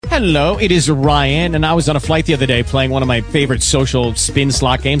Hello, it is Ryan, and I was on a flight the other day playing one of my favorite social spin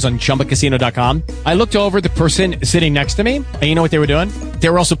slot games on ChumbaCasino.com. I looked over at the person sitting next to me, and you know what they were doing? They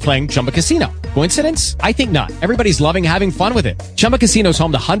were also playing Chumba Casino. Coincidence? I think not. Everybody's loving having fun with it. Chumba Casino is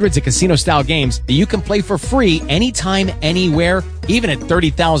home to hundreds of casino-style games that you can play for free anytime, anywhere, even at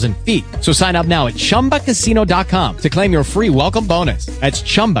 30,000 feet. So sign up now at ChumbaCasino.com to claim your free welcome bonus. That's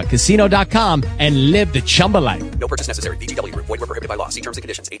ChumbaCasino.com and live the Chumba life. No purchase necessary. VGW. Void where prohibited by law. See terms and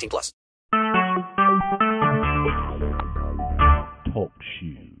conditions. 18+. Talk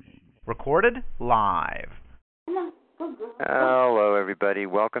shoes. Recorded live. Hello, everybody.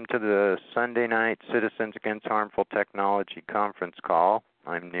 Welcome to the Sunday night Citizens Against Harmful Technology conference call.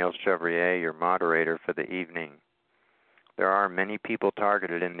 I'm Neil Chevrier, your moderator for the evening. There are many people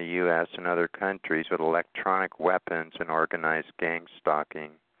targeted in the U.S. and other countries with electronic weapons and organized gang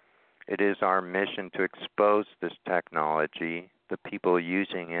stalking. It is our mission to expose this technology, the people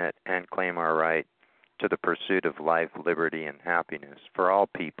using it, and claim our right to the pursuit of life, liberty, and happiness for all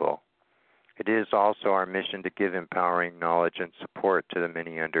people. It is also our mission to give empowering knowledge and support to the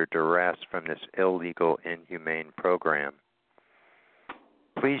many under duress from this illegal, inhumane program.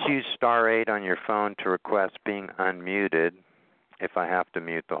 Please use *8 on your phone to request being unmuted if I have to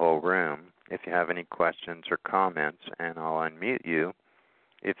mute the whole room. If you have any questions or comments, and I'll unmute you.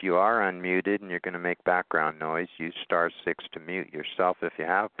 If you are unmuted and you're going to make background noise, use *6 to mute yourself if you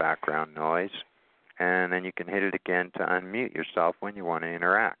have background noise, and then you can hit it again to unmute yourself when you want to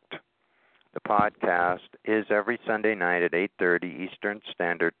interact. The podcast is every Sunday night at 8:30 Eastern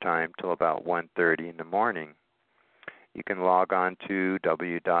Standard Time till about 1:30 in the morning. You can log on to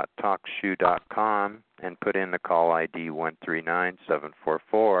w.talkshoe.com and put in the call ID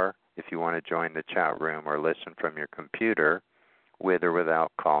 139744 if you want to join the chat room or listen from your computer with or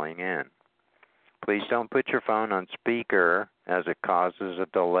without calling in. Please don't put your phone on speaker as it causes a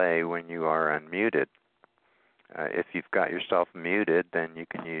delay when you are unmuted. If you've got yourself muted, then you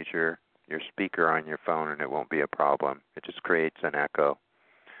can use your speaker on your phone and it won't be a problem. It just creates an echo.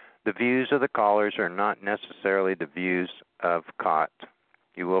 The views of the callers are not necessarily the views of COT.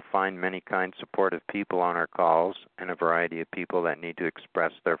 You will find many kind, supportive people on our calls and a variety of people that need to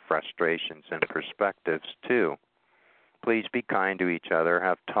express their frustrations and perspectives too. Please be kind to each other,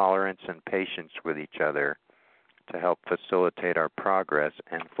 have tolerance and patience with each other to help facilitate our progress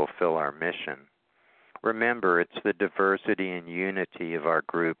and fulfill our mission. Remember, it's the diversity and unity of our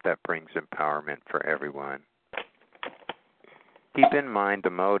group that brings empowerment for everyone. Keep in mind the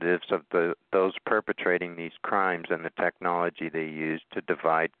motives of those perpetrating these crimes and the technology they use to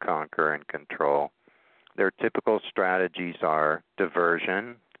divide, conquer, and control. Their typical strategies are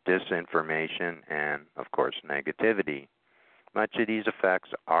diversion, disinformation, and, of course, negativity. Much of these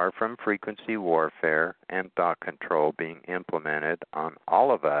effects are from frequency warfare and thought control being implemented on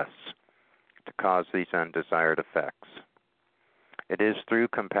all of us to cause these undesired effects. It is through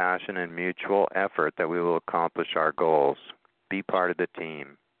compassion and mutual effort that we will accomplish our goals. Be part of the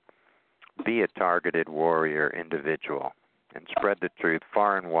team. Be a targeted warrior individual and spread the truth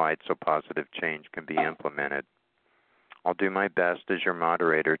far and wide so positive change can be implemented. I'll do my best as your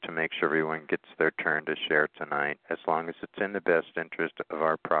moderator to make sure everyone gets their turn to share tonight, as long as it's in the best interest of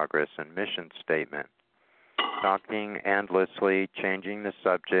our progress and mission statement. Talking endlessly, changing the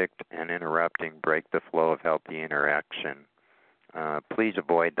subject, and interrupting break the flow of healthy interaction. Please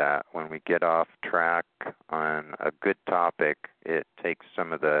avoid that. When we get off track on a good topic, it takes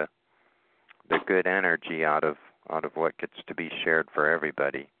some of the good energy out of what gets to be shared for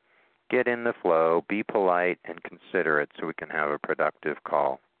everybody. Get in the flow, be polite and considerate so we can have a productive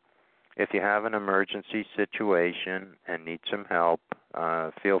call. If you have an emergency situation and need some help,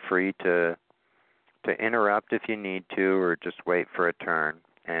 feel free to interrupt if you need to, or just wait for a turn,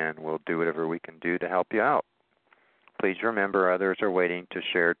 and we'll do whatever we can do to help you out. Please remember others are waiting to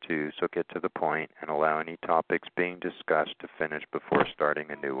share too, so get to the point and allow any topics being discussed to finish before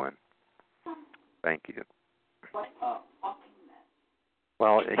starting a new one. Thank you.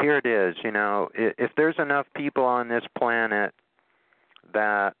 Well, here it is. You know, if there's enough people on this planet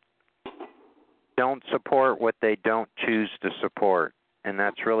that don't support what they don't choose to support, and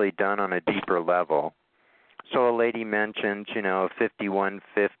that's really done on a deeper level. So a lady mentions,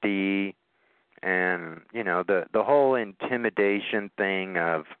 5150, and, the whole intimidation thing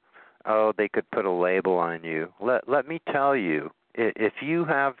of, oh, they could put a label on you. Let me tell you, if you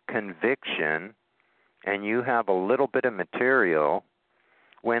have conviction and you have a little bit of material,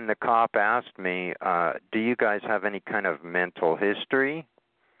 when the cop asked me, do you guys have any kind of mental history?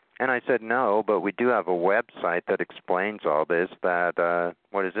 And I said, no, but we do have a website that explains all this, that,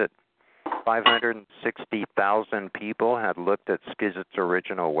 560,000 people had looked at Skizit's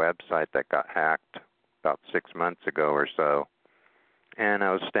original website that got hacked about 6 months ago or so. And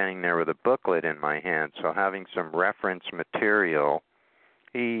I was standing there with a booklet in my hand, so having some reference material,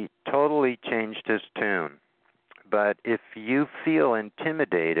 he totally changed his tune. But if you feel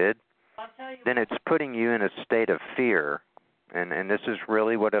intimidated, then it's putting you in a state of fear. And this is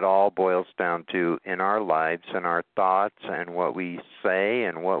really what it all boils down to in our lives and our thoughts and what we say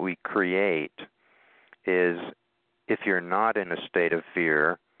and what we create is if you're not in a state of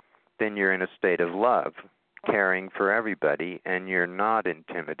fear, then you're in a state of love, caring for everybody, and you're not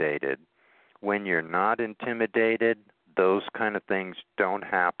intimidated. When you're not intimidated, those kind of things don't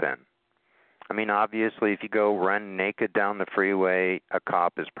happen. I mean, obviously, if you go run naked down the freeway, a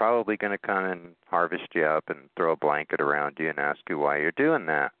cop is probably going to come and harvest you up and throw a blanket around you and ask you why you're doing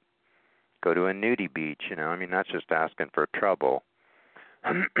that. Go to a nudie beach, I mean, that's just asking for trouble.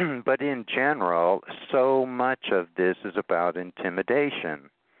 But in general, so much of this is about intimidation.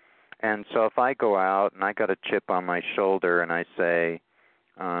 And so if I go out and I got a chip on my shoulder and I say,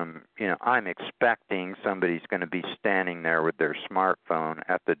 I'm expecting somebody's going to be standing there with their smartphone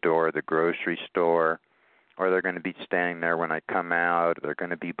at the door of the grocery store, or they're going to be standing there when I come out, or they're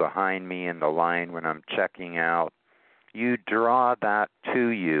going to be behind me in the line when I'm checking out. You draw that to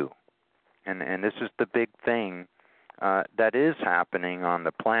you. And this is the big thing that is happening on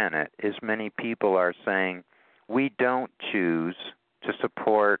the planet, is many people are saying, we don't choose to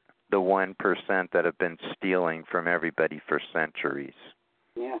support the 1% that have been stealing from everybody for centuries.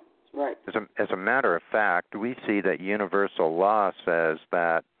 Yeah, that's right. As a matter of fact, we see that universal law says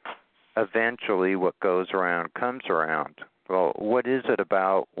that eventually what goes around comes around. Well, what is it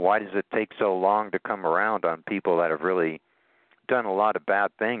about? Why does it take so long to come around on people that have really done a lot of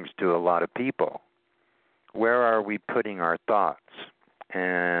bad things to a lot of people? Where are we putting our thoughts?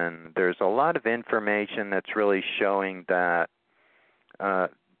 And there's a lot of information that's really showing that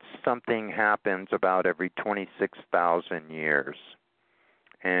something happens about every 26,000 years.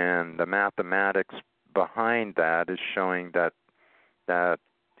 And the mathematics behind that is showing that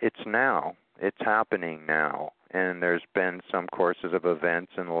it's now. It's happening now. And there's been some courses of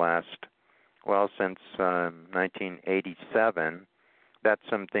events in the last, since 1987, that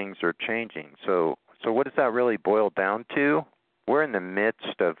some things are changing. So what does that really boil down to? We're in the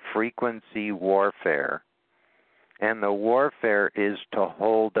midst of frequency warfare. And the warfare is to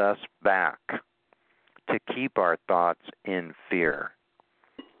hold us back, to keep our thoughts in fear.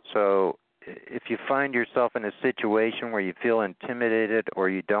 So if you find yourself in a situation where you feel intimidated or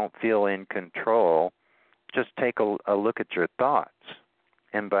you don't feel in control, just take a look at your thoughts.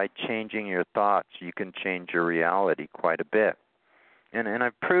 And by changing your thoughts, you can change your reality quite a bit. And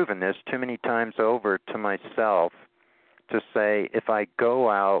I've proven this too many times over to myself to say, if I go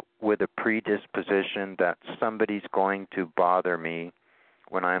out with a predisposition that somebody's going to bother me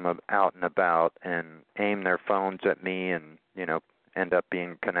when I'm out and about and aim their phones at me and, end up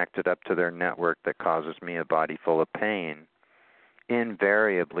being connected up to their network that causes me a body full of pain,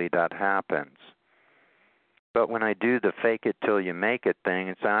 invariably that happens. But when I do the fake it till you make it thing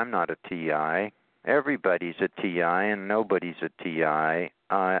and say, I'm not a TI, everybody's a TI and nobody's a TI,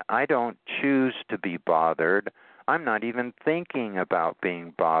 I don't choose to be bothered. I'm not even thinking about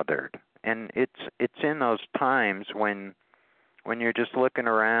being bothered. And it's in those times when you're just looking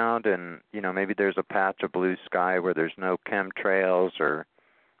around and, maybe there's a patch of blue sky where there's no chemtrails, or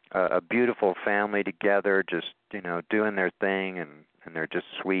a beautiful family together just, doing their thing and they're just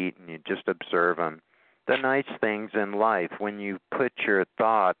sweet and you just observe them. The nice things in life, when you put your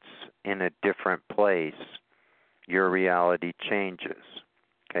thoughts in a different place, your reality changes.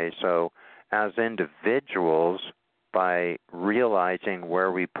 Okay, so as individuals, by realizing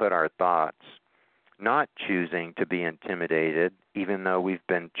where we put our thoughts, not choosing to be intimidated, even though we've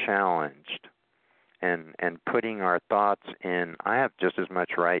been challenged, and putting our thoughts in, I have just as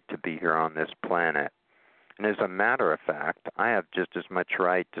much right to be here on this planet. And as a matter of fact, I have just as much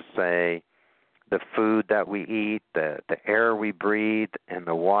right to say the food that we eat, the air we breathe, and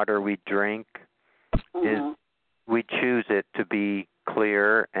the water we drink, is we choose it to be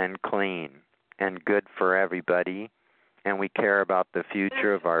clear and clean and good for everybody, and we care about the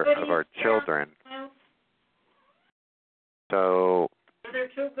future of our children. So, are there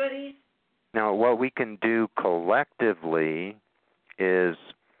two goodies? Now, what we can do collectively is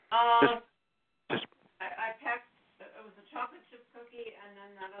just. I packed. It was a chocolate chip cookie and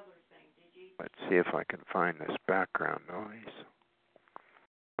then that other thing. Did you? Let's see if I can find this background noise.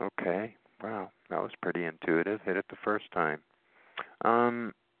 Okay. Wow, that was pretty intuitive. Hit it the first time.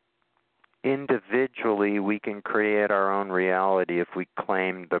 individually we can create our own reality if we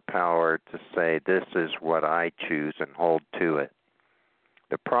claim the power to say, this is what I choose, and hold to it.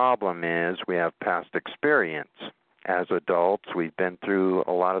 The problem is we have past experience. As adults, we've been through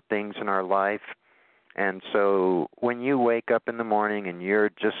a lot of things in our life, and so when you wake up in the morning and you're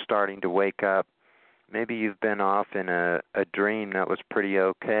just starting to wake up, maybe you've been off in a dream that was pretty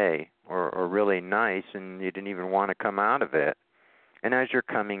okay or really nice, and you didn't even want to come out of it. And as you're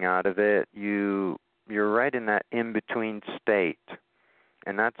coming out of it, you're right in that in-between state.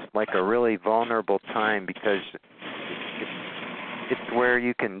 And that's like a really vulnerable time because it's where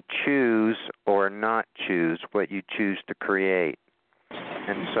you can choose or not choose what you choose to create.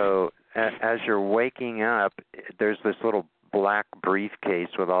 And so as you're waking up, there's this little black briefcase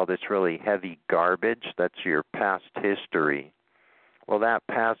with all this really heavy garbage. That's your past history. Well, that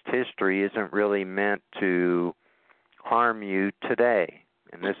past history isn't really meant to harm you today.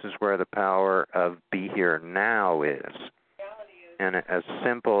 And this is where the power of be here now is. And as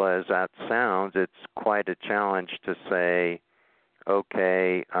simple as that sounds, it's quite a challenge to say,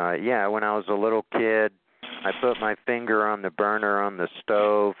 okay, when I was a little kid, I put my finger on the burner on the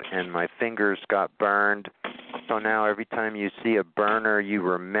stove and my fingers got burned. So now every time you see a burner, you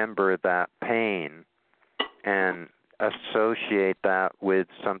remember that pain and associate that with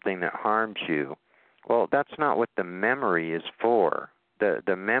something that harms you. Well, that's not what the memory is for.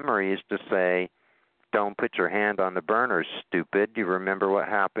 The memory is to say, don't put your hand on the burner, stupid. You remember what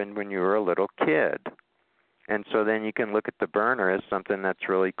happened when you were a little kid. And so then you can look at the burner as something that's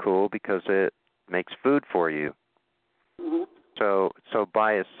really cool because it makes food for you. Mm-hmm. So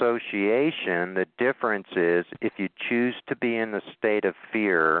by association, the difference is if you choose to be in the state of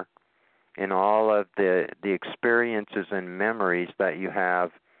fear in all of the experiences and memories that you have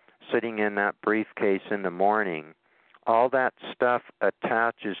sitting in that briefcase in the morning, all that stuff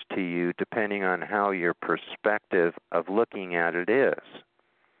attaches to you depending on how your perspective of looking at it is.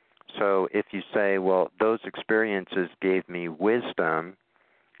 So if you say, well, those experiences gave me wisdom,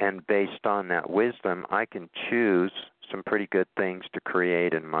 and based on that wisdom, I can choose some pretty good things to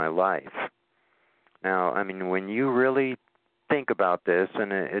create in my life. Now, I mean, when you really think about this,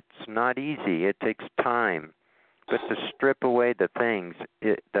 and it's not easy, it takes time, but to strip away the things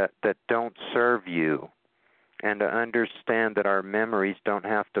that don't serve you, and to understand that our memories don't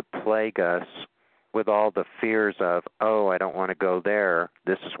have to plague us with all the fears of, oh, I don't want to go there.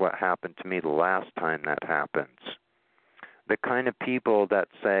 This is what happened to me the last time that happens. The kind of people that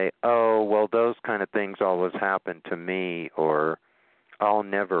say, oh, well, those kind of things always happen to me, or I'll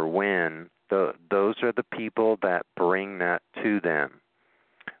never win, those are the people that bring that to them.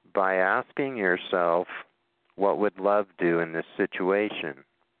 By asking yourself, what would love do in this situation?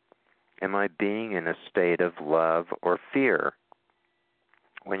 Am I being in a state of love or fear?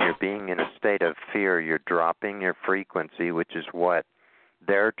 When you're being in a state of fear, you're dropping your frequency, which is what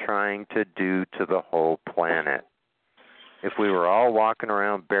they're trying to do to the whole planet. If we were all walking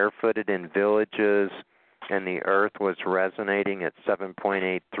around barefooted in villages and the earth was resonating at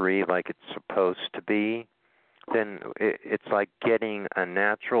 7.83 like it's supposed to be, then it's like getting a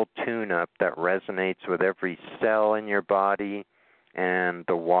natural tune-up that resonates with every cell in your body and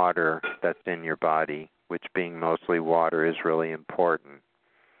the water that's in your body, which being mostly water is really important.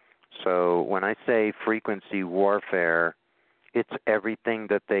 So when I say frequency warfare, it's everything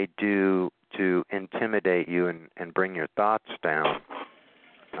that they do to intimidate you and bring your thoughts down.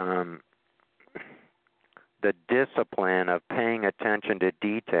 The discipline of paying attention to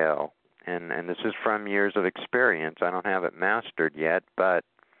detail, and this is from years of experience. I don't have it mastered yet, but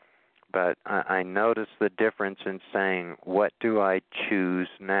I notice the difference in saying, what do I choose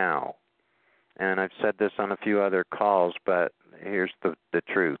now? And I've said this on a few other calls, but here's the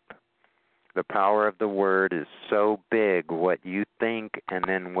truth. The power of the word is so big, what you think and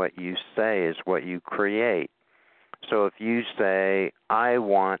then what you say is what you create. So if you say, I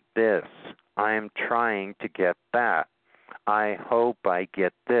want this, I am trying to get that, I hope I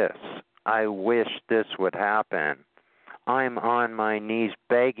get this, I wish this would happen, I'm on my knees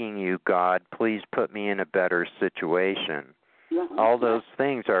begging you, God, please put me in a better situation. All those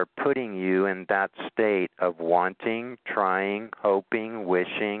things are putting you in that state of wanting, trying, hoping,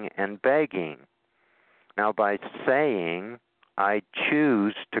 wishing, and begging. Now, by saying, I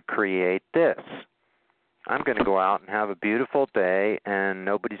choose to create this, I'm going to go out and have a beautiful day, and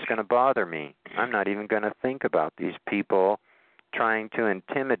nobody's going to bother me. I'm not even going to think about these people trying to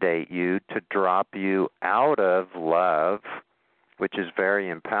intimidate you to drop you out of love, which is very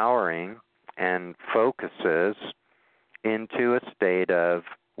empowering, and focuses into a state of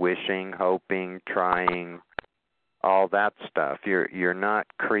wishing, hoping, trying, all that stuff. You're not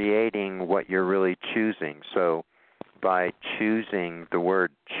creating what you're really choosing. So by choosing the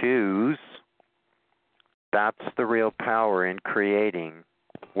word choose, that's the real power in creating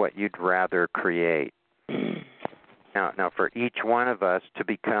what you'd rather create. Now, for each one of us to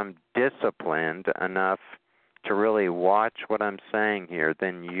become disciplined enough to really watch what I'm saying here,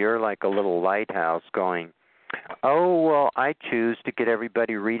 then you're like a little lighthouse going, oh, well, I choose to get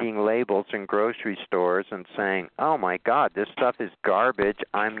everybody reading labels in grocery stores and saying, oh, my God, this stuff is garbage.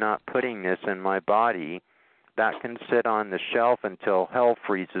 I'm not putting this in my body. That can sit on the shelf until hell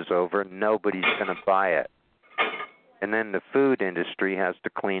freezes over. Nobody's going to buy it. And then the food industry has to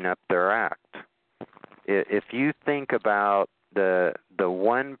clean up their act. If you think about the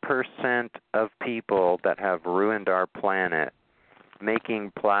 1% of people that have ruined our planet,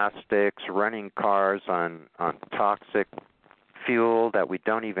 making plastics, running cars on toxic fuel that we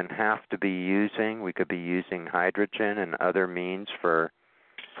don't even have to be using. We could be using hydrogen and other means for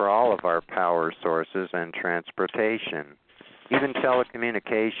all of our power sources and transportation. Even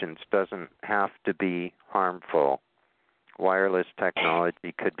telecommunications doesn't have to be harmful. Wireless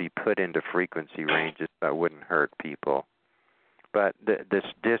technology could be put into frequency ranges that wouldn't hurt people. But this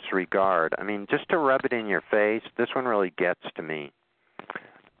disregard, I mean, just to rub it in your face, this one really gets to me.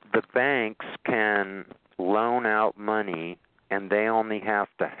 The banks can loan out money, and they only have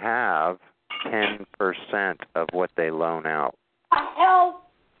to have 10% of what they loan out. Hell!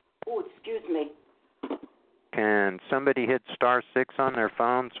 Oh, excuse me. Can somebody hit *6 on their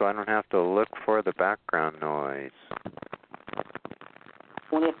phone so I don't have to look for the background noise?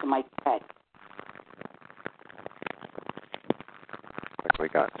 Only after my pet. Like we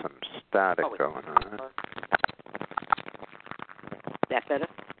got some static going on. That better?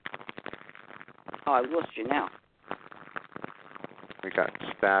 Oh, I lost you now. We got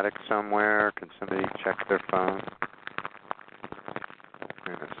static somewhere. Can somebody check their phone?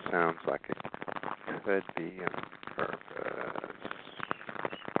 And it sounds like it could be on purpose.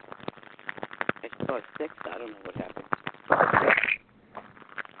 It's *6. I don't know what happened.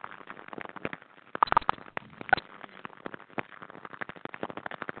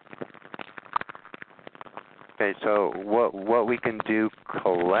 Okay, so what we can do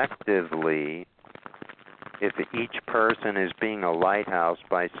collectively, if each person is being a lighthouse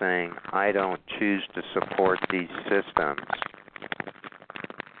by saying, I don't choose to support these systems.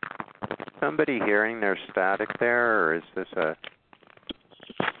 Somebody hearing their static there, or is this a...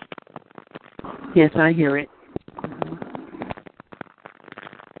 Yes, I hear it.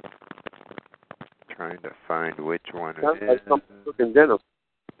 Trying to find which one Sounds it like is. somebody cooking dinner.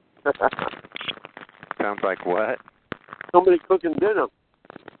 Sounds like what? Somebody cooking dinner.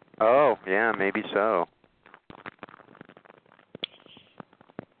 Oh, yeah, maybe so.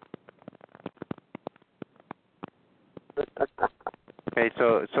 Okay,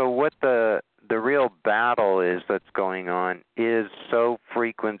 so what the real battle is that's going on is so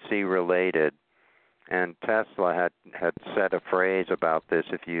frequency related. And Tesla had said a phrase about this.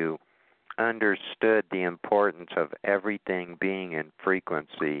 If you understood the importance of everything being in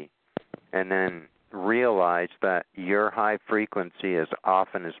frequency and then realized that your high frequency as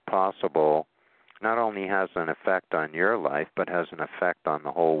often as possible not only has an effect on your life but has an effect on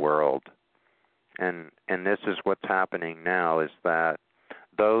the whole world. And this is what's happening now, is that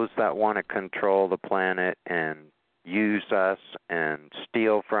those that want to control the planet and use us and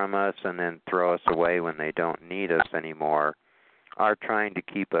steal from us and then throw us away when they don't need us anymore are trying to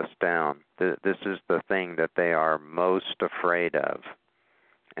keep us down. This is the thing that they are most afraid of.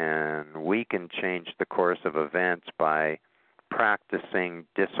 And we can change the course of events by practicing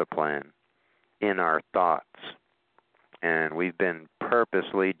discipline in our thoughts. And we've been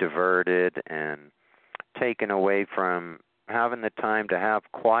purposely diverted and taken away from having the time to have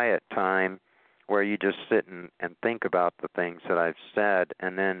quiet time where you just sit and think about the things that I've said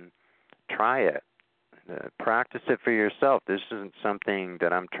and then try it. Practice it for yourself. This isn't something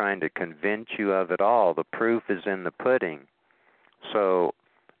that I'm trying to convince you of at all. The proof is in the pudding. So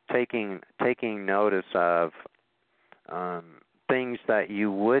taking notice of things that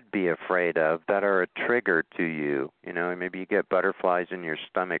you would be afraid of that are a trigger to you. You know, maybe you get butterflies in your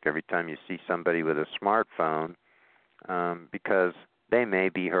stomach every time you see somebody with a smartphone because they may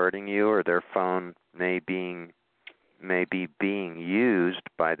be hurting you, or their phone may be being used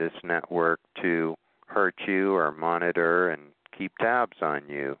by this network to hurt you or monitor and keep tabs on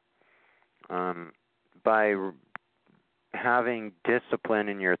you. By having discipline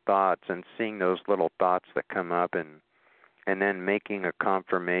in your thoughts and seeing those little thoughts that come up and then making a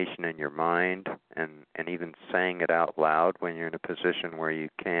confirmation in your mind and even saying it out loud when you're in a position where you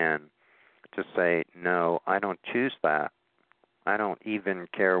can, to say, no, I don't choose that. I don't even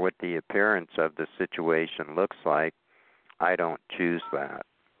care what the appearance of the situation looks like. I don't choose that.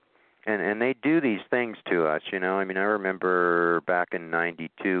 And they do these things to us, you know. I mean, I remember back in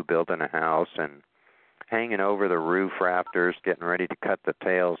 '92 building a house and hanging over the roof rafters, getting ready to cut the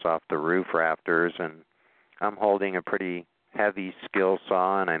tails off the roof rafters, and I'm holding a pretty heavy skill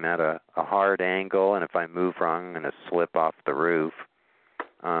saw, and I'm at a hard angle, and if I move wrong, I'm going to slip off the roof.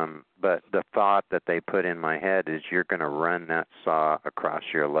 But the thought that they put in my head is you're going to run that saw across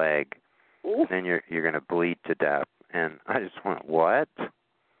your leg, and then you're going to bleed to death. And I just went, what?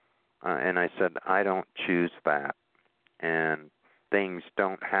 And I said, I don't choose that. And things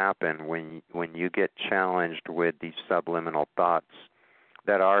don't happen when you get challenged with these subliminal thoughts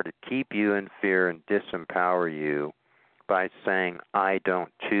that are to keep you in fear and disempower you by saying, I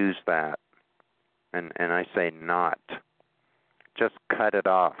don't choose that. And I say not. Just cut it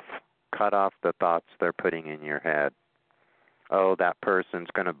off. Cut off the thoughts they're putting in your head. Oh, that person's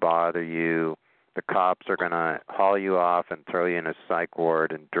going to bother you. The cops are going to haul you off and throw you in a psych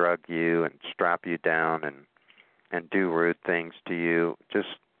ward and drug you and strap you down and do rude things to you. Just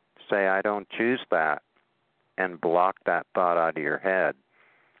say, I don't choose that, and block that thought out of your head.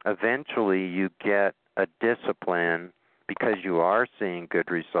 Eventually, you get a discipline because you are seeing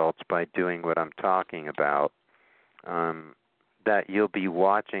good results by doing what I'm talking about, that you'll be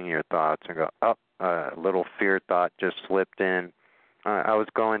watching your thoughts and go, oh, a little fear thought just slipped in. I was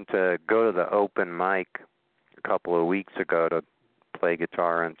going to go to the open mic a couple of weeks ago to play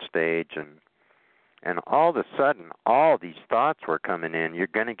guitar on stage, and all of a sudden, all these thoughts were coming in. You're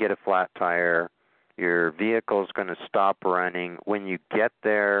going to get a flat tire. Your vehicle's going to stop running. When you get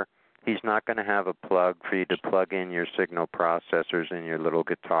there, he's not going to have a plug for you to plug in your signal processors in your little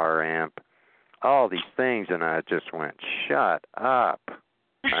guitar amp. All these things, and I just went, shut up.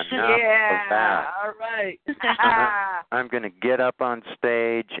 Enough of that. All right. I'm going to get up on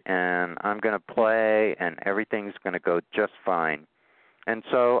stage, and I'm going to play, and everything's going to go just fine. And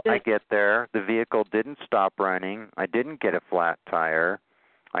so I get there. The vehicle didn't stop running. I didn't get a flat tire.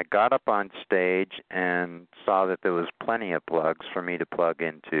 I got up on stage and saw that there was plenty of plugs for me to plug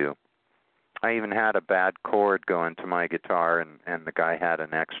into. I even had a bad cord going to my guitar, and the guy had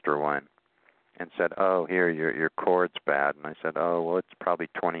an extra one and said, oh, here, your cord's bad. And I said, oh, well, it's probably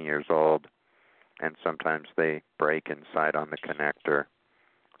 20 years old, and sometimes they break inside on the connector.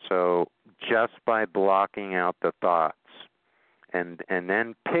 So just by blocking out the thoughts and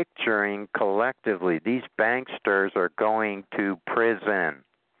then picturing collectively, these banksters are going to prison.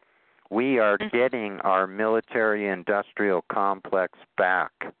 We are getting our military-industrial complex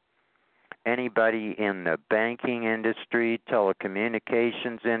back. Anybody in the banking industry,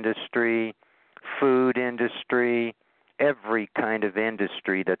 telecommunications industry, food industry, every kind of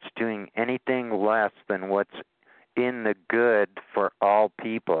industry that's doing anything less than what's in the good for all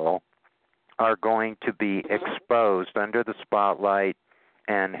people are going to be exposed under the spotlight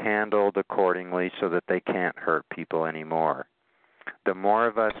and handled accordingly so that they can't hurt people anymore. The more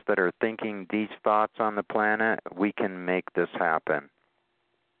of us that are thinking these thoughts on the planet, we can make this happen.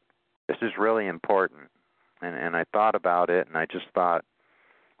 This is really important. And I thought about it, and I just thought,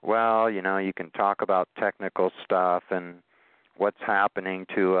 well, you know, you can talk about technical stuff and what's happening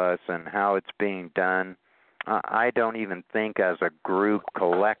to us and how it's being done. I don't even think as a group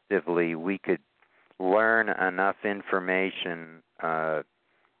collectively we could learn enough information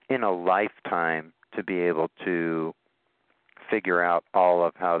in a lifetime to be able to figure out all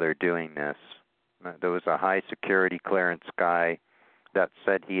of how they're doing this. There was a high security clearance guy that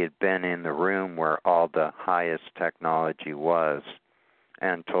said he had been in the room where all the highest technology was,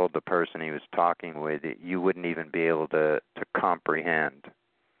 and told the person he was talking with that you wouldn't even be able to comprehend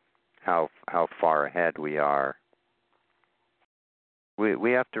how far ahead we are.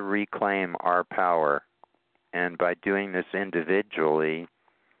 We have to reclaim our power, and by doing this individually,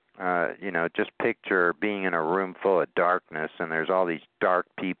 just picture being in a room full of darkness, and there's all these dark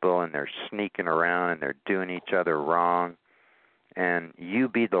people, and they're sneaking around, and they're doing each other wrong, and you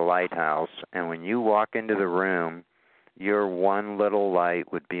be the lighthouse, and when you walk into the room, your one little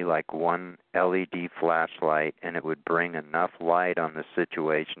light would be like one LED flashlight, and it would bring enough light on the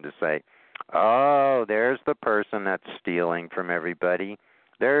situation to say, oh, there's the person that's stealing from everybody.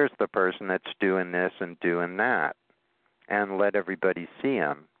 There's the person that's doing this and doing that, and let everybody see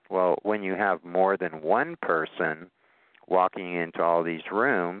them. Well, when you have more than one person walking into all these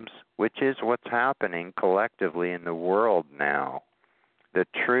rooms, which is what's happening collectively in the world now, the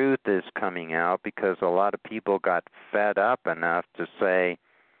truth is coming out because a lot of people got fed up enough to say,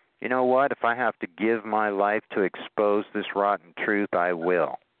 you know what, if I have to give my life to expose this rotten truth, I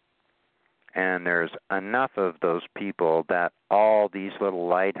will. And there's enough of those people that all these little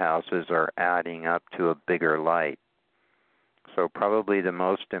lighthouses are adding up to a bigger light. So probably the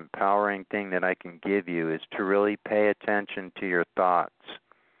most empowering thing that I can give you is to really pay attention to your thoughts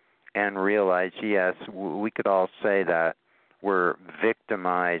and realize, yes, we could all say that we're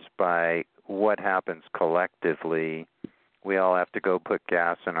victimized by what happens collectively. We all have to go put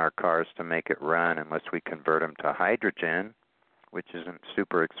gas in our cars to make it run unless we convert them to hydrogen, which isn't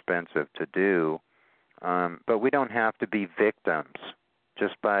super expensive to do. But we don't have to be victims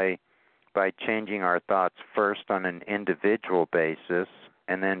just by changing our thoughts first on an individual basis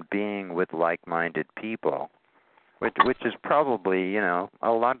and then being with like-minded people, which is probably, a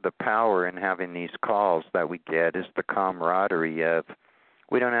lot of the power in having these calls that we get is the camaraderie of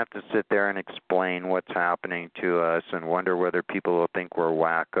we don't have to sit there and explain what's happening to us and wonder whether people will think we're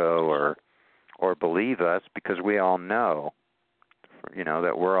wacko or believe us, because we all know,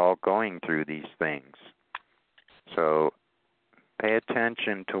 that we're all going through these things. So pay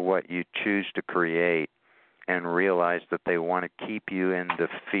attention to what you choose to create and realize that they want to keep you in the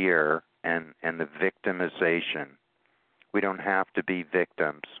fear and the victimization. We don't have to be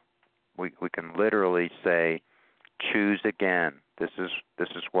victims. We can literally say, choose again. This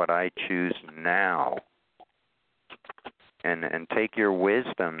is what I choose now. And take your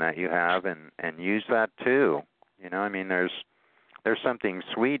wisdom that you have and use that too. There's something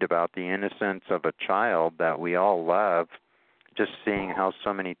sweet about the innocence of a child that we all love, just seeing how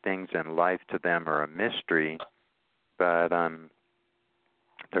so many things in life to them are a mystery. But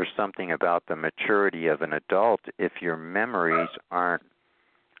there's something about the maturity of an adult if your memories aren't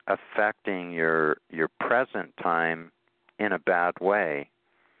affecting your present time in a bad way.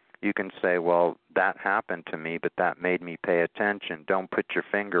 You can say, well, that happened to me, but that made me pay attention. Don't put your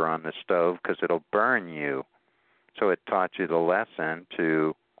finger on the stove because it'll burn you. So it taught you the lesson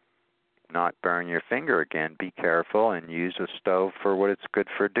to not burn your finger again. Be careful and use a stove for what it's good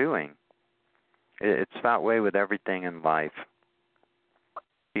for doing. It's that way with everything in life.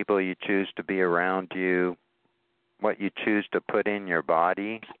 People you choose to be around you, what you choose to put in your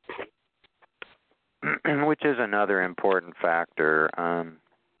body, which is another important factor.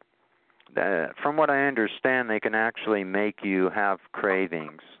 From what I understand, they can actually make you have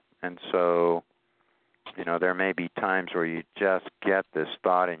cravings. And so, there may be times where you just get this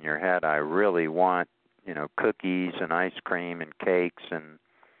thought in your head, I really want, cookies and ice cream and cakes and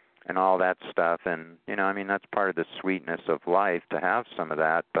all that stuff. And, that's part of the sweetness of life to have some of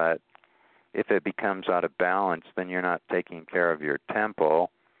that. But if it becomes out of balance, then you're not taking care of your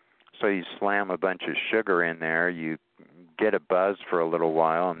temple. So you slam a bunch of sugar in there, you get a buzz for a little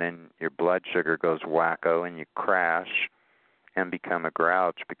while, and then your blood sugar goes wacko and you crash and become a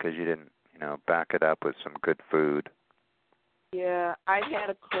grouch because you didn't, back it up with some good food. Yeah, I've had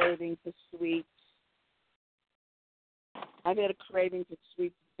a craving for sweets.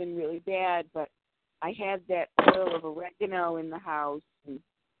 It's been really bad, but I had that oil of oregano in the house, and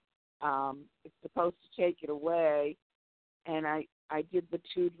it's supposed to take it away, and I did the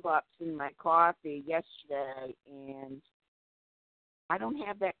 2 drops in my coffee yesterday, and I don't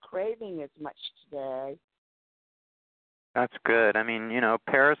have that craving as much today. That's good.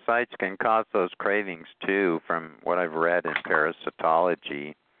 Parasites can cause those cravings too, from what I've read in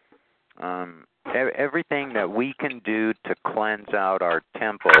parasitology. Everything that we can do to cleanse out our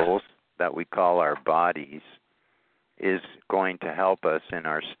temples, that we call our bodies, is going to help us in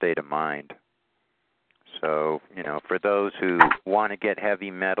our state of mind. So, for those who want to get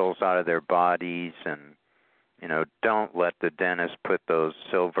heavy metals out of their bodies and, don't let the dentist put those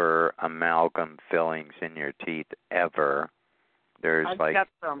silver amalgam fillings in your teeth ever. I've got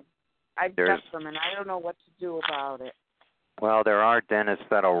them, and I don't know what to do about it. Well, there are dentists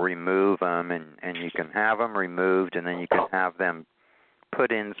that'll remove them, and you can have them removed, and then you can have them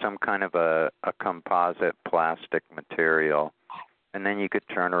put in some kind of a composite plastic material. And then you could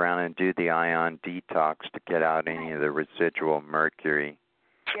turn around and do the ion detox to get out any of the residual mercury.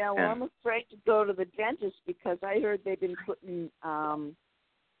 Yeah, well, I'm afraid to go to the dentist because I heard they've been putting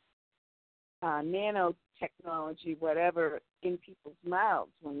nanotechnology, whatever, in people's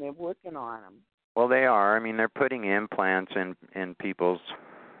mouths when they're working on them. Well, they are. They're putting implants in people's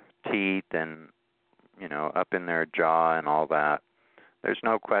teeth and, up in their jaw and all that. There's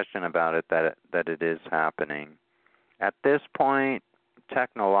no question about it that it is happening. At this point,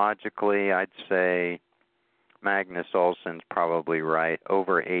 technologically, I'd say Magnus Olson's probably right.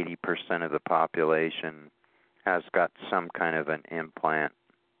 Over 80% of the population has got some kind of an implant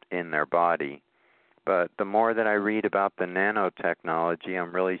in their body. But the more that I read about the nanotechnology,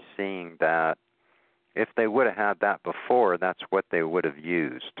 I'm really seeing that if they would have had that before, that's what they would have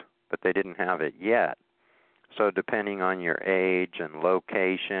used. But they didn't have it yet. So depending on your age and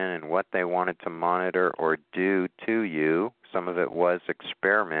location and what they wanted to monitor or do to you, some of it was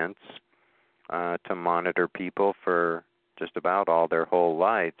experiments to monitor people for just about all their whole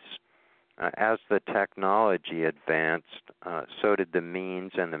lives. As the technology advanced, so did the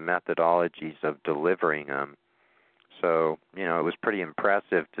means and the methodologies of delivering them. So, it was pretty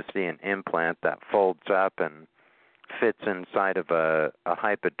impressive to see an implant that folds up and fits inside of a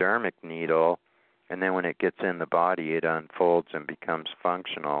hypodermic needle, and then when it gets in the body, it unfolds and becomes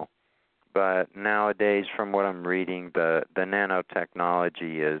functional. But nowadays, from what I'm reading, the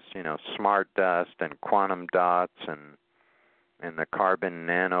nanotechnology is, smart dust and quantum dots and the carbon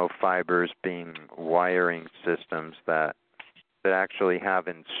nanofibers being wiring systems that actually have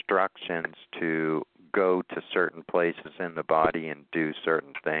instructions to go to certain places in the body and do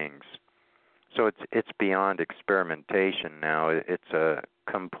certain things. So it's beyond experimentation now. It's a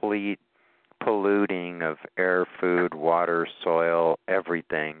complete polluting of air, food, water, soil,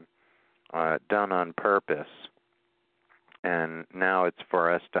 everything, done on purpose. And now it's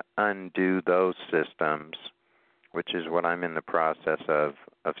for us to undo those systems, which is what I'm in the process of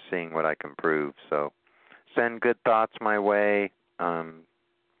seeing what I can prove. So send good thoughts my way,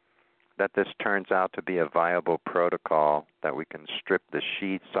 that this turns out to be a viable protocol, that we can strip the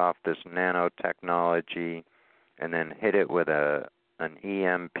sheets off this nanotechnology and then hit it with an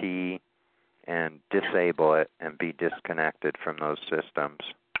EMP and disable it and be disconnected from those systems.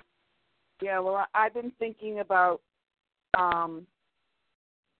 Yeah, well, I've been thinking about, I've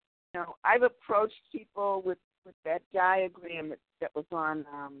approached people with that diagram that was on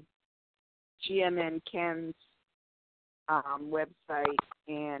GMN Ken's website,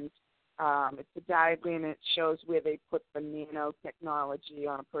 and it's a diagram that shows where they put the nanotechnology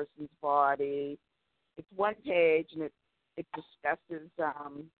on a person's body. It's one page, and it discusses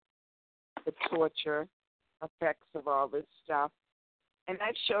the torture effects of all this stuff. And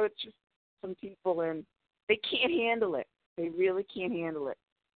I've showed it to some people, and they can't handle it. They really can't handle it.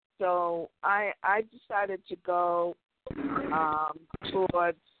 So I decided to go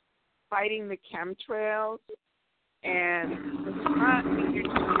towards fighting the chemtrails, and the smart meter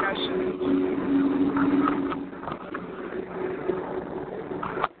discussion.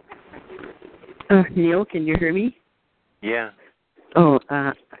 Neil, can you hear me? Yeah. Oh,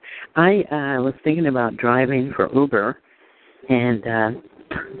 I was thinking about driving for Uber and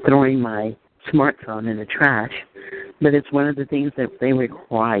throwing my smartphone in the trash, but it's one of the things that they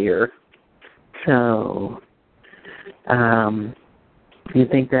require. So, you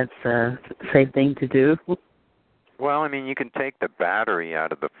think that's a safe thing to do? Well, you can take the battery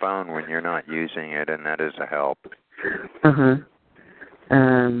out of the phone when you're not using it, and that is a help. Uh-huh.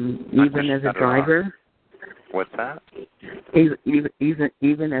 Even as a driver? What's that?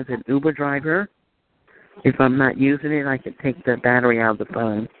 Even as an Uber driver, if I'm not using it, I can take the battery out of the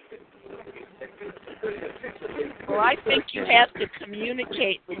phone. Well, I think you have to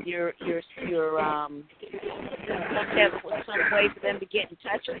communicate with your you have to have some way for them to get in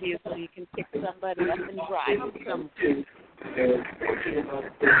touch with you so you can pick somebody up and drive them.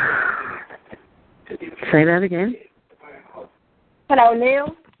 Say that again? Hello,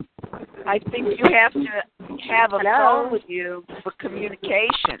 Neil. I think you have to have a phone with you for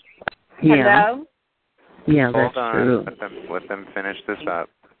communication. Yeah. Hello? Yeah, that's Hold on. true. Let them finish this up.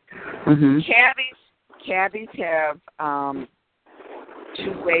 Mm-hmm. Cabbies have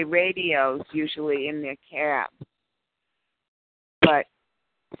two-way radios usually in their cab. But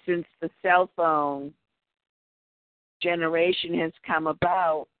since the cell phone generation has come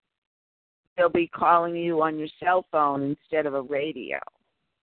about, they'll be calling you on your cell phone instead of a radio.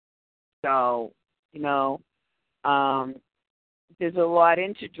 So, there's a lot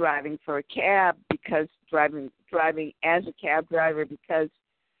into driving for a cab, because driving as a cab driver, because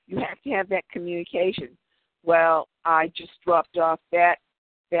you have to have that communication. Well, I just dropped off that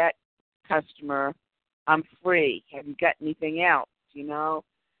customer. I'm free. Have you got anything else? You're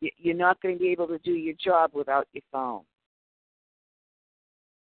not going to be able to do your job without your phone.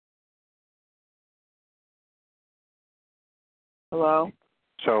 Hello?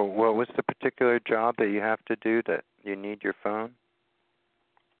 So what was the particular job that you have to do that you need your phone?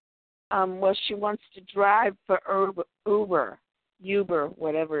 Well, she wants to drive for Uber,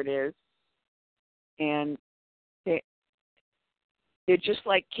 whatever it is. And they're just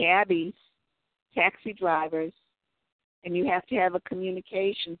like cabbies, taxi drivers, and you have to have a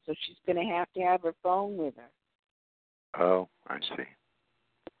communication, so she's going to have her phone with her. Oh, I see.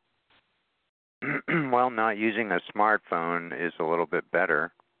 Well, not using a smartphone is a little bit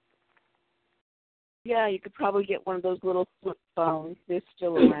better. Yeah, you could probably get one of those little flip phones. They're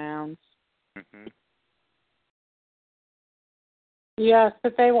still around. Mm-hmm. Yes,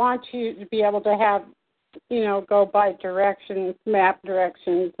 but they want you to be able to have, go by directions, map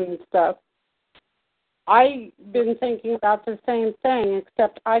directions and stuff. I've been thinking about the same thing,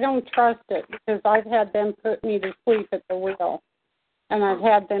 except I don't trust it because I've had them put me to sleep at the wheel, and I've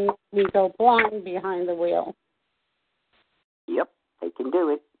had them make me go blind behind the wheel. Yep, they can do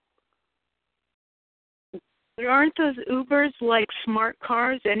it. But aren't those Ubers like smart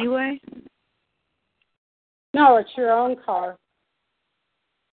cars anyway? No, it's your own car.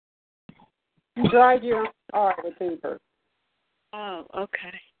 You drive your own car with Uber. Oh,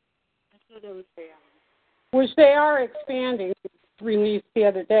 okay. I thought it was there. Which they are expanding, released the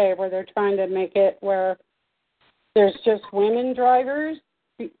other day, where they're trying to make it where there's just women drivers,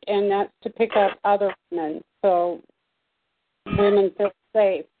 and that's to pick up other women, so women feel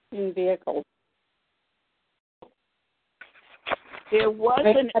safe in vehicles. There was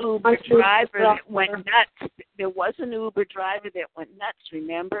an Uber driver that went nuts. There was an Uber driver that went nuts.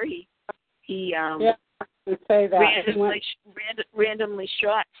 Remember, he yeah, I can say that. randomly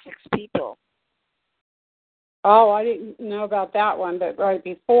shot 6 people. Oh, I didn't know about that one, but right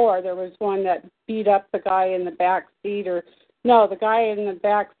before there was one that beat up the guy in the back seat, the guy in the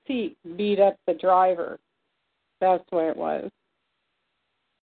back seat beat up the driver. That's what it was.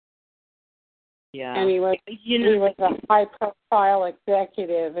 Yeah. And he was a high-profile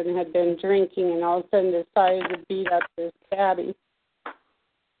executive and had been drinking, and all of a sudden decided to beat up his cabbie.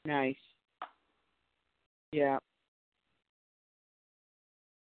 Nice. Yeah.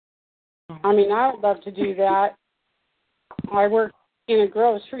 I mean, I would love to do that. I work in a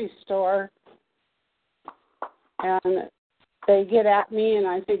grocery store, and they get at me, and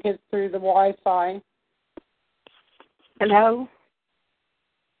I think it's through the Wi-Fi. Hello?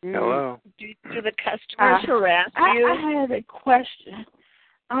 Hello. Do the customers harass you? I have a question.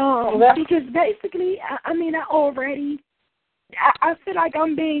 Because basically, I feel like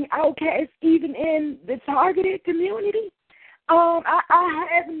I'm being outcast even in the targeted community. I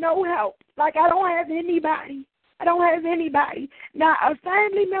have no help. Like, I don't have anybody. Not a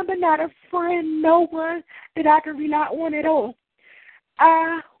family member, not a friend, no one that I can rely on at all.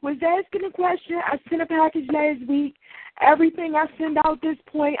 I was asking a question. I sent a package last week. Everything I send out at this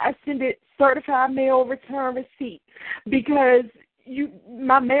point, I send it certified mail return receipt because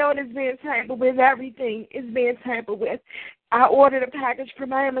my mail is being tampered with. Everything is being tampered with. I ordered a package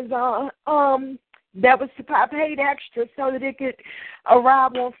from Amazon. That was I paid extra so that it could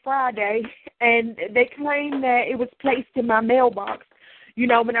arrive on Friday, and they claimed that it was placed in my mailbox.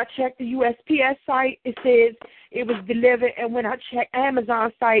 When I checked the USPS site, it says it was delivered, and when I check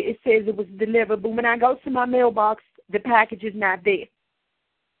Amazon site, it says it was delivered. But when I go to my mailbox, the package is not there.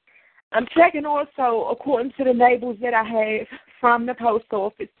 I'm checking also, according to the labels that I have from the post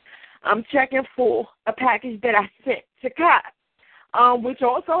office, I'm checking for a package that I sent to Kai, which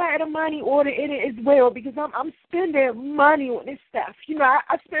also had a money order in it as well, because I'm spending money on this stuff.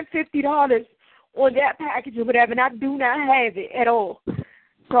 I spent $50 on that package or whatever, and I do not have it at all.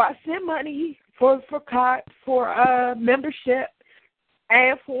 So I sent money for Kai, for membership,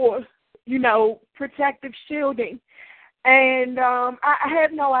 and for, protective shielding. And I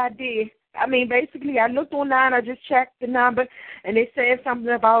have no idea. I mean, basically, I looked online. I just checked the number, and they said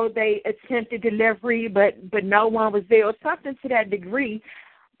something about they attempted delivery, but no one was there, or something to that degree.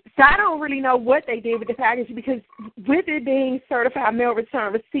 So I don't really know what they did with the package, because with it being certified mail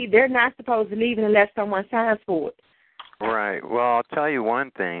return receipt, they're not supposed to leave it unless someone signs for it. Right. Well, I'll tell you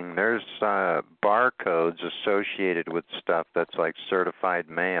one thing. There's barcodes associated with stuff that's like certified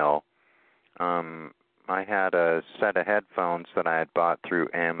mail. I had a set of headphones that I had bought through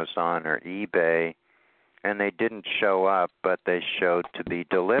Amazon or eBay, and they didn't show up, but they showed to be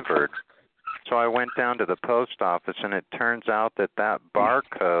delivered. So I went down to the post office, and it turns out that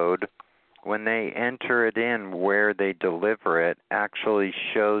barcode, when they enter it in where they deliver it, actually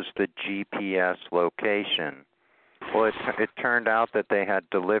shows the GPS location. Well, it turned out that they had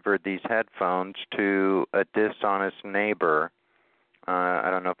delivered these headphones to a dishonest neighbor. I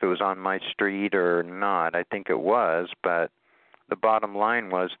don't know if it was on my street or not. I think it was, but the bottom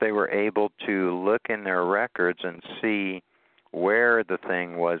line was they were able to look in their records and see where the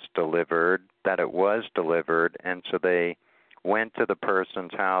thing was delivered, that it was delivered, and so they went to the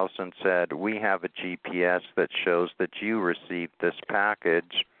person's house and said, we have a GPS that shows that you received this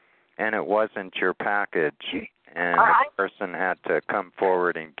package, and it wasn't your package. And the person had to come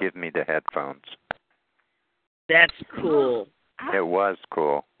forward and give me the headphones. That's cool. It was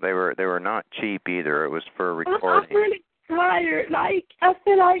cool. They were not cheap either. It was for recording. I'm really tired. Like, I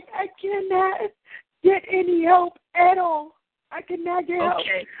feel like I cannot get any help at all. I cannot get help.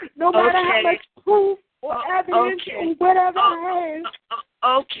 No matter how much proof or evidence or whatever I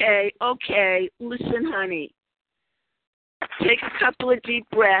have. Okay. Listen, honey. Take a couple of deep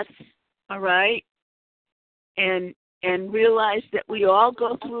breaths, all right? And realize that we all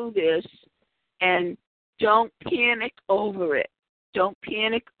go through this, and don't panic over it. Don't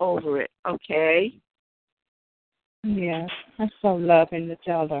panic over it, okay? Yeah, that's so loving to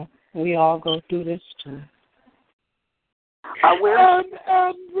tell her. We all go through this too.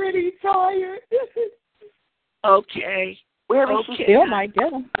 I'm pretty tired. Okay. Where is she? Still might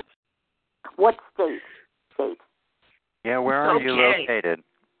get them. What state? Yeah, where are you located?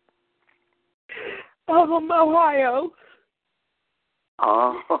 Ohio.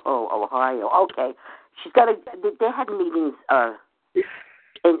 Oh, Ohio. Okay. She's got they had meetings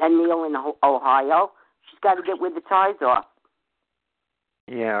in Neal in Ohio. She's got to get where the ties are.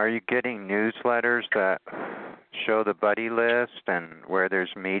 Yeah, are you getting newsletters that show the buddy list and where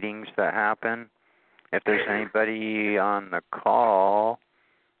there's meetings that happen? If there's anybody on the call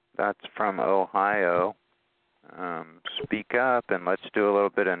that's from Ohio, speak up and let's do a little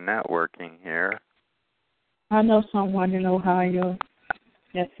bit of networking here. I know someone in Ohio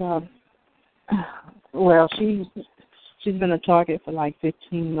that's well, she's been a target for like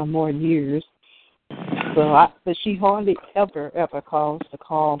 15 or more years. But she hardly ever calls the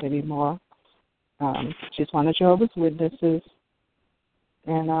call anymore. She's one of Jehovah's Witnesses,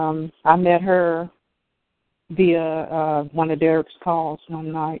 and I met her via one of Derek's calls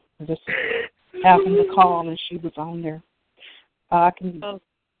one night. I just happened to call, and she was on there. I can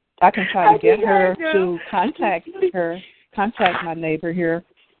try to get her to contact my neighbor here,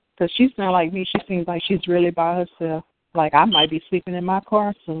 because she's not like me. She seems like she's really by herself. Like I might be sleeping in my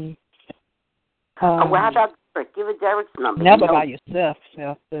car soon. Well, how about Derek? Give her Derek's number. Never by yourself,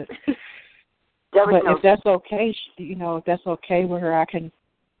 but if that's okay, if that's okay with her, I can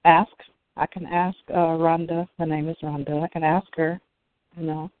ask Rhonda. Her name is Rhonda. I can ask her.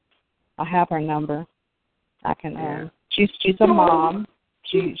 I have her number. I can. She's a mom.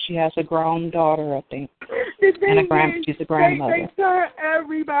 She has a grown daughter, I think, and she's a grandmother. They turn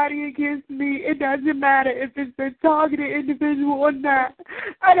everybody against me. It doesn't matter if it's a targeted individual or not.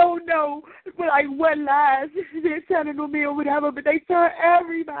 I don't know, what lies they're telling on me or whatever, but they turn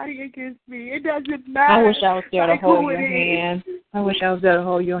everybody against me. It doesn't matter. I wish I was there to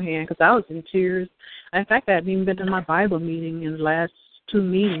hold your hand. Because I was in tears. In fact, I hadn't even been to my Bible meeting in the last 2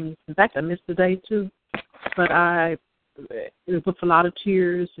 meetings. In fact, I missed the day too. But it was a lot of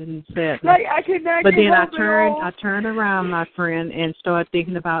tears and sadness. But then I turned around, my friend, and started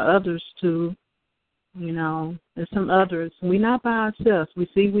thinking about others too. And some others. We're not by ourselves.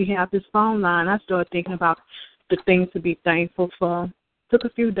 We have this phone line. I started thinking about the things to be thankful for. Took a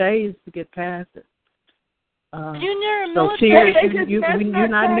few days to get past it. So tears, you're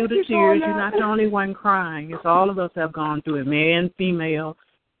not new to tears. You're not the only one crying. It's all of us have gone through it, man, female.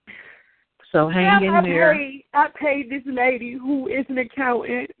 So hang in there. I paid this lady who is an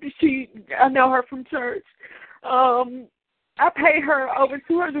accountant. I know her from church. I paid her over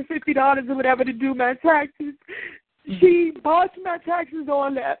 $250 or whatever to do my taxes. She bought my taxes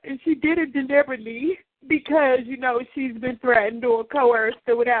on that, and she did it deliberately because, she's been threatened or coerced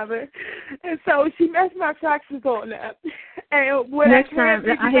or whatever. And so she messed my taxes on that. And next time,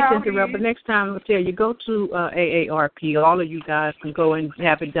 I hate to interrupt, but next time I'll tell you, go to AARP. All of you guys can go and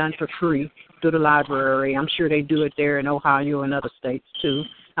have it done for free through the library. I'm sure they do it there in Ohio and other states too.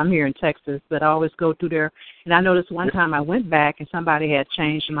 I'm here in Texas, but I always go through there. And I noticed one time I went back and somebody had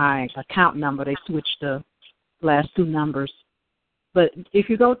changed my account number. They switched the last 2 numbers. But if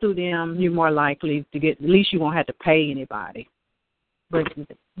you go through them, you're more likely to get, at least you won't have to pay anybody. But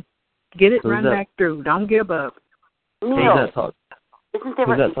get it run back through. Don't give up. Who's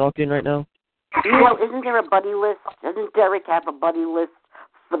that talking right now? Isn't there a buddy list? Doesn't Derek have a buddy list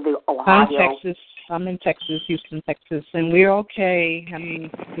for the Ohio? I'm in Texas, Houston, Texas, and we're okay. I mean,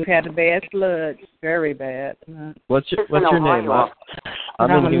 we've had the bad floods, very bad. What's your name?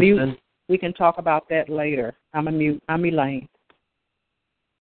 I'm in Houston. Mute. We can talk about that later. I'm a mute. I'm Elaine.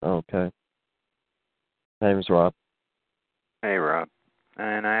 Okay. My name's Rob. Hey, Rob.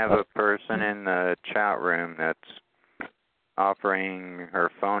 And I have a person in the chat room that's offering her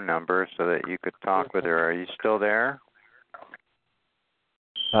phone number so that you could talk with her. Are you still there?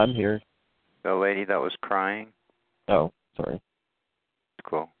 I'm here. The lady that was crying? Oh, sorry.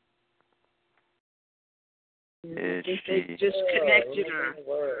 Cool. Is she... Just connected her.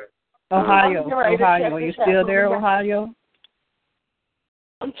 Ohio. Are you still there, Ohio?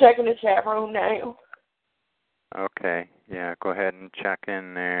 I'm checking the chat room now. Okay. Yeah, go ahead and check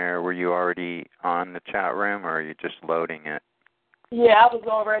in there. Were you already on the chat room, or are you just loading it? Yeah, I was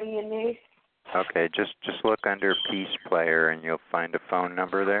already in there. Okay, just look under Peace Player, and you'll find a phone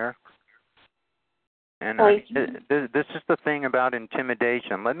number there. And this is the thing about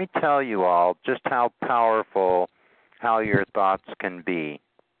intimidation. Let me tell you all just how powerful how your thoughts can be.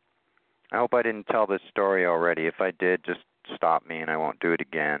 I hope I didn't tell this story already. If I did, just stop me and I won't do it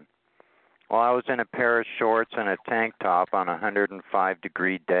again. Well, I was in a pair of shorts and a tank top on a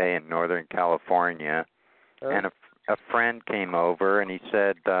 105-degree day in Northern California, and a friend came over and he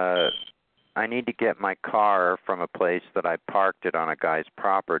said, I need to get my car from a place that I parked it on a guy's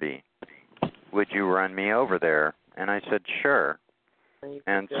property. Would you run me over there? And I said, sure.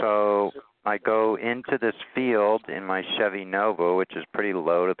 And so I go into this field in my Chevy Nova, which is pretty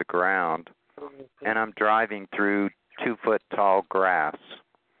low to the ground, and I'm driving through 2-foot-tall grass.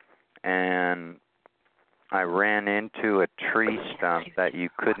 And I ran into a tree stump that you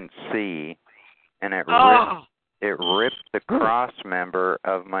couldn't see, and it ripped the cross member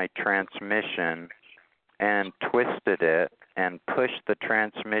of my transmission and twisted it and pushed the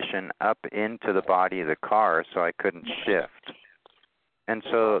transmission up into the body of the car so I couldn't shift. And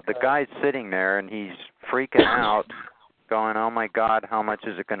so the guy's sitting there and he's freaking out, going, oh my God, how much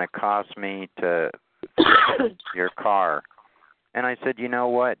is it going to cost me to fix your car? And I said, you know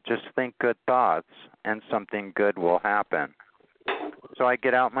what, just think good thoughts and something good will happen. So I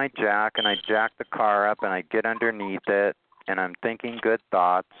get out my jack and I jack the car up and I get underneath it and I'm thinking good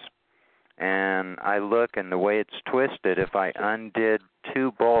thoughts. And I look, and the way it's twisted, if I undid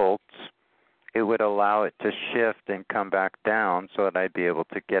 2 bolts, it would allow it to shift and come back down so that I'd be able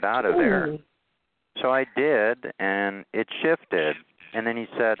to get out of there. So I did, and it shifted. And then he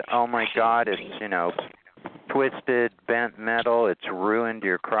said, oh my God, it's, twisted, bent metal, it's ruined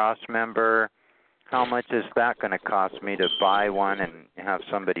your cross member. How much is that going to cost me to buy one and have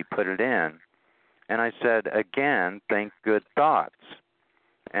somebody put it in? And I said, again, think good thoughts.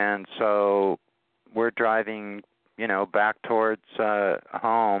 And so we're driving, back towards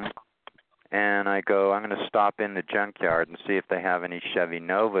home, and I go, I'm going to stop in the junkyard and see if they have any Chevy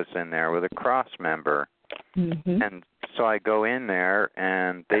Novas in there with a cross member. Mm-hmm. And so I go in there,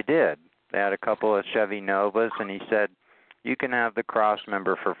 and they did. They had a couple of Chevy Novas, and he said, you can have the cross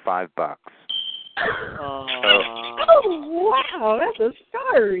member for $5. Oh, wow, that's a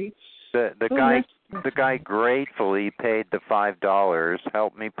story. The guy gratefully paid the $5,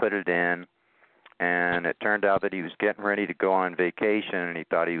 helped me put it in, and it turned out that he was getting ready to go on vacation, and he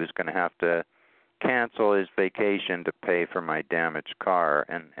thought he was going to have to cancel his vacation to pay for my damaged car.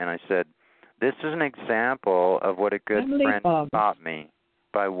 And I said, this is an example of what a good friend taught me,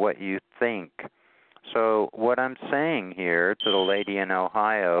 by what you think. So what I'm saying here to the lady in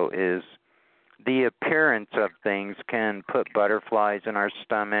Ohio is the appearance of things can put butterflies in our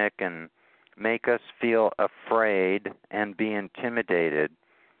stomach and make us feel afraid and be intimidated.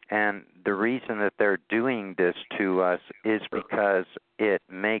 And the reason that they're doing this to us is because it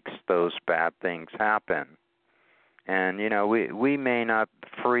makes those bad things happen. And, we may not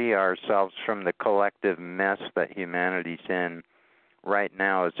free ourselves from the collective mess that humanity's in right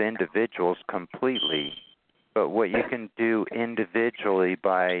now as individuals completely, but what you can do individually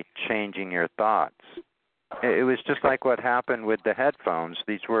by changing your thoughts. It was just like what happened with the headphones.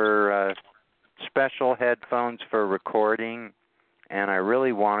 These were special headphones for recording, and I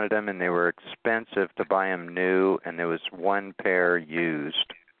really wanted them, and they were expensive to buy them new, and there was one pair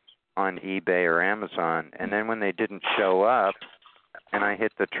used on eBay or Amazon. And then when they didn't show up and I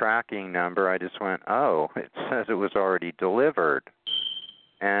hit the tracking number, I just went, oh, it says it was already delivered.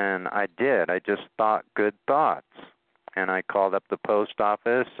 And I did. I just thought good thoughts. And I called up the post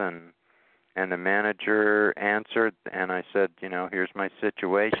office, and the manager answered, and I said, here's my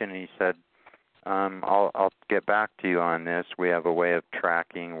situation. And he said, I'll get back to you on this. We have a way of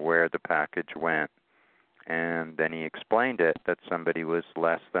tracking where the package went. And then he explained it, that somebody was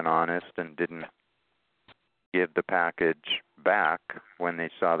less than honest and didn't give the package back when they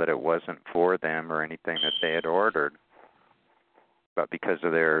saw that it wasn't for them or anything that they had ordered. But because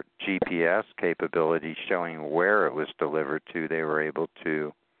of their GPS capability showing where it was delivered to, they were able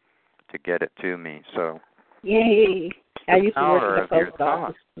to get it to me. So, yay! I used to work at the post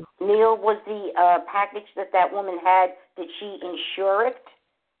office. Neil, was the package that woman had, did she insure it?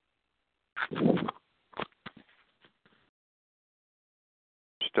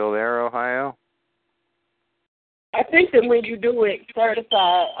 Still there, Ohio? I think that when you do it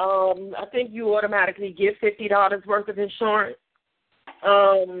certified, I think you automatically get $50 worth of insurance.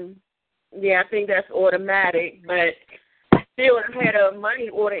 Yeah, I think that's automatic, but still had a money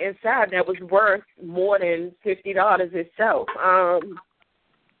order inside that was worth more than $50 itself.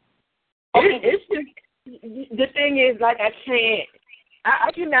 It's just, the thing is, like,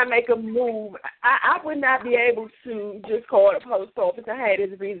 I cannot make a move. I would not be able to just call the post office and have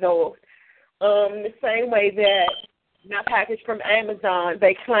this resolved. The same way that my package from Amazon,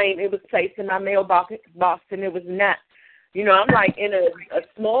 they claim it was placed in my mailbox and it was not. You know, I'm like in a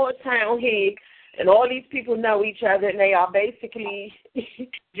small town here, and all these people know each other, and they are basically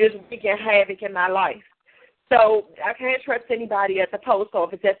just wreaking havoc in my life. So I can't trust anybody at the post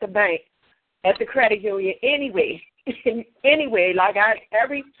office, at the bank, at the credit union, anyway. Anyway, like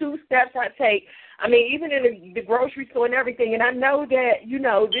every 2 steps I take, I mean, even in the grocery store and everything, and I know that, you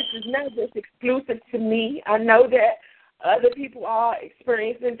know, this is not just exclusive to me. I know that other people are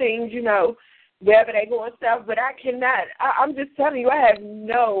experiencing things, you know, wherever they go and stuff, but I cannot. I'm just telling you, I have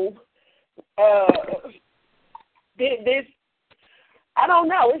no, this, I don't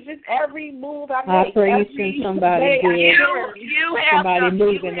know. It's just every move I make. I pray you send somebody good. You have somebody to,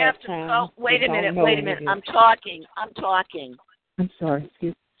 moving you have that to town. go. Wait a minute. I'm talking. I'm sorry.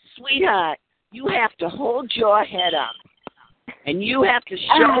 Excuse me. Sweetheart, you have to hold your head up. And you have to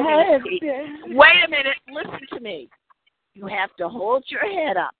show these people. Wait a minute. Listen to me. You have to hold your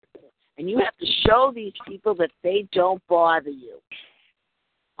head up. And you have to show these people that they don't bother you.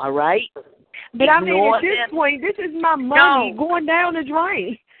 All right? But I mean, at this point, this is my money going down the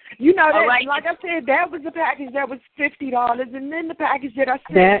drain. You know, that, right. Like I said, that was the package that was $50, and then the package that I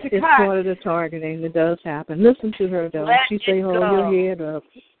sent that to is part of the targeting that does happen. Listen to her, though. She say, hold your head up.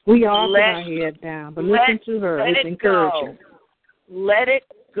 We all put our head down, but listen to her. It's encouraging. Let it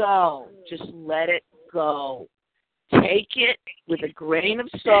go. Just let it go. Take it with a grain of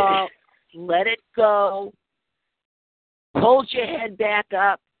salt. Let it go. Hold your head back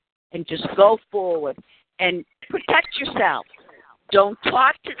up and just go forward and protect yourself. Don't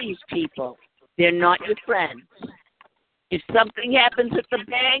talk to these people. They're not your friends. If something happens at the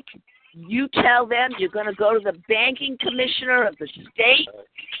bank, you tell them you're going to go to the banking commissioner of the state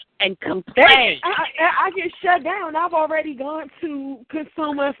and complain. I get shut down. I've already gone to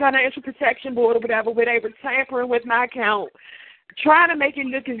Consumer Financial Protection Board or whatever, where they were tampering with my account, trying to make it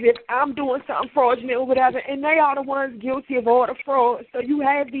look as if I'm doing something fraudulent or whatever, and they are the ones guilty of all the fraud. So you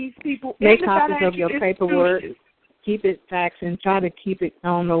have these people. Make copies of your paperwork. Keep it faxed and try to keep it. I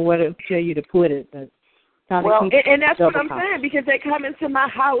don't know where to tell you to put it, but try to keep it. And that's what I'm saying, because they come into my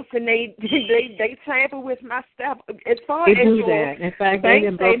house and they tamper with my stuff. As far they as do that. In fact, they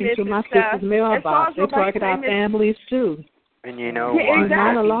have broken into my sister's mailbox. They target our families too. And you know why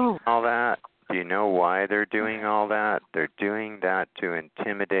not alone. All that? Do you know why they're doing all that? They're doing that to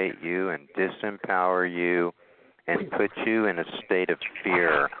intimidate you and disempower you and put you in a state of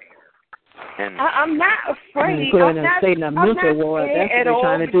fear. And I'm not afraid. Put in a state of mental war. That's what they're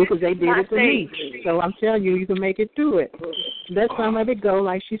trying to do, because they did it to me. So I'm telling you, you can make it through it. Let some of it go,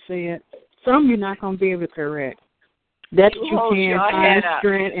 like she said. Some you're not going to be able to correct. That you can find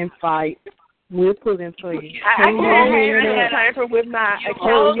strength and fight. We're pulling for you. I can't tamper with my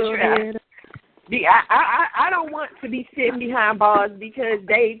account. I don't want to be sitting behind bars because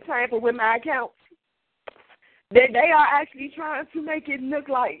they tamper with my account. They are actually trying to make it look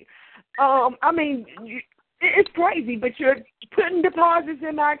like, I mean, it's crazy, but you're putting deposits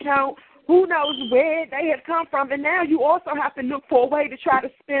in my account. Who knows where they have come from? And now you also have to look for a way to try to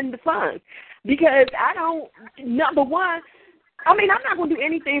spend the funds. Because I don't, number one, I mean, I'm not going to do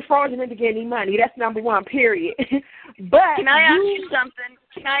anything fraudulent to get any money. That's number one, period. But Can I ask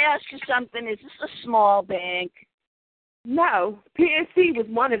you something? Is this a small bank? No. PNC was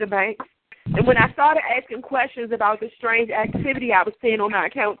one of the banks. And when I started asking questions about the strange activity I was seeing on my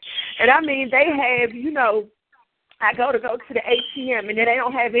account, and I mean, they have, you know, I go to the ATM, and then they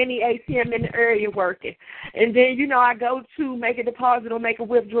don't have any ATM in the area working. And then, you know, I go to make a deposit or make a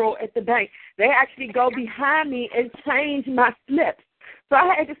withdrawal at the bank. They actually go behind me and change my slips. So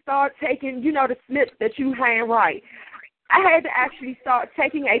I had to start taking, you know, the slips that you handwrite. I had to actually start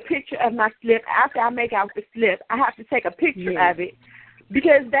taking a picture of my slip. After I make out the slip, I have to take a picture of it,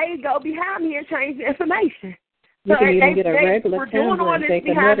 because they go behind me and change the information. You can even get a regular they were doing all this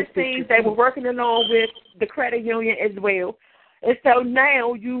behind the scenes. They were working along with the credit union as well. And so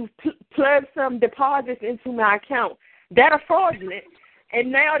now you plug some deposits into my account that are fraudulent,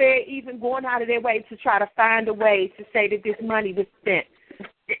 and now they're even going out of their way to try to find a way to say that this money was spent.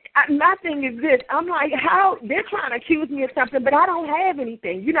 My thing is this. I'm like, how? They're trying to accuse me of something, but I don't have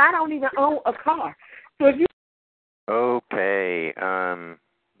anything. You know, I don't even own a car. So if you... Okay.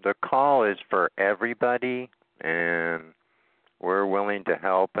 The call is for everybody, and we're willing to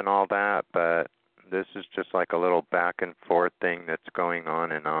help and all that, but This is just like a little back and forth thing that's going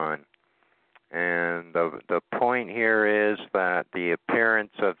on. And the point here is that the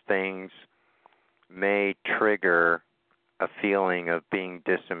appearance of things may trigger a feeling of being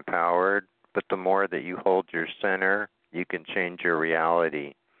disempowered, but the more that you hold your center, you can change your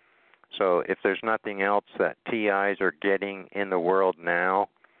reality. So if there's nothing else that TIs are getting in the world now,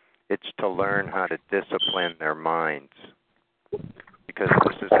 it's to learn how to discipline their minds. Because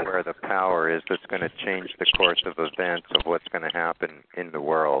this is where the power is that's going to change the course of events of what's going to happen in the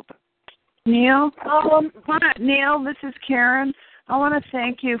world. Neil? Neil, this is Karen. I want to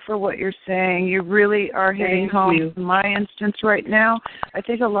thank you for what you're saying. You really are hitting home in my instance right now. I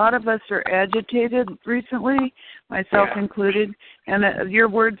think a lot of us are agitated recently, myself included, and your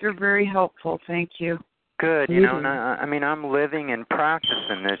words are very helpful. Thank you. Good. And I mean, I'm living and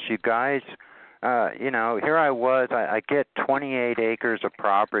practicing this, you guys. Here I was. I get 28 acres of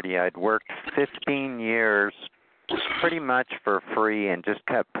property. I'd worked 15 years pretty much for free and just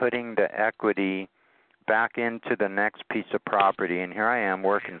kept putting the equity back into the next piece of property. And here I am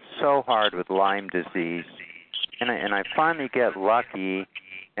working so hard with Lyme disease. And I finally get lucky,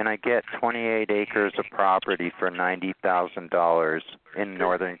 and I get 28 acres of property for $90,000 in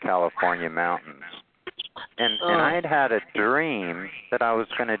Northern California mountains. And I had a dream that I was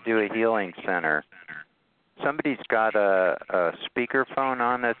going to do a healing center. Somebody's got a speakerphone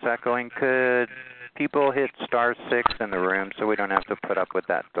on that's echoing. Could people hit *6 in the room so we don't have to put up with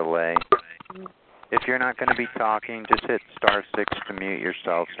that delay? If you're not going to be talking, just hit *6 to mute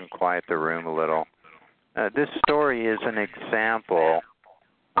yourselves and quiet the room a little. This story is an example.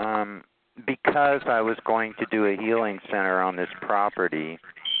 Because I was going to do a healing center on this property,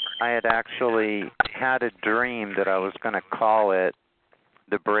 I had actually had a dream that I was going to call it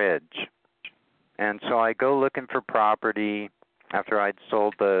the Bridge. And so I go looking for property after I'd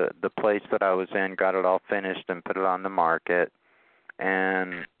sold the place that I was in, got it all finished and put it on the market.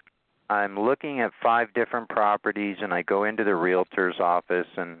 And I'm looking at 5 different properties, and I go into the realtor's office,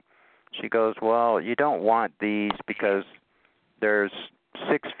 and she goes, well, you don't want these because there's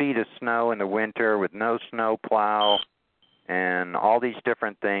 6 feet of snow in the winter with no snow plow and all these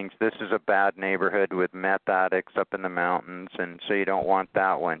different things. This is a bad neighborhood with meth addicts up in the mountains, and so you don't want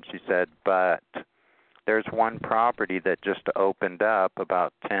that one. She said, but there's one property that just opened up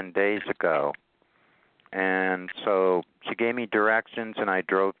about 10 days ago. And so she gave me directions, and I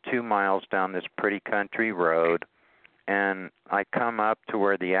drove 2 miles down this pretty country road, and I come up to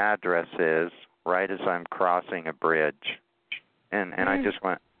where the address is right as I'm crossing a bridge. And I just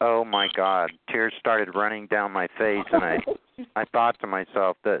went, oh, my God. Tears started running down my face, and I thought to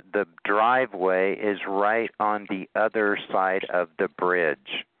myself that the driveway is right on the other side of the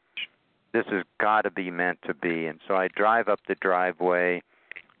bridge. This has got to be meant to be. And so I drive up the driveway.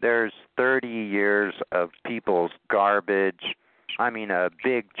 There's 30 years of people's garbage. I mean, a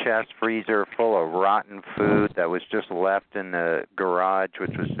big chest freezer full of rotten food that was just left in the garage,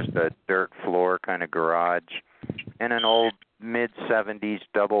 which was just a dirt floor kind of garage, and an old mid-70s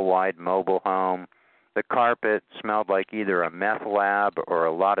double-wide mobile home. The carpet smelled like either a meth lab or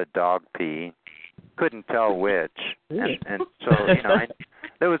a lot of dog pee. Couldn't tell which. And so,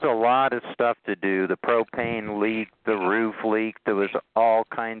 there was a lot of stuff to do. The propane leaked, the roof leaked. There was all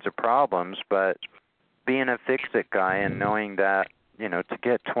kinds of problems. But being a fix-it guy and knowing that, to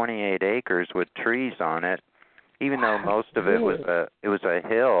get 28 acres with trees on it, even though most of it was a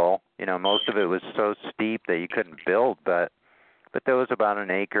hill, most of it was so steep that you couldn't build, but there was about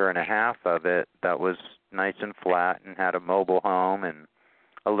 1.5 acres of it that was nice and flat and had a mobile home and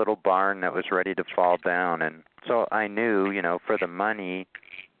a little barn that was ready to fall down. And so I knew, for the money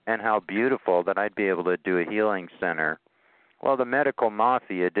and how beautiful, that I'd be able to do a healing center. Well, the medical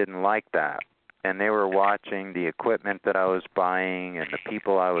mafia didn't like that, and they were watching the equipment that I was buying and the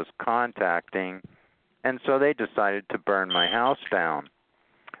people I was contacting, and so they decided to burn my house down.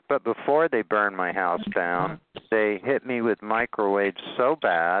 But before they burned my house down, they hit me with microwaves so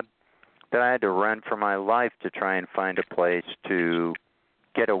bad that I had to run for my life to try and find a place to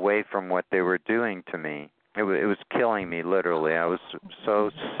get away from what they were doing to me. It was killing me, literally. I was so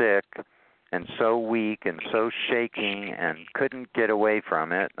sick and so weak and so shaking and couldn't get away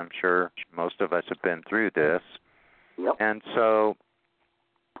from it. I'm sure most of us have been through this. Yep. And so,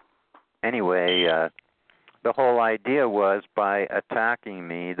 anyway, the whole idea was by attacking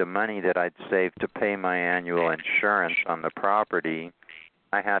me, the money that I'd saved to pay my annual insurance on the property,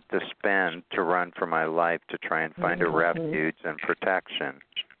 I had to spend to run for my life to try and find a refuge and protection.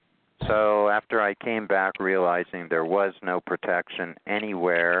 So after I came back realizing there was no protection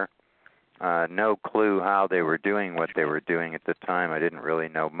anywhere, no clue how they were doing what they were doing at the time. I didn't really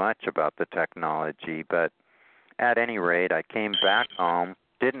know much about the technology, but at any rate, I came back home,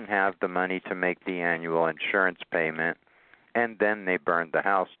 didn't have the money to make the annual insurance payment, and then they burned the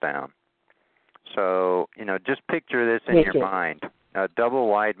house down. So, just picture this in your mind. A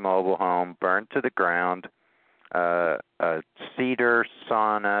double-wide mobile home burned to the ground, a cedar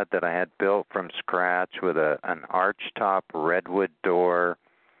sauna that I had built from scratch with an arch-top redwood door,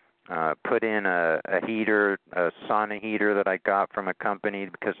 put in a heater, a sauna heater that I got from a company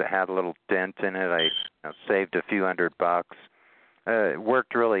because it had a little dent in it. I saved a few $100. It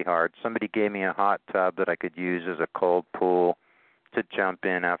worked really hard. Somebody gave me a hot tub that I could use as a cold pool to jump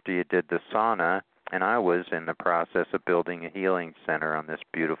in after you did the sauna, and I was in the process of building a healing center on this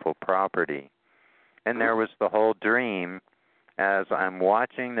beautiful property. And there was the whole dream as I'm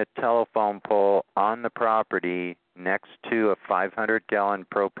watching the telephone pole on the property next to a 500-gallon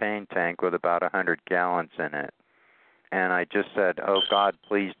propane tank with about 100 gallons in it. And I just said, oh, God,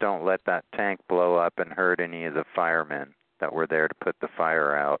 please don't let that tank blow up and hurt any of the firemen that were there to put the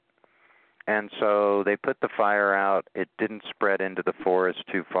fire out. And so they put the fire out. It didn't spread into the forest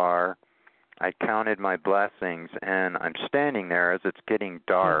too far. I counted my blessings, and I'm standing there as it's getting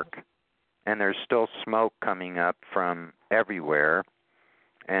dark, and there's still smoke coming up from everywhere.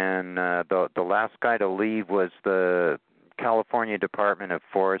 And the last guy to leave was the California Department of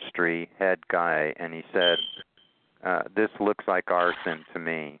Forestry head guy, and he said, this looks like arson to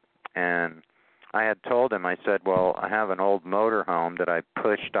me. And I had told him, I said, well, I have an old motorhome that I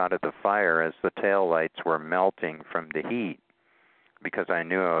pushed out of the fire as the taillights were melting from the heat because I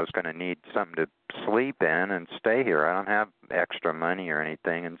knew I was going to need something to sleep in and stay here. I don't have extra money or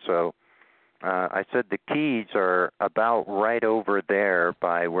anything. And so I said the keys are about right over there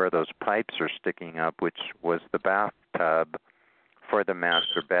by where those pipes are sticking up, which was the bathtub for the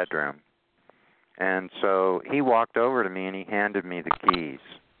master bedroom. And so he walked over to me and he handed me the keys.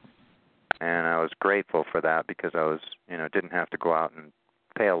 And I was grateful for that because I was, didn't have to go out and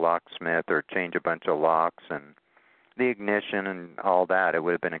pay a locksmith or change a bunch of locks and the ignition and all that. It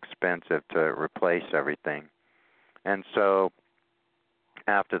would have been expensive to replace everything. And so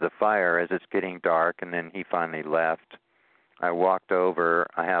after the fire, as it's getting dark, and then he finally left, I walked over.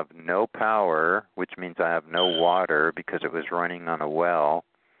 I have no power, which means I have no water because it was running on a well.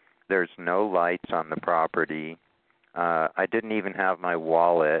 There's no lights on the property. I didn't even have my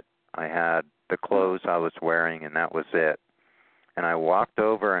wallet. I had the clothes I was wearing, and that was it. And I walked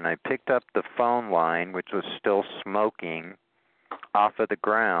over, and I picked up the phone line, which was still smoking, off of the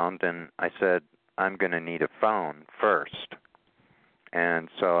ground, and I said, I'm going to need a phone first. And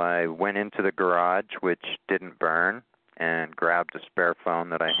so I went into the garage, which didn't burn, and grabbed a spare phone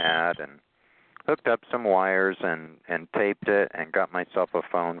that I had and hooked up some wires and taped it and got myself a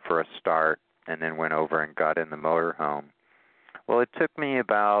phone for a start, and then went over and got in the motorhome. Well, it took me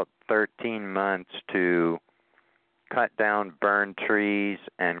about 13 months to cut down burned trees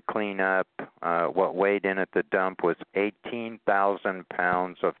and clean up. What weighed in at the dump was 18,000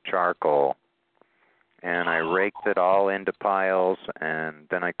 pounds of charcoal. And I raked it all into piles, and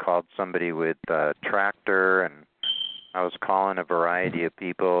then I called somebody with a tractor, and I was calling a variety of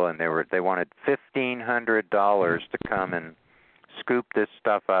people, and they wanted $1,500 to come and scoop this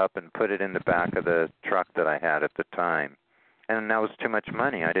stuff up and put it in the back of the truck that I had at the time. And that was too much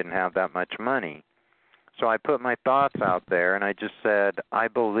money. I didn't have that much money. So I put my thoughts out there, and I just said, I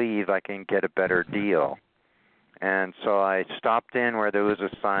believe I can get a better deal. And so I stopped in where there was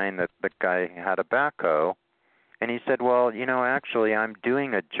a sign that the guy had a backhoe, and he said, well, actually I'm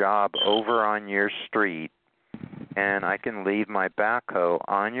doing a job over on your street, and I can leave my backhoe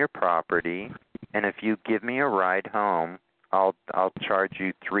on your property, and if you give me a ride home, I'll charge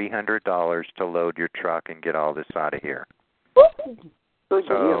you $300 to load your truck and get all this out of here.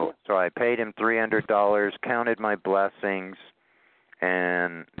 So I paid him $300, counted my blessings,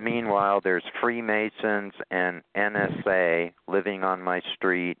 and meanwhile there's Freemasons and NSA living on my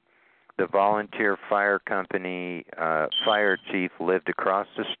street. The volunteer fire company fire chief lived across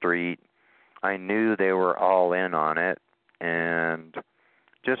the street. I knew they were all in on it, and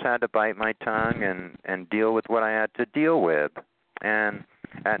just had to bite my tongue and deal with what I had to deal with. And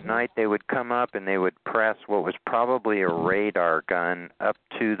at night they would come up and they would press what was probably a radar gun up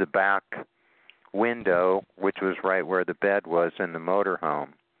to the back window, which was right where the bed was in the motorhome.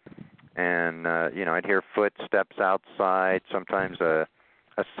 And, I'd hear footsteps outside, sometimes a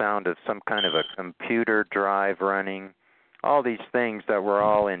sound of some kind of a computer drive running, all these things that were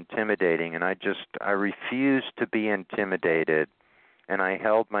all intimidating. And I refused to be intimidated, and I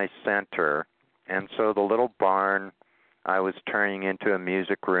held my center. And so the little barn I was turning into a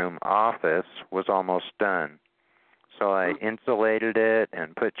music room office was almost done. So I insulated it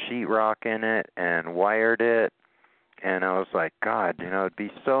and put sheetrock in it and wired it. And I was like, God, it'd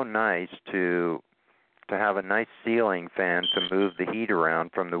be so nice to have a nice ceiling fan to move the heat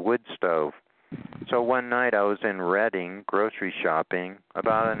around from the wood stove. So one night I was in Reading grocery shopping,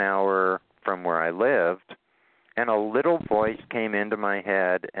 about an hour from where I lived, and a little voice came into my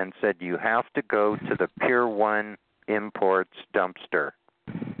head and said, you have to go to the Pier 1 Imports dumpster.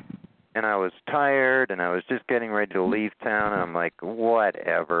 And I was tired, and I was just getting ready to leave town, and I'm like,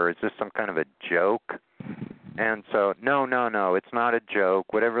 whatever, is this some kind of a joke? And so, no, it's not a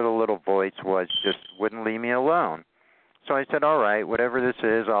joke. Whatever the little voice was just wouldn't leave me alone. So I said, all right, whatever this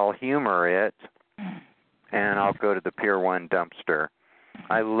is, I'll humor it, and I'll go to the Pier 1 dumpster.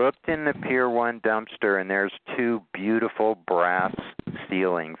 I looked in the Pier 1 dumpster, and there's 2 beautiful brass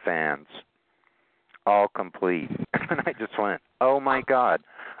ceiling fans, all complete. And I just went, oh, my God.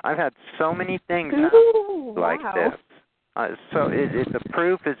 I've had so many things like this. So the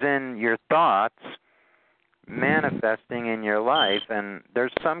proof is in your thoughts manifesting in your life, and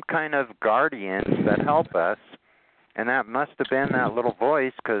there's some kind of guardians that help us, and that must have been that little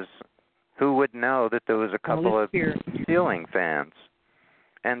voice, because who would know that there was a couple of ceiling fans?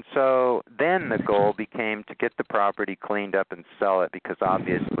 And so then the goal became to get the property cleaned up and sell it, because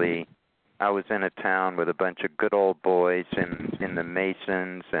obviously I was in a town with a bunch of good old boys in the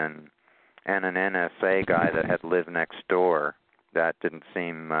Masons and an NSA guy that had lived next door that didn't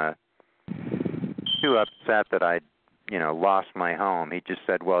seem too upset that I'd, lost my home. He just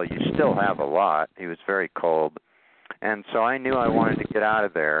said, well, you still have a lot. He was very cold. And so I knew I wanted to get out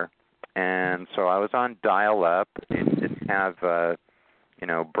of there. And so I was on dial-up. It didn't have,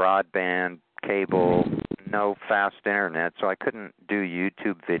 broadband, cable, no fast internet, so I couldn't do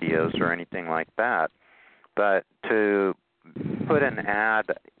YouTube videos or anything like that. But to put an ad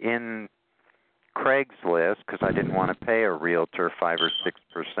in Craigslist, because I didn't want to pay a realtor 5 or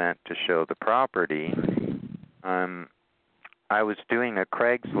 6% to show the property, I was doing a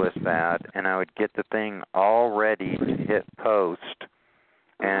Craigslist ad, and I would get the thing all ready to hit post,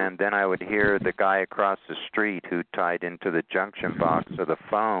 and then I would hear the guy across the street who tied into the junction box of the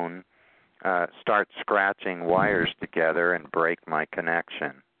phone start scratching wires together and break my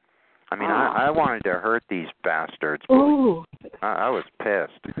connection. I mean, I wanted to hurt these bastards. Ooh. I was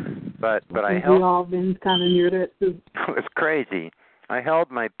pissed. But I held... We've all been kind of near that, too. It was crazy. I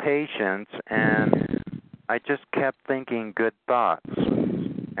held my patience, and I just kept thinking good thoughts.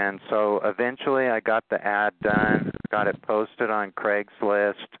 And so eventually I got the ad done, got it posted on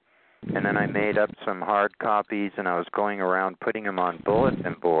Craigslist, and then I made up some hard copies, and I was going around putting them on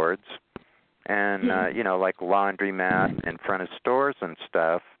bulletin boards and, like laundromat in front of stores and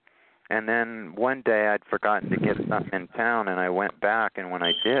stuff. And then one day I'd forgotten to get something in town, and I went back, and when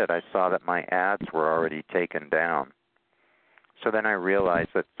I did, I saw that my ads were already taken down. So then I realized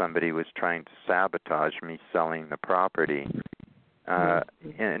that somebody was trying to sabotage me selling the property.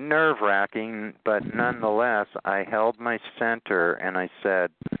 Nerve-wracking, but nonetheless, I held my center, and I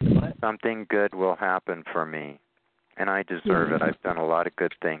said, something good will happen for me, and I deserve it. I've done a lot of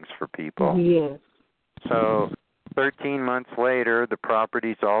good things for people. Yes. So 13 months later, the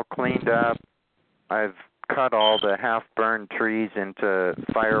property's all cleaned up. I've cut all the half-burned trees into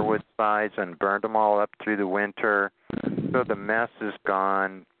firewood size and burned them all up through the winter. So the mess is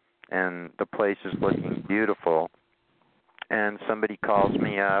gone, and the place is looking beautiful. And somebody calls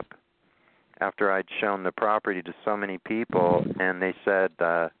me up after I'd shown the property to so many people, and they said,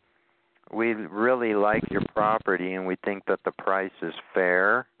 we really like your property, and we think that the price is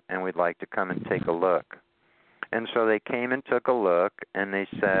fair, and we'd like to come and take a look. And so they came and took a look, and they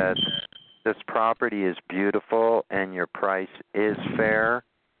said, this property is beautiful, and your price is fair.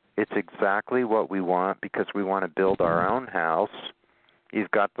 It's exactly what we want, because we want to build our own house.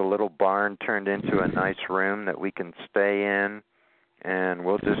 You've got the little barn turned into a nice room that we can stay in, and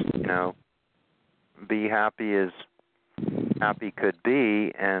we'll just, be happy as happy could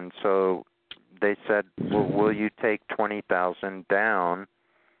be. And so they said, well, will you take $20,000 down,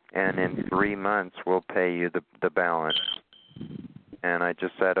 and in 3 months we'll pay you the balance? And I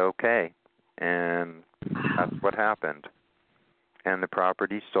just said, okay. And that's what happened. And the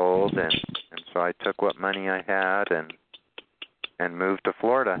property sold, and so I took what money I had and moved to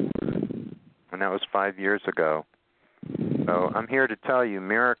Florida. And that was 5 years ago. So I'm here to tell you,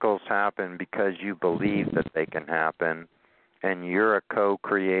 miracles happen because you believe that they can happen, and you're a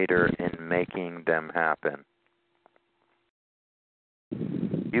co-creator in making them happen.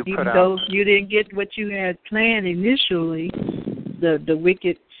 Even though you didn't get what you had planned initially, the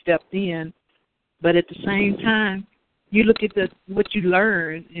wicked stepped in. But at the same time, you look at what you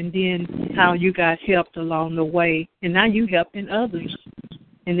learned and then how you got helped along the way, and now you helping others,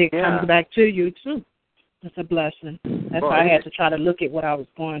 and it comes back to you too. That's a blessing. That's why I had to try to look at what I was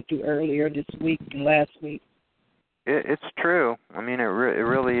going through earlier this week and last week. It's true. I mean, it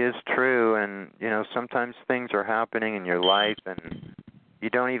really is true. And, sometimes things are happening in your life and you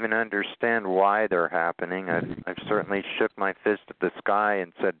don't even understand why they're happening. I've certainly shook my fist at the sky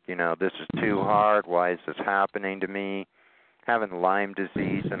and said, this is too hard. Why is this happening to me? Having Lyme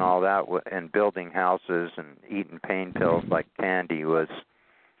disease and all that and building houses and eating pain pills like candy was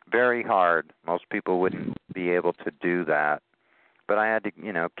very hard. Most people wouldn't be able to do that. But I had to,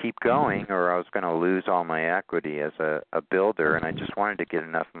 keep going or I was going to lose all my equity as a builder, and I just wanted to get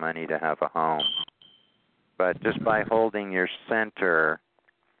enough money to have a home. But just by holding your center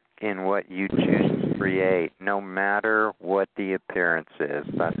in what you choose to create, no matter what the appearance is,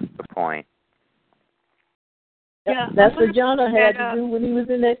 that's the point. Yeah, that's what Jonah had to do when he was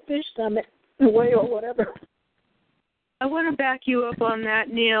in that fish stomach way or whatever. I want to back you up on that,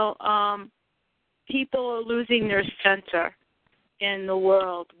 Neil. People are losing their center in the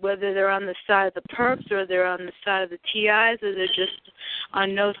world, whether they're on the side of the perps or they're on the side of the TIs or they're just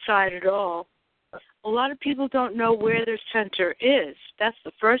on no side at all. A lot of people don't know where their center is. That's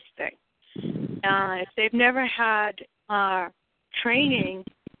the first thing. If they've never had training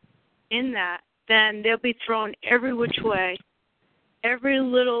in that, then they'll be thrown every which way. Every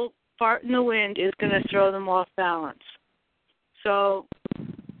little fart in the wind is going to throw them off balance. So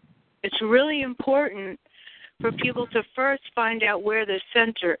it's really important for people to first find out where their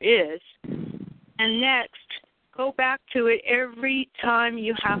center is, and next, go back to it every time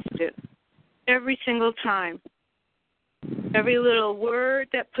you have to, every single time. Every little word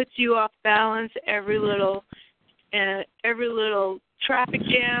that puts you off balance, every little traffic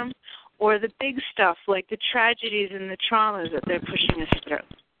jam, or the big stuff like the tragedies and the traumas that they're pushing us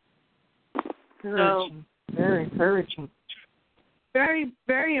through. Very encouraging. Very,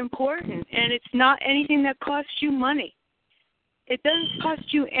 very important, and it's not anything that costs you money. It doesn't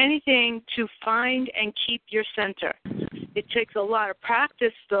cost you anything to find and keep your center. It takes a lot of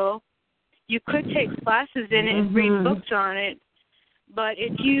practice, though. You could take classes in it and read books on it, but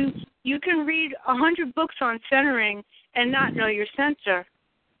if you can read 100 books on centering and not know your center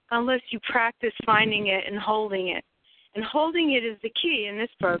unless you practice finding it and holding it. And holding it is the key in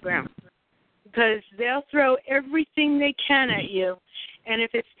this program, because they'll throw everything they can at you. And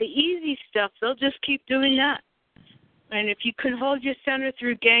if it's the easy stuff, they'll just keep doing that. And if you can hold your center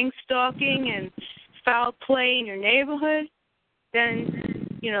through gang stalking and foul play in your neighborhood, then,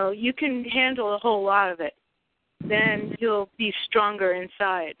 you can handle a whole lot of it. Then you'll be stronger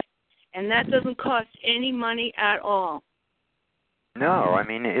inside. And that doesn't cost any money at all. No, I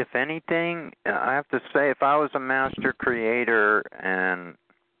mean, if anything, I have to say, if I was a master creator and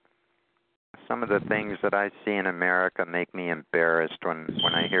some of the things that I see in America make me embarrassed when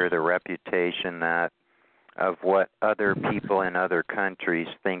I hear the reputation of what other people in other countries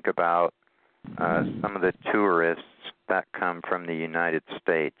think about some of the tourists that come from the United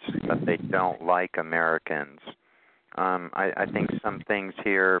States, that they don't like Americans. I think some things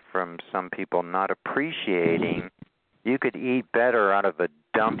here from some people not appreciating, you could eat better out of a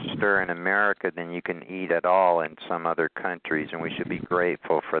dumpster in America than you can eat at all in some other countries, and we should be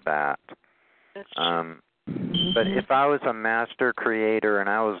grateful for that. But if I was a master creator and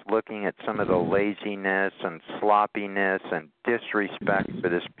I was looking at some of the laziness and sloppiness and disrespect for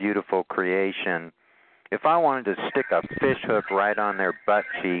this beautiful creation, if I wanted to stick a fish hook right on their butt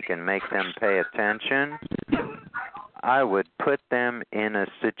cheek and make them pay attention, I would put them in a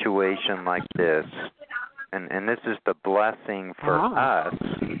situation like this. And this is the blessing for us.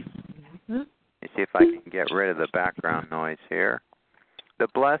 Let me see if I can get rid of the background noise here. The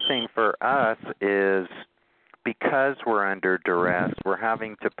blessing for us is because we're under duress, we're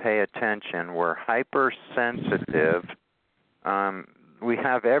having to pay attention, we're hypersensitive. We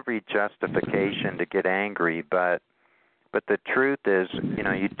have every justification to get angry, but the truth is,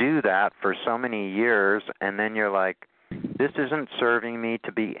 you do that for so many years, and then you're like, this isn't serving me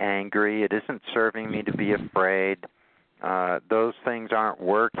to be angry. It isn't serving me to be afraid. Those things aren't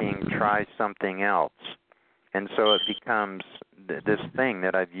working. Try something else. And so it becomes this thing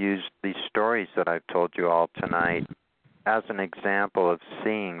that I've used, these stories that I've told you all tonight, as an example of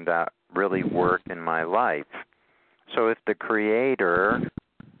seeing that really work in my life. So if the Creator,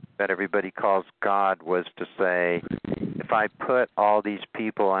 that everybody calls God, was to say, if I put all these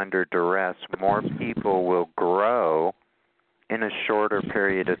people under duress, more people will grow in a shorter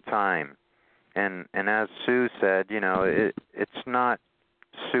period of time. And as Sue said, it's not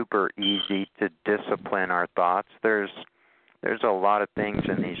super easy to discipline our thoughts. There's a lot of things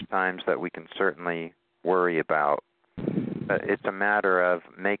in these times that we can certainly worry about. But it's a matter of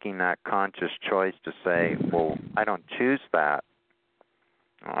making that conscious choice to say, well, I don't choose that.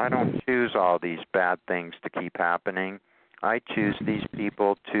 I don't choose all these bad things to keep happening. I choose these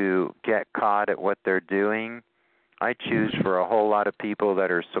people to get caught at what they're doing. I choose for a whole lot of people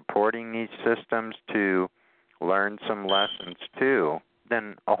that are supporting these systems to learn some lessons too.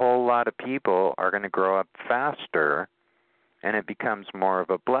 Then a whole lot of people are going to grow up faster, and it becomes more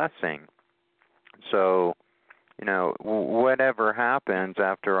of a blessing. So, whatever happens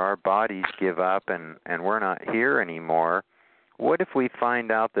after our bodies give up and we're not here anymore, what if we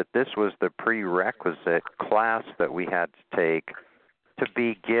find out that this was the prerequisite class that we had to take to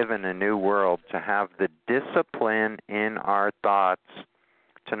be given a new world, to have the discipline in our thoughts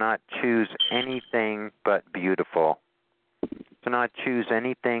to not choose anything but beautiful, to not choose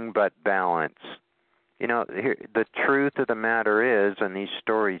anything but balance. The truth of the matter is, and these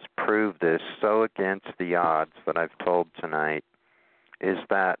stories prove this so against the odds that I've told tonight, is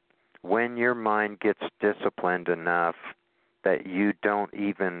that when your mind gets disciplined enough that you don't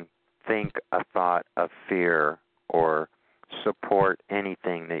even think a thought of fear or support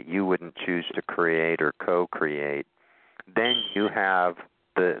anything that you wouldn't choose to create or co-create, then you have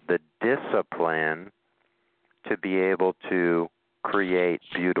the discipline to be able to create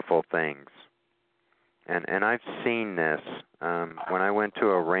beautiful things. And I've seen this. When I went to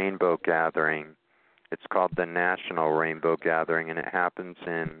a rainbow gathering, it's called the National Rainbow Gathering, and it happens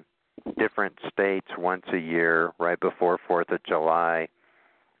in different states once a year, right before 4th of July.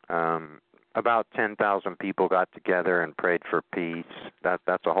 About 10,000 people got together and prayed for peace.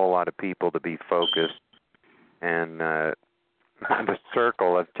 That's a whole lot of people to be focused. And the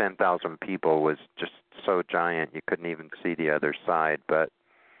circle of 10,000 people was just so giant you couldn't even see the other side. But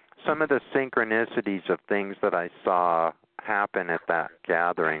some of the synchronicities of things that I saw happen at that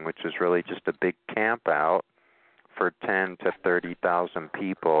gathering, which was really just a big camp out for 10 to 30,000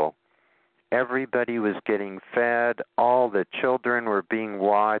 people, everybody was getting fed. All the children were being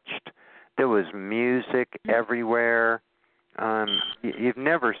watched. There was music everywhere. You've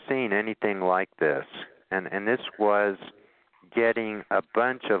never seen anything like this. And this was getting a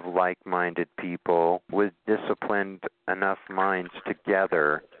bunch of like-minded people with disciplined enough minds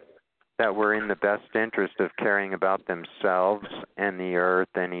together that were in the best interest of caring about themselves and the earth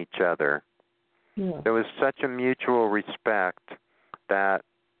and each other. Yeah. There was such a mutual respect that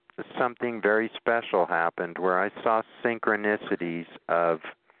something very special happened where I saw synchronicities of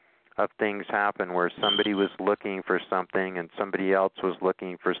things happen where somebody was looking for something and somebody else was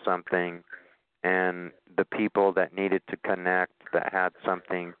looking for something, and the people that needed to connect, that had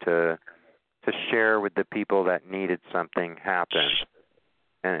something to share with the people that needed something, happened.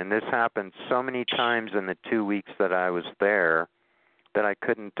 And this happened so many times in the 2 weeks that I was there that I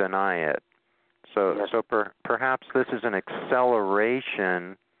couldn't deny it. So perhaps this is an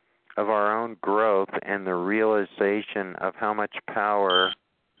acceleration of our own growth and the realization of how much power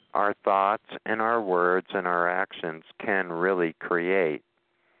our thoughts and our words and our actions can really create.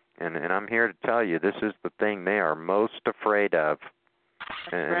 And I'm here to tell you, this is the thing they are most afraid of.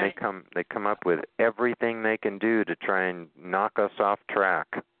 And right. they come up with everything they can do to try and knock us off track.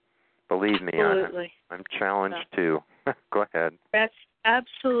 Believe me, I'm challenged too. Go ahead. That's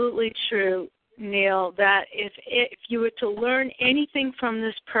absolutely true, Neil, that if you were to learn anything from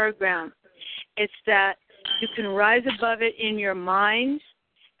this program, it's that you can rise above it in your mind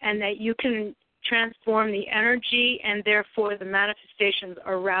and that you can transform the energy and therefore the manifestations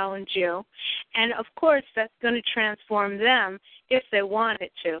around you. And, of course, that's going to transform them if they want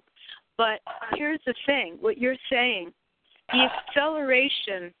it to. But here's the thing, what you're saying, the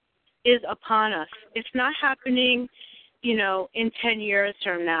acceleration is upon us. It's not happening, in 10 years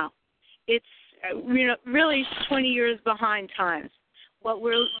from now. It's, really 20 years behind times. What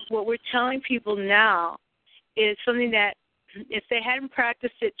we're telling people now is something that if they hadn't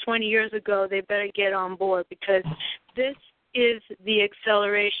practiced it 20 years ago, they better get on board, because this is the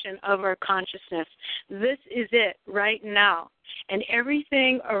acceleration of our consciousness. This is it right now. And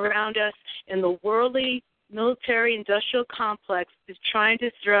everything around us in the worldly, military, industrial complex is trying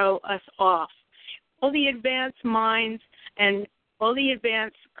to throw us off. All the advanced minds and all the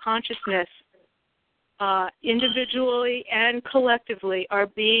advanced consciousness, individually and collectively, are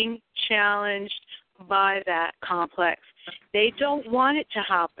being challenged by that complex. They don't want it to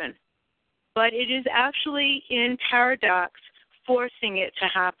happen, but it is actually in paradox forcing it to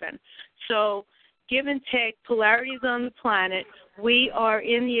happen. So give and take, polarities on the planet, we are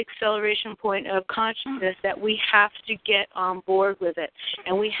in the acceleration point of consciousness that we have to get on board with it,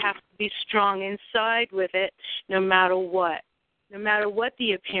 and we have to be strong inside with it no matter what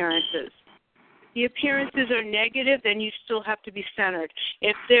the appearance is. If the appearances are negative, then you still have to be centered.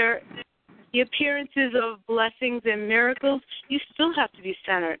 If they're the appearances of blessings and miracles, you still have to be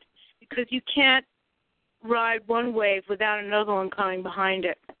centered, because you can't ride one wave without another one coming behind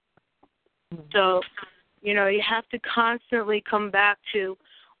it. So, you have to constantly come back to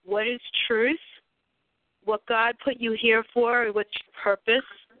what is truth, what God put you here for, what's your purpose.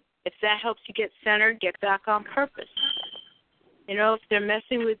 If that helps you get centered, get back on purpose. If they're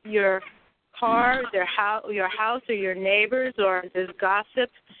messing with your car, your house, or your neighbors, or there's gossip,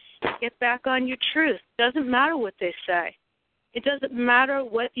 get back on your truth. It doesn't matter what they say. It doesn't matter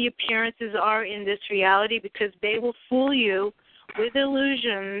what the appearances are in this reality, because they will fool you with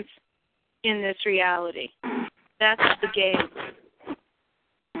illusions in this reality. That's the game.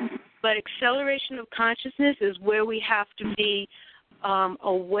 But acceleration of consciousness is where we have to be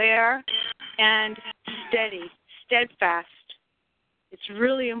aware and steadfast. It's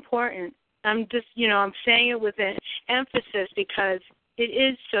really important. I'm just, I'm saying it with an emphasis because it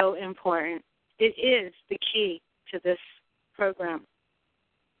is so important. It is the key to this program.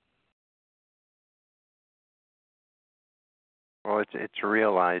 Well, it's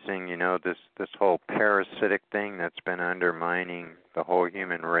realizing, this whole parasitic thing that's been undermining the whole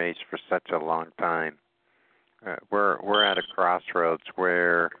human race for such a long time. We're at a crossroads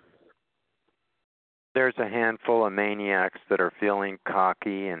where there's a handful of maniacs that are feeling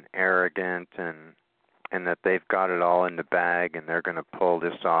cocky and arrogant and that they've got it all in the bag and they're going to pull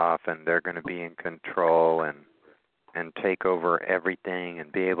this off and they're going to be in control and take over everything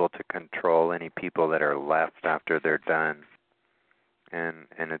and be able to control any people that are left after they're done. And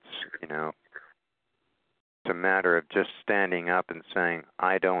it's, it's a matter of just standing up and saying,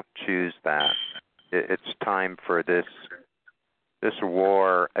 I don't choose that. It's time for this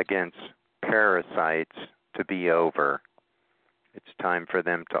war against parasites to be over. It's time for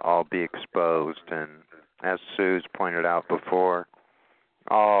them to all be exposed. And as Sue's pointed out before,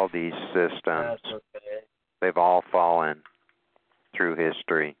 all these systems, they've all fallen through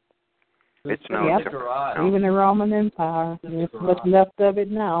history. It's no different. Even the Roman Empire, there's what's left of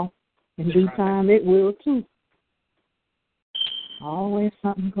it now. In due time, it will too. Always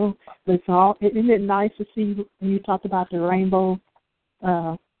something good. But isn't it nice to see when you talked about the rainbow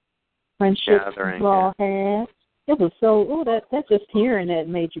friendships you all had? It was so. That just hearing that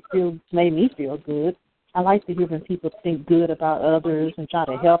made me feel good. I like to hear when people think good about others and try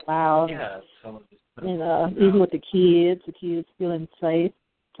to help out. And even with the kids feeling safe.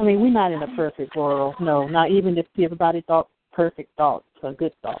 I mean, we're not in a perfect world. No, not even if everybody thought perfect thoughts or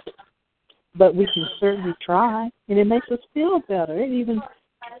good thoughts. But we can certainly try, and it makes us feel better.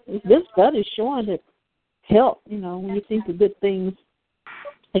 This study is showing that help, when you think of good things,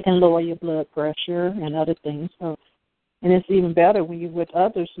 it can lower your blood pressure and other things. So, and it's even better when you're with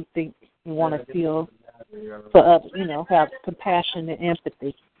others who think you want to feel for others, have compassion and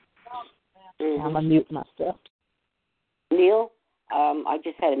empathy. Mm-hmm. I'm going to mute myself. Neil? I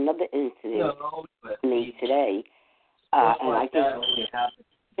just had another incident with me today, and I just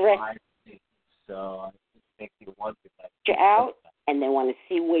stressed you out, and they want to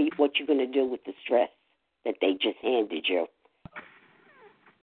see what you're going to do with the stress that they just handed you.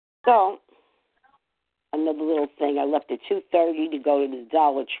 So, another little thing, I left at 2:30 to go to the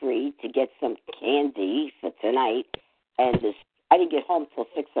Dollar Tree to get some candy for tonight, and I didn't get home till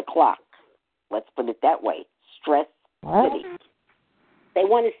 6 o'clock. Let's put it that way. Stress City. They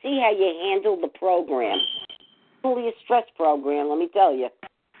want to see how you handle the program. It's only a stress program, let me tell you.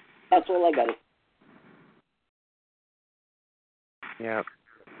 That's all I got to say. Yeah.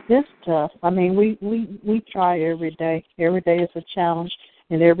 It's tough. I mean, we try every day. Every day is a challenge,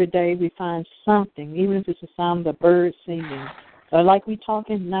 and every day we find something, even if it's the sound of the birds singing. Or like we're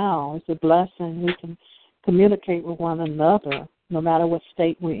talking now, it's a blessing. We can communicate with one another no matter what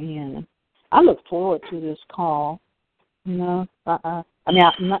state we're in. I look forward to this call. I mean,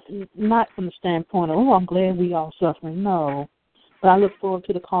 not from the standpoint of, I'm glad we all suffering. No. But I look forward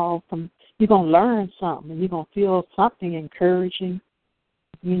to the call from, you're going to learn something, and you're going to feel something encouraging,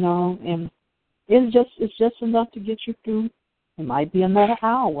 and it's just enough to get you through. It might be another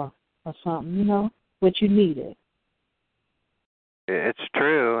hour or something, what you needed. It's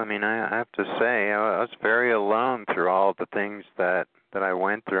true. I mean, I have to say, I was very alone through all the things that I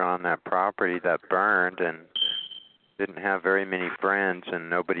went through on that property that burned, and didn't have very many friends, and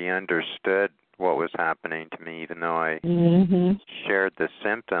nobody understood what was happening to me. Even though I shared the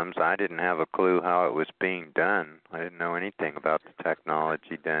symptoms, I didn't have a clue how it was being done. I didn't know anything about the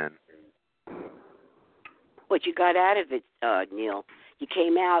technology then. But you got out of it, Neil. You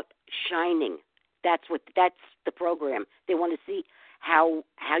came out shining. That's the program. They want to see how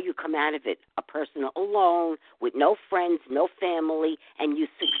you come out of it. A person alone with no friends, no family, and you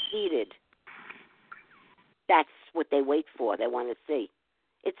succeeded. That's what they wait for. They want to see.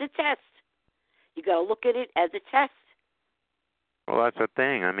 It's a test. You got to look at it as a test. Well, that's the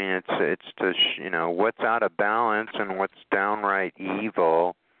thing. I mean, it's to what's out of balance and what's downright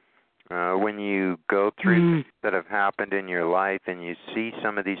evil. When you go through things that have happened in your life and you see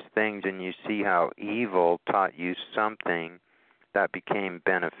some of these things and you see how evil taught you something that became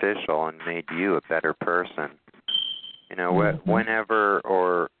beneficial and made you a better person. Whenever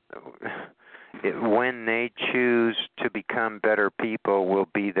or when they choose to become better people will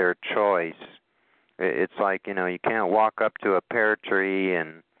be their choice. It's like, you can't walk up to a pear tree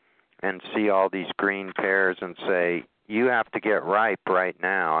and see all these green pears and say, you have to get ripe right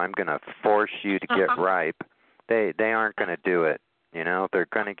now. I'm going to force you to get ripe. They aren't going to do it. They're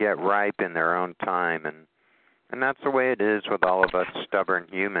going to get ripe in their own time. And that's the way it is with all of us stubborn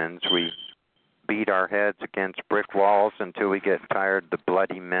humans. We beat our heads against brick walls until we get tired of the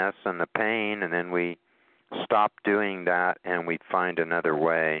bloody mess and the pain, and then we stop doing that and we find another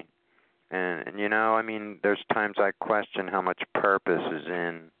way. And I mean, there's times I question how much purpose is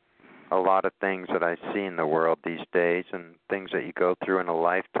in a lot of things that I see in the world these days and things that you go through in a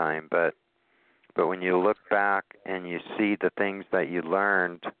lifetime. But when you look back and you see the things that you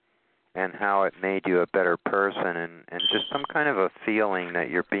learned and how it made you a better person and just some kind of a feeling that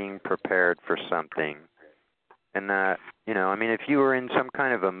you're being prepared for something. And that, I mean, if you were in some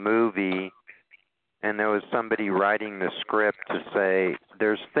kind of a movie and there was somebody writing the script to say,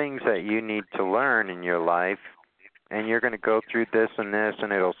 there's things that you need to learn in your life, and you're going to go through this,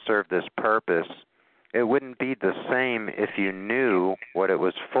 and it'll serve this purpose, it wouldn't be the same if you knew what it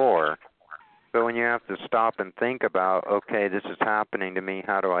was for. But when you have to stop and think about, okay, this is happening to me,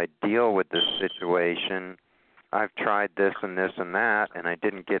 how do I deal with this situation? I've tried this and this and that, and I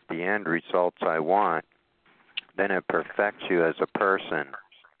didn't get the end results I want. Then it perfects you as a person.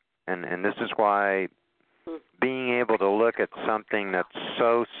 And this is why being able to look at something that's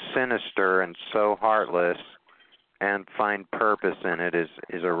so sinister and so heartless and find purpose in it is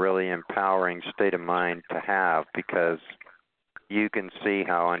a really empowering state of mind to have, because you can see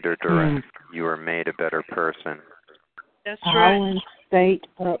how under duress you are made a better person. That's right. Empowering state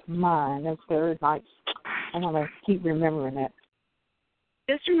of mind. That's very nice. I want to keep remembering that.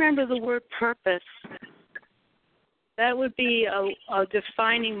 Just remember the word purpose. That would be a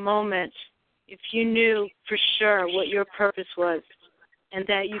defining moment if you knew for sure what your purpose was, and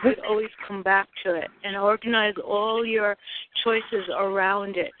that you could always come back to it and organize all your choices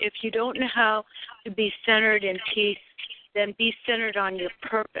around it. If you don't know how to be centered in peace, then be centered on your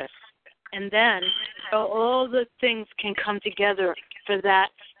purpose. And then all the things can come together for that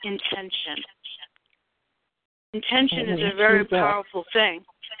intention. Intention is a very powerful thing.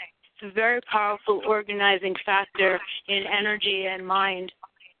 It's a very powerful organizing factor in energy and mind.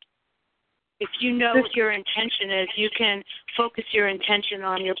 If you know what your intention is, you can focus your intention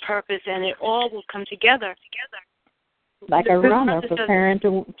on your purpose, and it all will come together. Like a runner preparing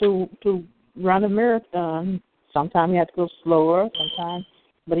to run a marathon. Sometimes you have to go slower,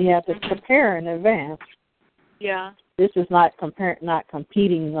 but you have to prepare in advance. Yeah. This is not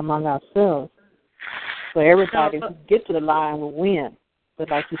competing among ourselves. So everybody who gets to the line will win. But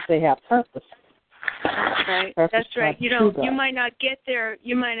like you say, have purpose. That's right. That's right. You might not get there.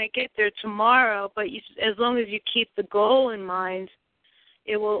 You might not get there tomorrow, but as long as you keep the goal in mind,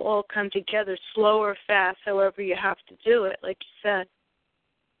 it will all come together, slow or fast, however you have to do it, like you said.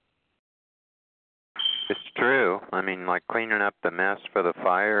 It's true. I mean, like cleaning up the mess for the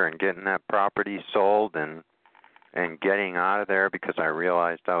fire and getting that property sold and getting out of there, because I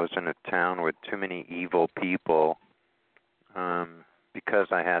realized I was in a town with too many evil people. Because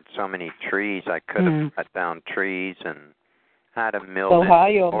I had so many trees, I could have cut down trees and had a mill. So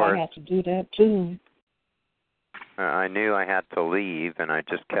Ohio might have to do that too. I knew I had to leave, and I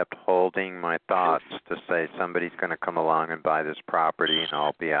just kept holding my thoughts to say somebody's going to come along and buy this property, and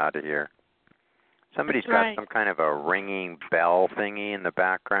I'll be out of here. Somebody's got some kind of a ringing bell thingy in the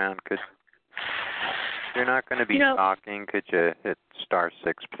background. If you're not going to be talking, could you hit *6,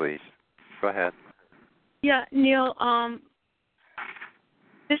 please? Go ahead. Yeah, Neil,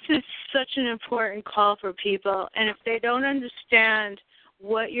 this is such an important call for people, and if they don't understand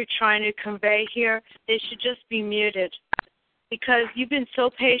what you're trying to convey here, they should just be muted. because you've been so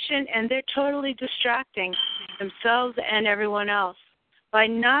patient, and they're totally distracting themselves and everyone else. By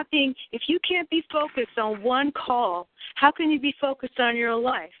not being, if you can't be focused on one call, how can you be focused on your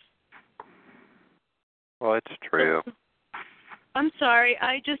life? Well, it's true. I'm sorry.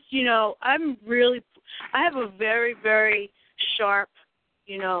 I just, I have a very, very sharp,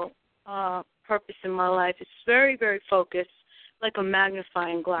 purpose in my life. It's very, very focused, like a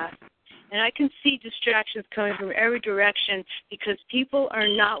magnifying glass. And I can see distractions coming from every direction because people are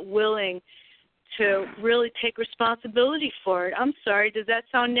not willing to really take responsibility for it. I'm sorry. Does that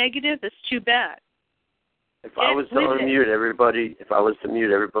sound negative? That's too bad. If I was to mute everybody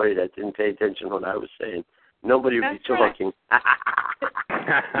that didn't pay attention to what I was saying, nobody would be talking.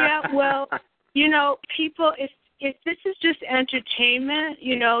 Yeah, well, people, if this is just entertainment,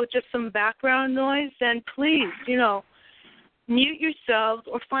 just some background noise, then please, mute yourselves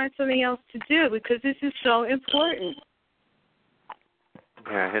or find something else to do because this is so important.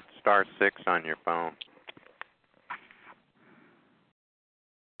 Yeah, hit *6 on your phone.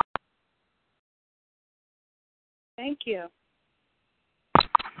 Thank you.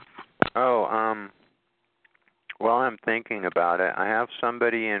 Oh, while I'm thinking about it, I have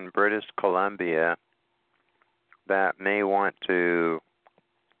somebody in British Columbia that may want to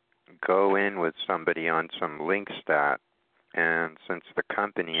go in with somebody on some Linkstat, and since the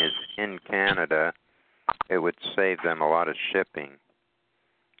company is in Canada, it would save them a lot of shipping.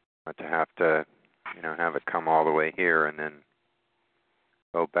 Not to have to, have it come all the way here and then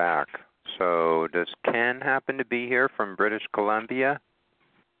go back. So does Ken happen to be here from British Columbia?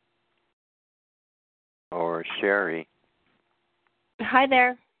 Or Sherry? Hi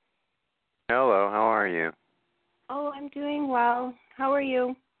there. Hello, how are you? Oh, I'm doing well. How are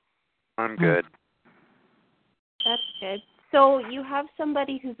you? I'm good. That's good. So you have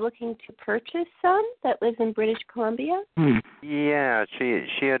somebody who's looking to purchase some that lives in British Columbia? Yeah, she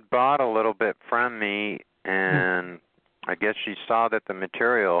had bought a little bit from me, and I guess she saw that the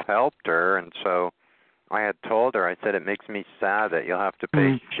material helped her, and so I had told her, I said, it makes me sad that you'll have to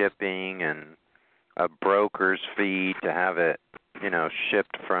pay shipping and a broker's fee to have it,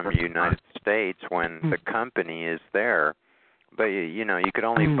 shipped from the United States when the company is there. But, you could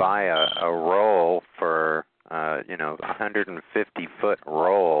only buy a roll for, 150-foot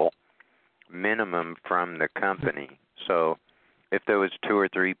roll minimum from the company. So if there was 2 or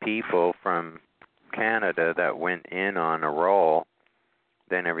 3 people from Canada that went in on a roll,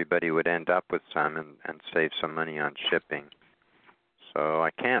 then everybody would end up with some and save some money on shipping. So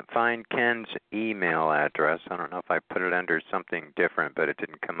I can't find Ken's email address. I don't know if I put it under something different, but it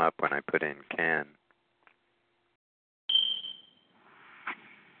didn't come up when I put in Ken.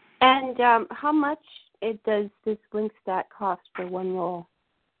 And how much does this Linkstat cost for one roll?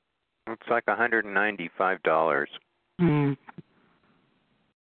 It's like $195.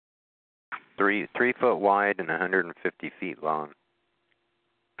 3 foot wide and 150 feet long.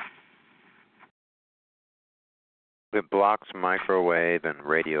 It blocks microwave and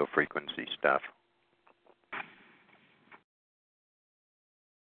radio frequency stuff.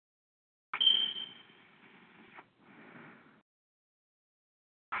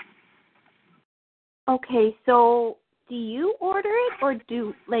 Okay, so do you order it, or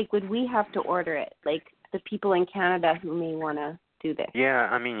would we have to order it? Like the people in Canada who may want to do this? Yeah,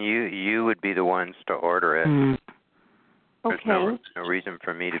 I mean, you would be the ones to order it. Okay. There's no reason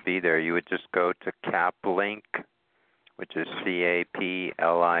for me to be there. You would just go to CapLink, which is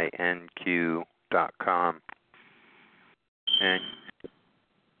CapLinq.com, and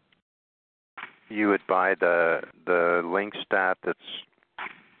you would buy the Linkstat that's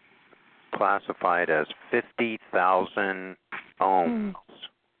classified as 50,000 ohms.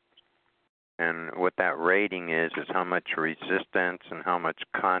 And what that rating is how much resistance and how much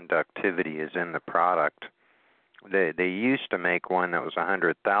conductivity is in the product. They used to make one that was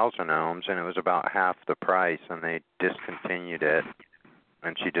 100,000 ohms, and it was about half the price, and they discontinued it.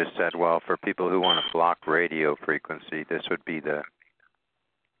 And she just said, well, for people who want to block radio frequency, this would be the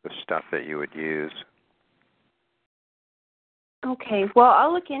stuff that you would use. Okay, well,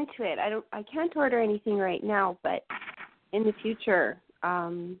 I'll look into it. I can't order anything right now, but in the future,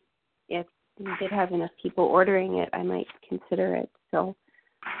 if we did have enough people ordering it, I might consider it. So,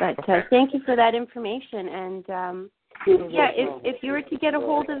 but thank you for that information. And if you were to get a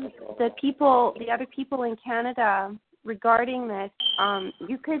hold of the other people in Canada regarding this,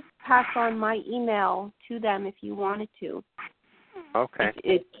 you could pass on my email to them if you wanted to. Okay.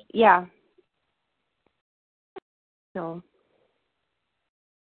 So.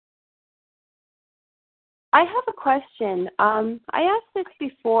 I have a question. I asked this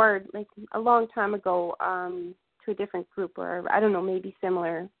before, like a long time ago. to a different group, or I don't know, maybe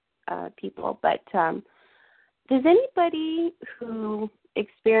similar people. But does anybody who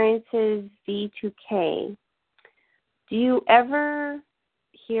experiences V2K, do you ever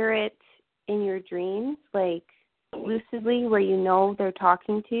hear it in your dreams, like lucidly, where you know they're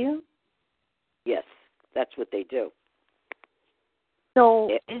talking to you? Yes, that's what they do. So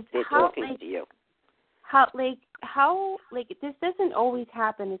they're talking to you. How this doesn't always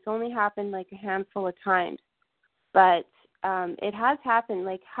happen. It's only happened like a handful of times, but it has happened.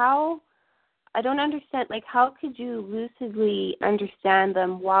 Like, how? I don't understand. Like, how could you lucidly understand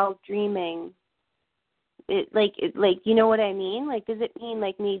them while dreaming? You know what I mean? Like, does it mean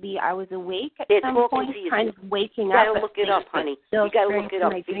like maybe I was awake at some point, kind of waking up? You gotta look it up, honey. You gotta look it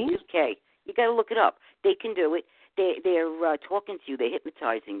up. V2K. You gotta look it up. They can do it. They're talking to you. They're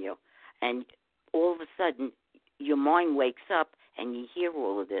hypnotizing you, and all of a sudden your mind wakes up and you hear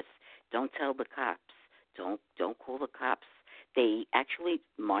all of this. Don't tell the cops. Don't call the cops. They actually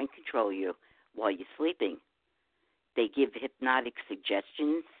mind control you while you're sleeping. They give hypnotic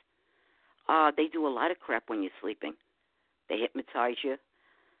suggestions. They do a lot of crap when you're sleeping. They hypnotize you.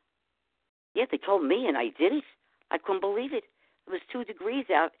 Yeah, they told me, and I did it. I couldn't believe it. It was 2 degrees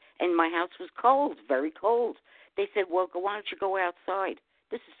out, and my house was cold, very cold. They said, well, why don't you go outside?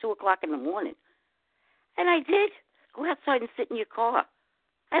 This is 2 o'clock in the morning. And I did. Go outside and sit in your car.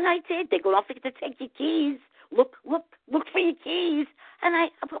 And I did. They go, don't forget to take your keys. Look for your keys. And I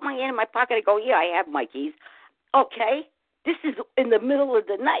put my hand in my pocket. I go, yeah, I have my keys. Okay. This is in the middle of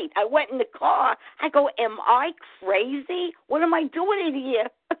the night. I went in the car. I go, am I crazy? What am I doing in here?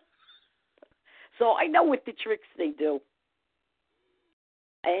 So I know what the tricks they do.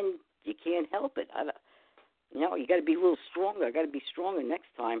 And you can't help it. You got to be a little stronger. I got to be stronger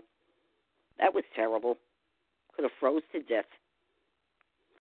next time. That was terrible. Could have froze to death.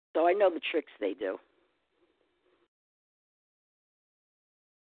 So I know the tricks they do.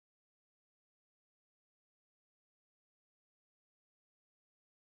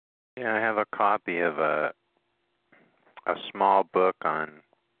 Yeah, I have a copy of a small book on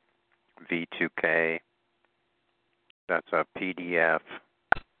V2K. That's a PDF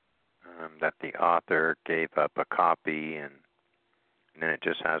that the author gave up a copy, and then it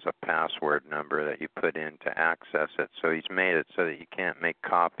just has a password number that you put in to access it. So he's made it so that you can't make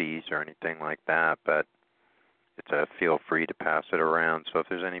copies or anything like that, but it's a feel free to pass it around. So if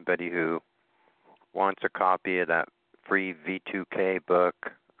there's anybody who wants a copy of that free V2K book,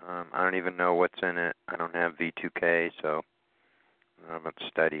 I don't even know what's in it. I don't have V2K, so I haven't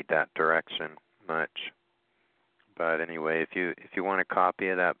studied that direction much. But anyway, if you want a copy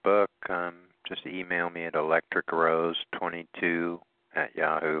of that book, just email me at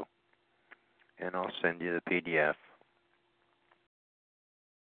electricrose22@yahoo, and I'll send you the PDF.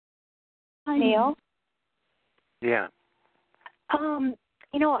 Hi, Neil. Yeah.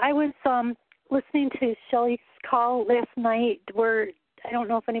 I was listening to Shelley's call last night where I don't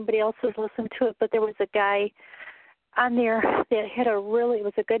know if anybody else has listened to it, but there was a guy on there that had it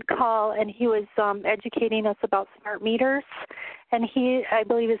was a good call, and he was educating us about smart meters, and he, I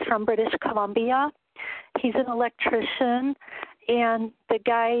believe, is from British Columbia. He's an electrician, and the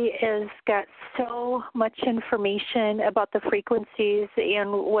guy has got so much information about the frequencies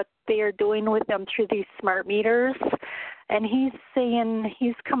and what they are doing with them through these smart meters. And he's saying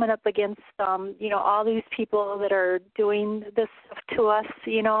he's coming up against, all these people that are doing this stuff to us,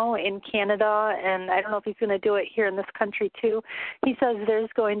 in Canada. And I don't know if he's going to do it here in this country, too. He says there's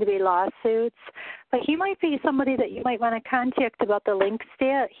going to be lawsuits. But he might be somebody that you might want to contact about the link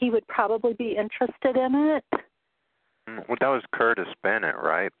stat. He would probably be interested in it. Well, that was Curtis Bennett,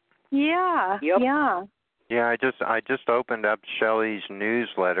 right? Yeah, yep. Yeah. Yeah, I just opened up Shelley's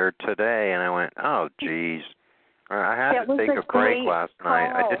newsletter today, and I went, oh, geez. I had to take a break last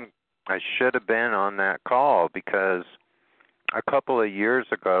night. I should have been on that call because a couple of years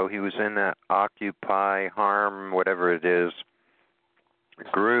ago he was in that Occupy Harm, whatever it is,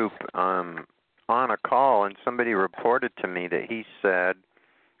 group on a call, and somebody reported to me that he said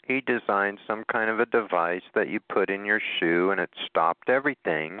he designed some kind of a device that you put in your shoe and it stopped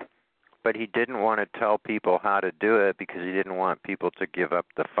everything, but he didn't want to tell people how to do it because he didn't want people to give up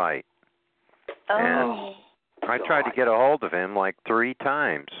the fight. Oh. And I tried to get a hold of him like 3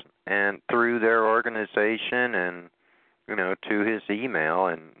 times, and through their organization and, to his email,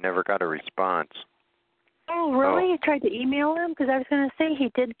 and never got a response. Oh, really? You tried to email him? Because I was going to say he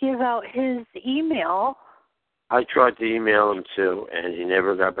did give out his email. I tried to email him, too, and he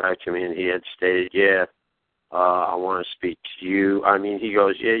never got back to me, and he had stated, I want to speak to you. I mean, he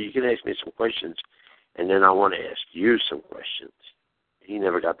goes, yeah, you can ask me some questions, and then I want to ask you some questions. He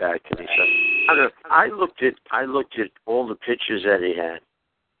never got back to me. So I looked at all the pictures that he had,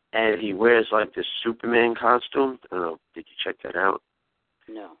 and he wears like this Superman costume. I don't know. Did you check that out?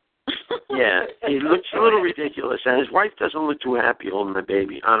 No. Yeah, he looks a little ridiculous, and his wife doesn't look too happy holding the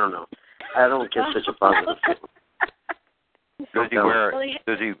baby. I don't know. I don't get such a positive feeling. Does he wear? Well,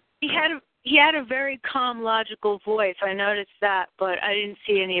 he had a very calm, logical voice. I noticed that, but I didn't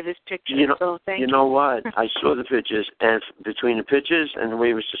see any of his pictures. You know what? I saw the pictures, and between the pictures and the way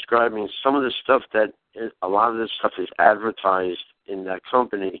he was describing some of the stuff a lot of this stuff is advertised in that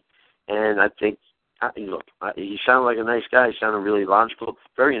company, and I think, look, he sounded like a nice guy. He sounded really logical,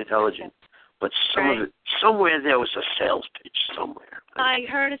 very intelligent, but somewhere there was a sales pitch somewhere. I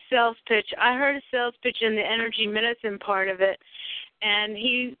heard a sales pitch. In the energy medicine part of it, and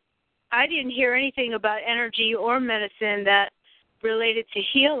I didn't hear anything about energy or medicine that related to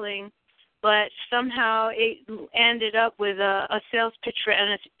healing, but somehow it ended up with a sales pitch for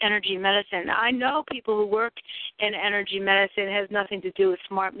energy medicine. I know people who work in energy medicine. It has nothing to do with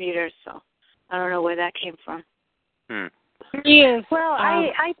smart meters, so I don't know where that came from. Yes. Well,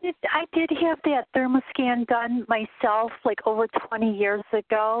 I did have that thermoscan done myself like over 20 years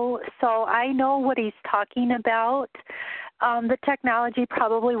ago, so I know what he's talking about. The technology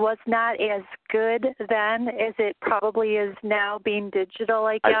probably was not as good then as it probably is now, being digital,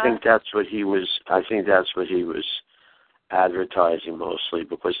 I guess. I think that's what he was advertising mostly,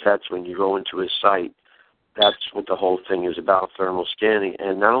 because that's when you go into his site, that's what the whole thing is about, thermal scanning.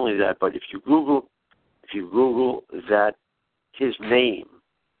 And not only that, but if you Google that, his name,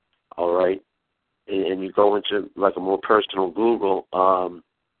 all right, and you go into like a more personal Google,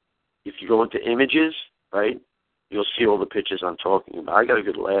 if you go into images, right, you'll see all the pictures I'm talking about. I got a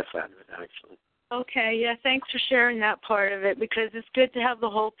good laugh out of it, actually. Okay, yeah, thanks for sharing that part of it, because it's good to have the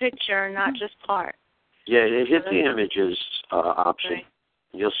whole picture and not just part. Yeah, hit the images option. Right.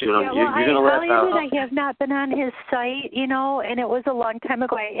 You'll see what you're going to laugh out. I have not been on his site, and it was a long time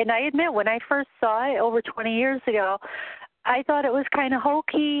ago. And I admit, when I first saw it over 20 years ago, I thought it was kind of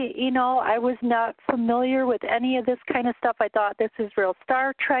hokey. I was not familiar with any of this kind of stuff. I thought this is real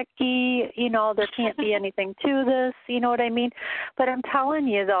Star Trek-y. There can't be anything to this. You know what I mean? But I'm telling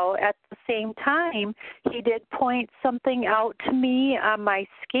you, though, at the same time, he did point something out to me on my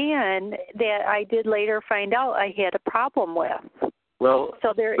scan that I did later find out I had a problem with. Well,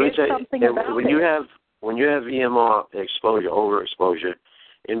 so there is something about when you have EMR exposure, overexposure,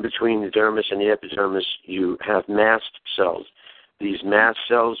 in between the dermis and the epidermis, you have mast cells. These mast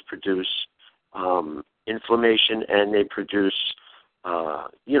cells produce inflammation, and they produce,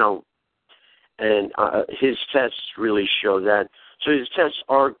 and his tests really show that. So his tests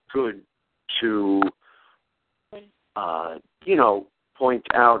are good to, point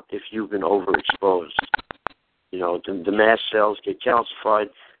out if you've been overexposed. The mast cells get calcified,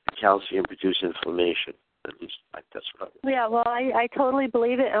 the calcium produces inflammation. At least that's what I mean. Yeah, well, I totally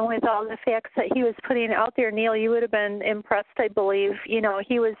believe it. And with all the facts that he was putting out there, Neil, you would have been impressed, I believe. He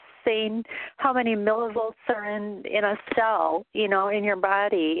was saying how many millivolts are in a cell, in your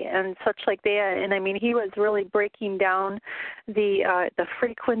body and such like that. And, I mean, he was really breaking down the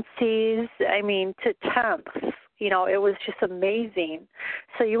frequencies, to tenths. It was just amazing.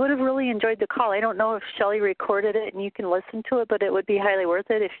 So you would have really enjoyed the call. I don't know if Shelley recorded it and you can listen to it, but it would be highly worth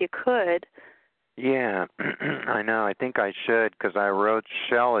it if you could. Yeah, I know. I think I should, because I wrote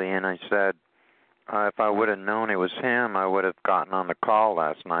Shelley and I said if I would have known it was him, I would have gotten on the call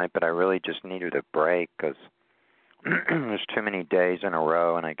last night, but I really just needed a break because there's too many days in a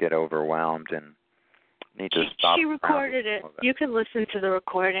row and I get overwhelmed and need to stop. She recorded it. You can listen to the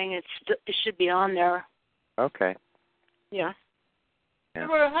recording. It should be on there. Okay. Yeah. There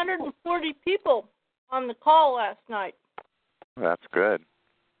were 140 people on the call last night. That's good.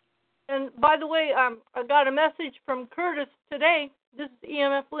 And by the way, I got a message from Curtis today. This is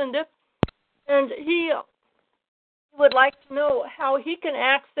EMF Linda, and he would like to know how he can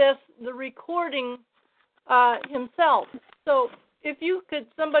access the recording himself. So if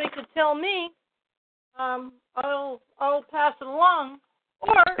somebody could tell me, I'll pass it along.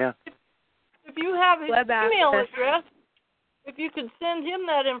 Or if you have his email address, if you could send him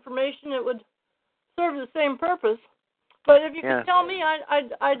that information, it would serve the same purpose. But if you could tell me,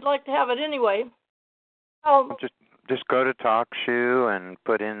 I'd like to have it anyway. Just go to TalkShoe and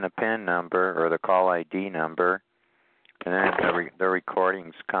put in the PIN number or the call ID number, and then the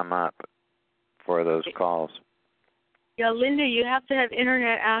recordings come up for those calls. Yeah, Linda, you have to have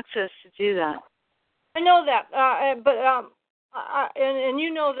internet access to do that. I know that, but and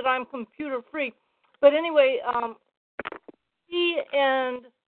you know that I'm computer freak. But anyway, he and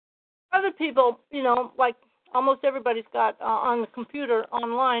other people, like almost everybody's got on the computer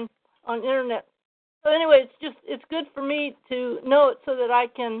online, on internet. So anyway, it's good for me to know it so that I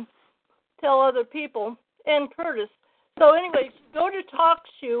can tell other people and Curtis. So anyway, go to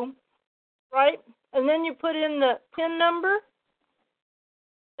TalkShoe, right? And then you put in the PIN number.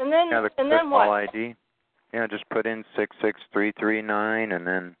 And then what? Call ID. Yeah, just put in 66339, and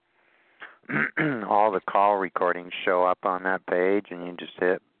then all the call recordings show up on that page, and you just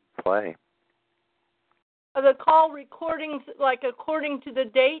hit play. Are the call recordings like according to the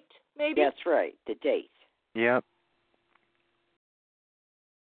date, maybe? That's right, the date. Yep.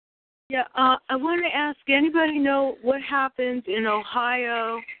 Yeah, I want to ask, anybody know what happened in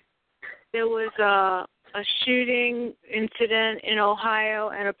Ohio? There was a shooting incident in Ohio,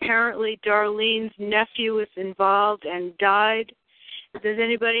 and apparently Darlene's nephew was involved and died. Does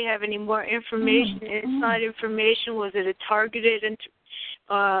anybody have any more information, inside information? Was it a targeted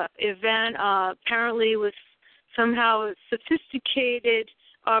event? Apparently it was somehow a sophisticated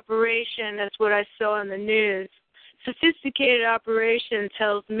operation. That's what I saw on the news. Sophisticated operation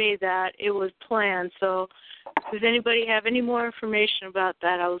tells me that it was planned. So does anybody have any more information about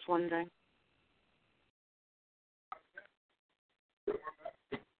that? I was wondering.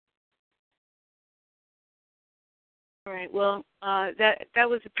 All right. Well, that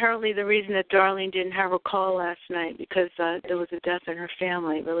was apparently the reason that Darlene didn't have her call last night, because there was a death in her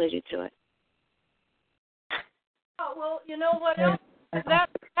family related to it. Oh, well, you know what else? That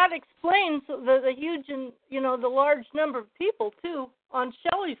explains the huge and the large number of people too on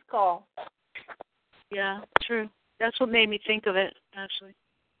Shelley's call. Yeah, true. That's what made me think of it, actually.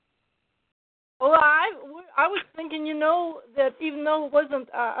 Well, I was thinking, that even though it wasn't,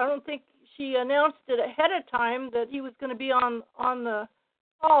 I don't think she announced it ahead of time that he was going to be on the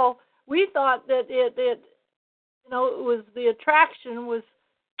call. We thought that it was the attraction was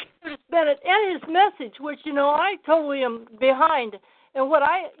Curtis Bennett and his message, which I totally am behind. And what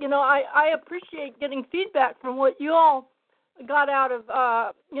I appreciate getting feedback from what you all got out of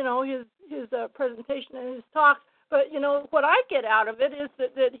his presentation and his talk. But what I get out of it is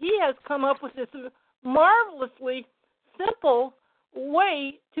that he has come up with this marvelously simple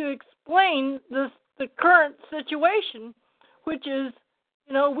way to explain the current situation, which is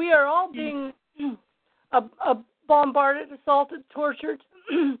we are all being bombarded, assaulted, tortured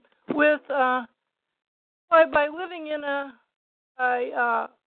with by living in a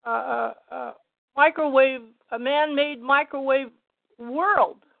man-made microwave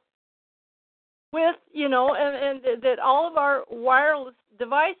world with, and that all of our wireless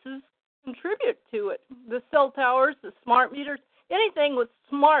devices contribute to it. The cell towers, the smart meters, anything with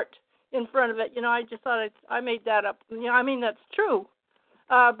smart in front of it. I just thought I made that up. That's true.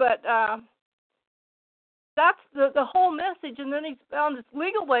 But that's the whole message. And then he's found this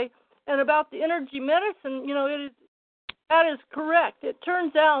legal way. And about the energy medicine, that is correct. It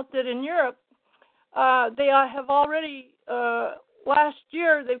turns out that in Europe, they have already, last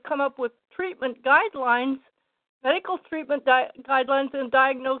year, they've come up with treatment guidelines, medical treatment guidelines and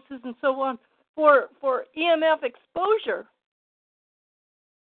diagnosis and so on for EMF exposure.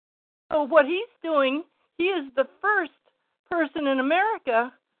 So what he's doing, he is the first person in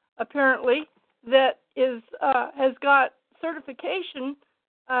America, apparently, that has got certification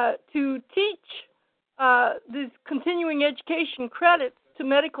to teach these continuing education credits to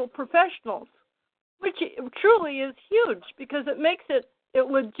medical professionals, which truly is huge because it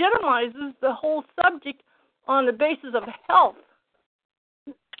legitimizes the whole subject on the basis of health.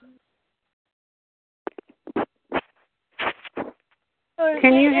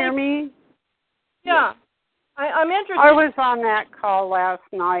 Can you hear me? Yeah. I'm interested. I was on that call last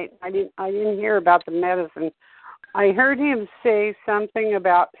night. I didn't hear about the medicine. I heard him say something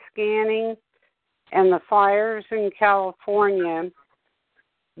about scanning and the fires in California.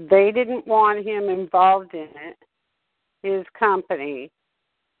 They didn't want him involved in it, his company.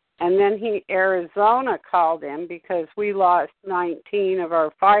 And then Arizona called him because we lost 19 of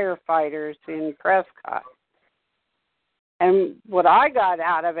our firefighters in Prescott. And what I got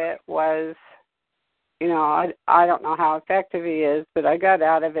out of it was, I don't know how effective he is, but I got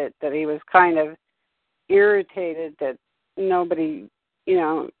out of it that he was kind of irritated that nobody,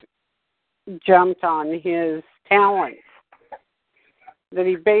 jumped on his talents. That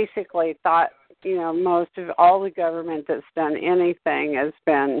he basically thought, most of all the government that's done anything has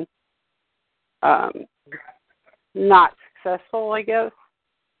been not successful, I guess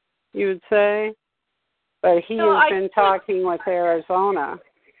you would say. But he has been talking with Arizona.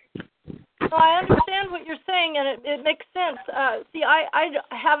 No, I understand what you're saying, and it makes sense. See, I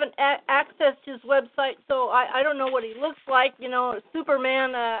haven't accessed his website, so I don't know what he looks like, a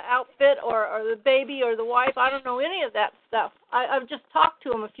Superman outfit or the baby or the wife. I don't know any of that stuff. I've just talked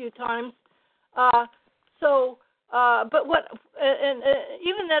to him a few times. But what, and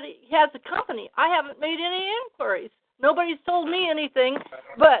even that he has a company, I haven't made any inquiries. Nobody's told me anything,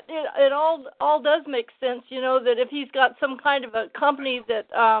 but it all does make sense, that if he's got some kind of a company that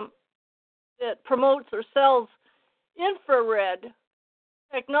promotes or sells infrared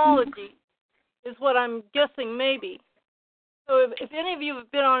technology, is what I'm guessing maybe. So if any of you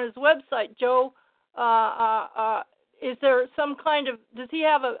have been on his website, Joe, is there some kind of, does he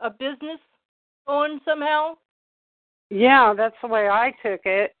have a business going somehow? Yeah, that's the way I took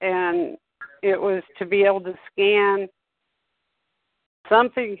it, and it was to be able to scan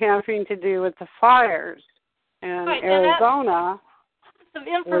something having to do with the fires. And right, Arizona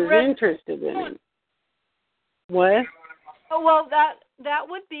was interested in it. What? Oh, well, that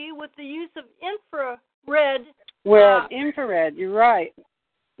would be with the use of infrared. Well, infrared, you're right.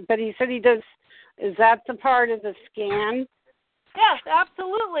 But he said he does, is that the part of the scan? Yes,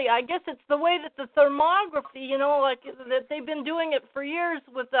 absolutely. I guess it's the way that the thermography, like that they've been doing it for years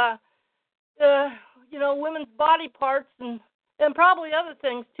with, women's body parts and probably other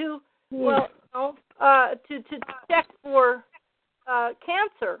things too. Well, to check for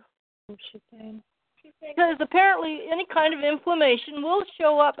cancer. Because apparently any kind of inflammation will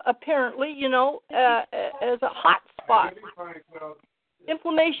show up, apparently, as a hot spot.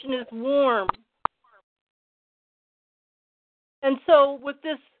 Inflammation is warm. And so with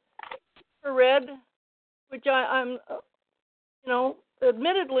this infrared, which I'm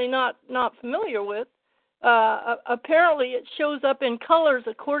admittedly not familiar with, apparently it shows up in colors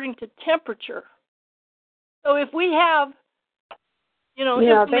according to temperature. So if we have,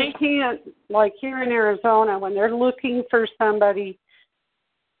 yeah, they can't, like here in Arizona, when they're looking for somebody,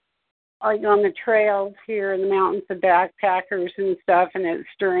 like on the trails here in the mountains, the backpackers and stuff, and it's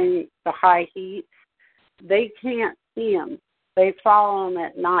during the high heat, they can't see them. They follow them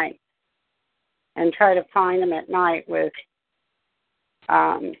at night and try to find them at night with,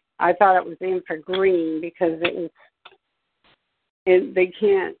 I thought it was infragreen because they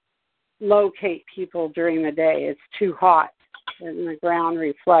can't locate people during the day. It's too hot and the ground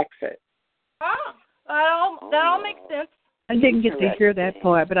reflects it. Oh, that all makes sense. I didn't get to hear that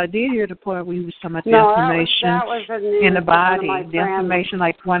part, but I did hear the part where he was talking about the inflammation in the body. The inflammation,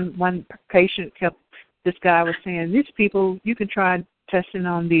 like one patient kept, this guy was saying, these people, you can try testing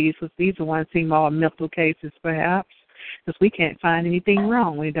on these, because these are ones seem all mental cases perhaps, because we can't find anything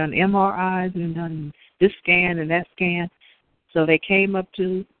wrong. We've done MRIs, we've done this scan and that scan. So they came up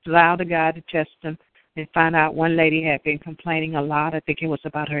to allow the guy to test them and find out one lady had been complaining a lot. I think it was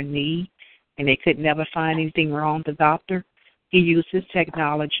about her knee, and they could never find anything wrong with the doctor. He used his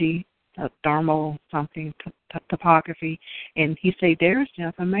technology, thermal something, topography, and he said, there's the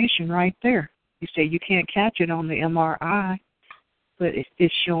information right there. He said, you can't catch it on the MRI, but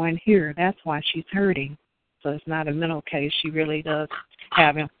it's showing here. That's why she's hurting. So it's not a mental case. She really does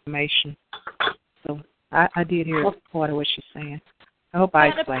have information. So I did hear part of what she's saying. I hope I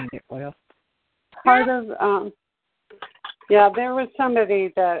explained it well. Part of, there was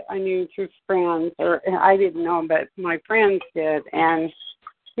somebody that I knew through friends, or I didn't know, but my friends did, and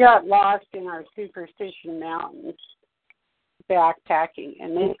he got lost in our Superstition Mountains backpacking,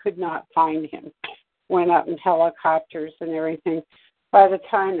 and they could not find him. Went up in helicopters and everything. By the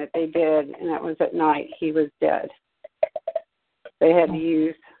time that they did, and it was at night, he was dead. They had to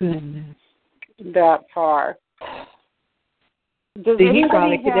use that far. He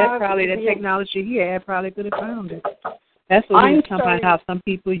probably could. That's probably the technology he had. Probably could have found it. That's what he was talking about. How some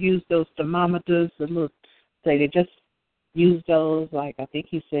people use those thermometers to look. Say they just use those. Like I think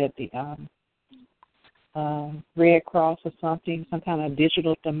he said the Red Cross or something, some kind of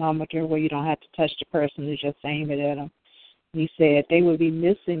digital thermometer where you don't have to touch the person, you just aim it at them. He said they would be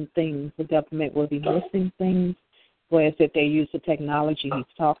missing things. The government would be missing things. Whereas if they use the technology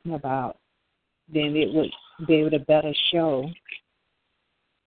he's talking about, then it would be able to better show.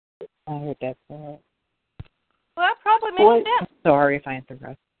 I heard that part. Well, that probably makes sense. Sorry if I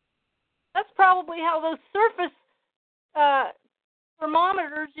interrupted. That's probably how those surface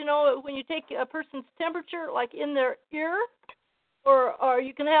thermometers, when you take a person's temperature, like in their ear, or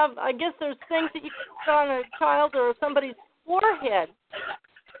you can have, I guess there's things that you can put on a child or somebody's forehead.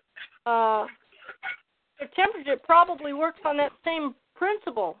 Their temperature probably works on that same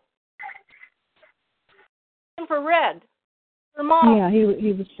principle. Infrared thermometer. Yeah,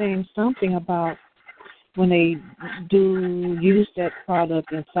 he was saying something about when they do use that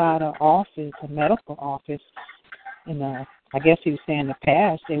product inside an office, a medical office, and I guess he was saying in the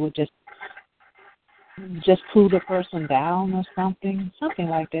past they would just cool the person down or something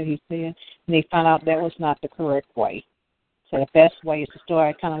like that. He said, and they found out that was not the correct way. So the best way is to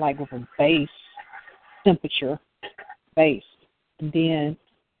start kind of like with a base temperature, and then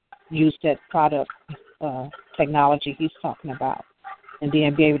use that product technology he's talking about, and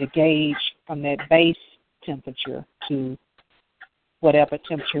then be able to gauge from that base temperature to whatever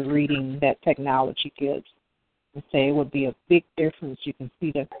temperature reading that technology gives. And say it would be a big difference. You can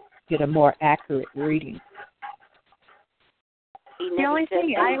see to get a more accurate reading. The only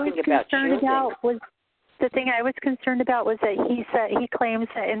thing I was concerned about was that he claims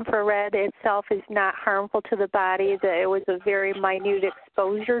that infrared itself is not harmful to the body, that it was a very minute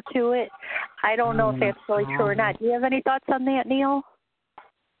exposure to it. I don't know if that's really true or not. Do you have any thoughts on that, Neil?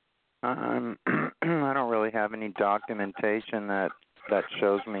 I don't really have any documentation that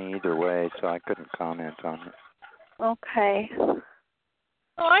shows me either way, so I couldn't comment on it. Okay.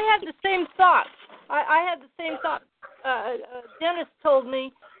 Well, I had the same thoughts. I had the same thoughts. Dennis told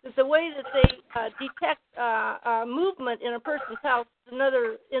me that the way that they detect movement in a person's house is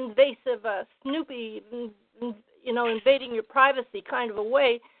another invasive, snoopy, invading your privacy kind of a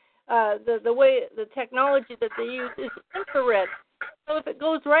way. The way the technology that they use is infrared. So if it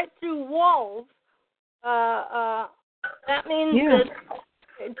goes right through walls, that means that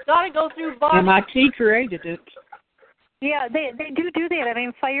it's got to go through body. MIT created it. Yeah, they do that. I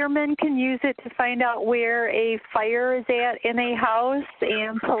mean, firemen can use it to find out where a fire is at in a house,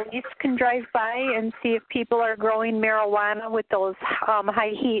 and police can drive by and see if people are growing marijuana with those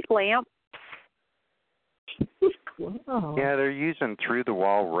high heat lamps. Wow. Yeah, they're using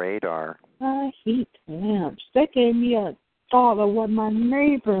through-the-wall radar. High heat lamps. That gave me a thought of what my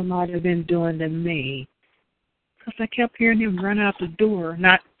neighbor might have been doing to me. Because I kept hearing him run out the door,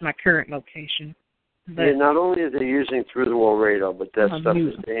 not my current location. But yeah, not only are they using through-the-wall radar, but that stuff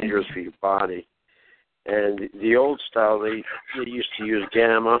is dangerous for your body. And the old style, they used to use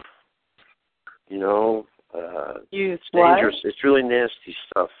gamma. It's dangerous. What? It's really nasty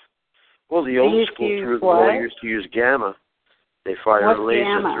stuff. Well, the old school through-the-wall used to use gamma. They fire a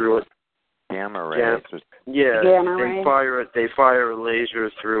laser through it. Gamma rays. Yeah, gamma they rays. fire a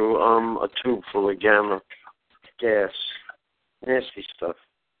laser through a tube full of gamma gas. Nasty stuff.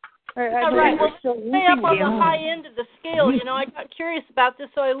 Right. Well, stay up on the high end of the scale. I got curious about this,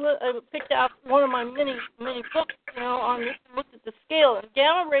 so I picked out one of my many books, on this, and looked at the scale. And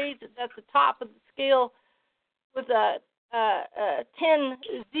gamma rays is at the top of the scale with a 10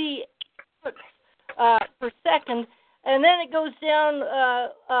 Z per second, and then it goes down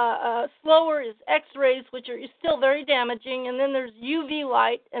slower is X-rays, which are still very damaging, and then there's UV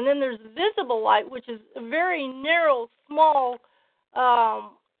light, and then there's visible light, which is a very narrow, small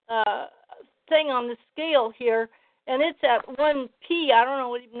thing on the scale here, and it's at 1P. I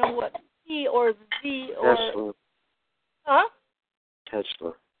don't even know what P or Z or... Tesla. Huh?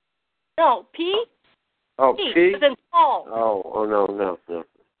 Tesla. No, P? Oh, P? But then small. Oh, no.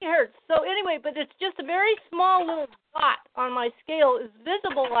 Hertz. So anyway, but it's just a very small little dot on my scale is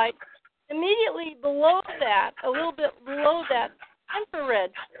visible light. Immediately below that, a little bit below that,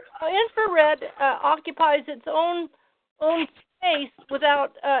 infrared. Now, infrared occupies its own space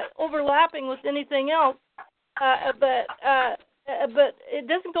without overlapping with anything else, but it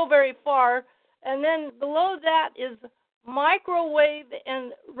doesn't go very far. And then below that is microwave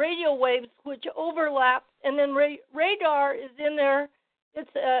and radio waves, which overlap, and then radar is in there.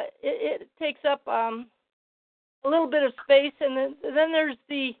 It takes up a little bit of space, and then there's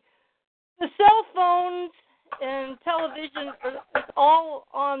the cell phones and television. It's all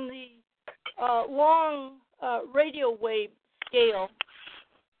on the long radio wave scale.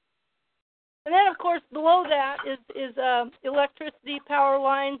 And then, of course, below that is electricity, power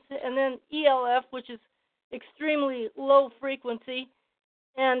lines, and then ELF, which is extremely low frequency.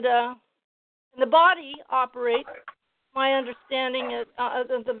 And the body operates, my understanding, at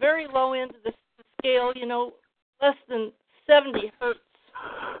the very low end of the scale, less than 70 hertz.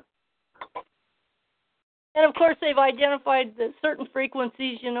 And, of course, they've identified the certain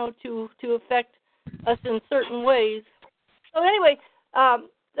frequencies, to affect us in certain ways. So anyway,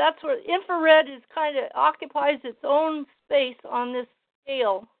 that's where infrared is kind of occupies its own space on this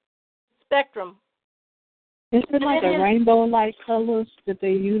scale spectrum. Is it like a rainbow-like colors that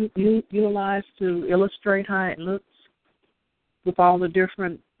they utilize to illustrate how it looks with all the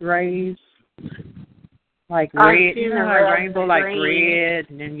different rays? Like red, rainbow like red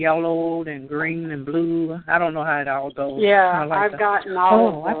and then yellow and green and blue. I don't know how it all goes. Yeah, I've gotten all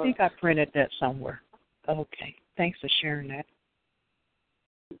of those. I think I printed that somewhere. Okay. Thanks for sharing that.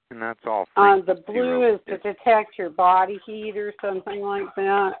 And that's all. The blue is to detect your body heat or something like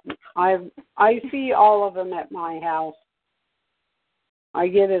that. I see all of them at my house. I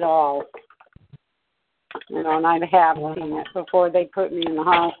get it all. And I have seen it before they put me in the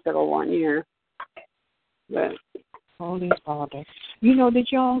hospital one year. But Holy Father. Did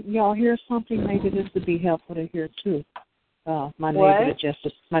y'all hear something? Maybe this would be helpful to hear too. My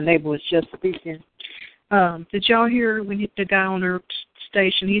neighbor was just speaking. Did y'all hear when the guy on the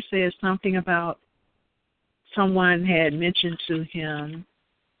station, he said something about someone had mentioned to him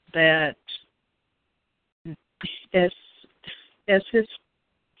that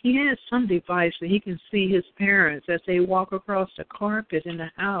he has some device that he can see his parents as they walk across the carpet in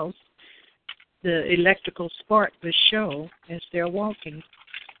the house. The electrical spark will show as they're walking.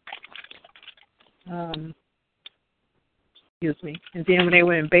 Excuse me. And then when they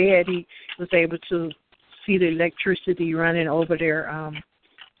were in bed, he was able to see the electricity running over their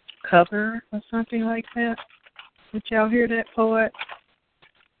cover or something like that. Did y'all hear that, poet?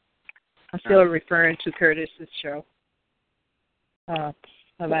 I'm still referring to Curtis's show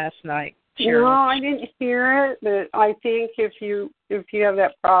last night. No, I didn't hear it, but I think if you have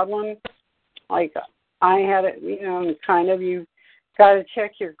that problem, like I had it, you've got to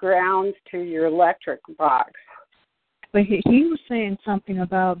check your grounds to your electric box. But he was saying something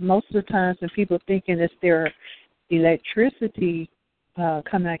about most of the times when people thinking it's their electricity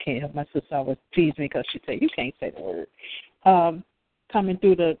coming. I can't help my sister always tease me because she said, you can't say the word. Coming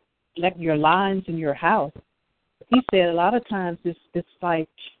through your lines in your house. He said a lot of times it's like,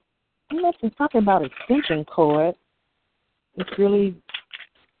 he mentioned something about extension cord. It's really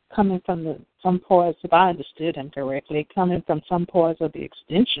coming from some parts, if I understood him correctly, coming from some parts of the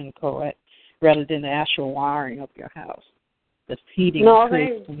extension cord rather than the actual wiring of your house. The heating. No,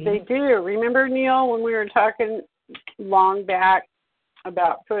 they do. Remember, Neil, when we were talking long back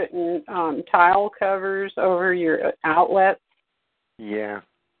about putting tile covers over your outlets? Yeah.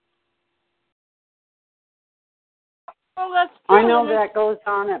 Well, that's I know that goes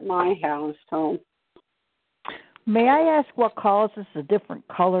on at my house, so. May I ask what causes the different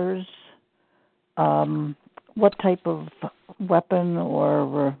colors? What type of weapon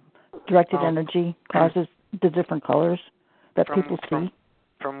or directed energy causes the different colors that people see?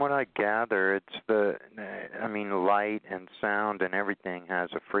 From what I gather, it's light and sound and everything has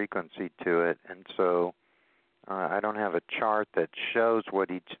a frequency to it. And so I don't have a chart that shows what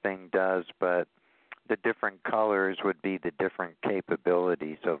each thing does, but the different colors would be the different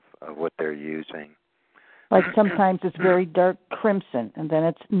capabilities of what they're using. Like sometimes it's very dark crimson, and then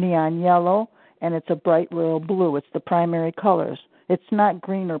it's neon yellow, and it's a bright royal blue. It's the primary colors. It's not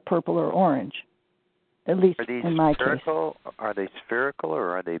green or purple or orange, at least in my case. Are they spherical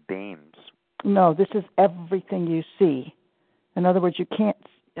or are they beams? No, this is everything you see. In other words, you can't,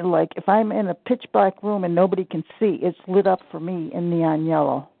 like if I'm in a pitch black room and nobody can see, it's lit up for me in neon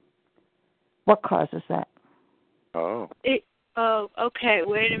yellow. What causes that? Okay,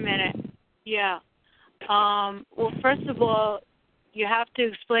 wait a minute. Yeah. Well, first of all, you have to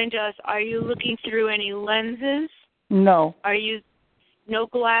explain to us, are you looking through any lenses? No. No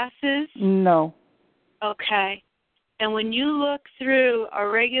glasses? No. Okay. And when you look through a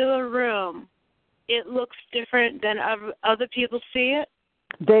regular room, it looks different than other people see it?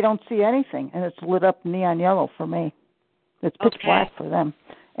 They don't see anything, and it's lit up neon yellow for me. It's pitch black for them.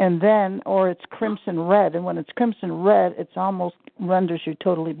 And then, or it's crimson red, and when it's crimson red, it's almost renders you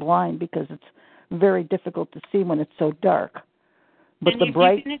totally blind because it's very difficult to see when it's so dark. But and the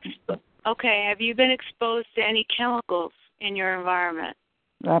bright... have you been exposed to any chemicals in your environment?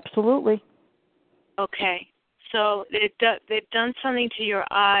 Absolutely. Okay, so they've done something to your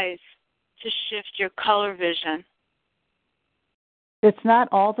eyes to shift your color vision. It's not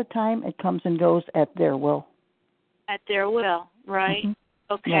all the time. It comes and goes at their will. At their will, right? Mm-hmm.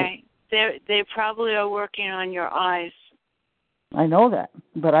 Okay. Right. They probably are working on your eyes. I know that,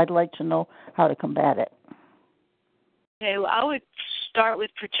 but I'd like to know how to combat it. Okay, well, I would start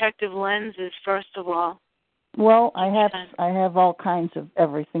with protective lenses first of all. Well, I have all kinds of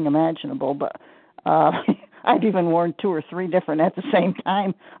everything imaginable, but I've even worn 2 or 3 different at the same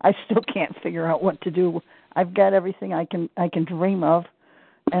time. I still can't figure out what to do. I've got everything I can dream of,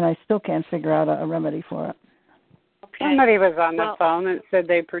 and I still can't figure out a remedy for it. Okay. Somebody was on the phone that said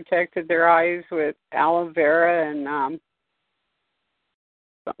they protected their eyes with aloe vera and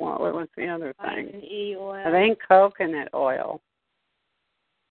what was the other thing? Vitamin E oil. I think coconut oil.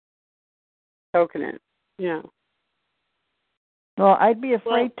 Coconut, yeah. Well, I'd be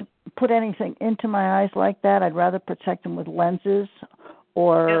afraid to put anything into my eyes like that. I'd rather protect them with lenses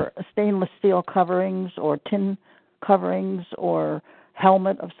or stainless steel coverings or tin coverings or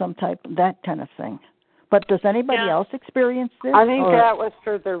helmet of some type, that kind of thing. But does anybody else experience this? I think that was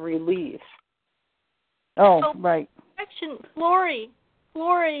for the relief. Oh, right. Action, Flory,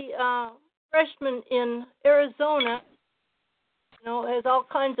 freshman in Arizona, has all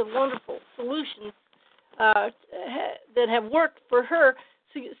kinds of wonderful solutions that have worked for her.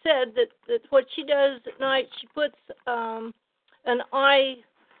 She said that what she does at night, she puts an eye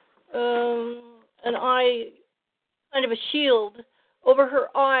kind of a shield over her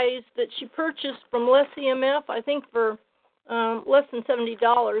eyes that she purchased from Less EMF, I think for less than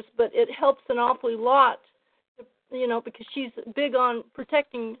 $70, but it helps an awfully lot, because she's big on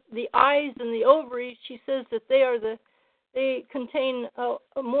protecting the eyes and the ovaries. She says that they contain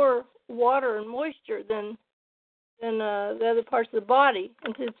more water and moisture than the other parts of the body,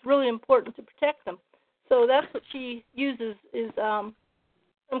 and it's really important to protect them. So that's what she uses is some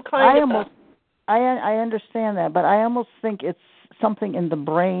kind of. I understand that, but I almost think it's something in the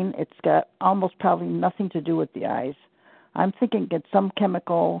brain. It's got almost probably nothing to do with the eyes. I'm thinking it's some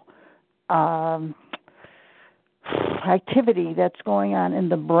chemical activity that's going on in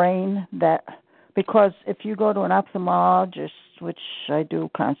the brain because if you go to an ophthalmologist, which I do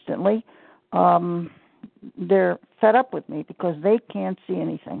constantly, they're fed up with me because they can't see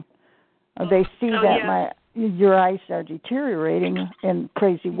anything. They see your eyes are deteriorating in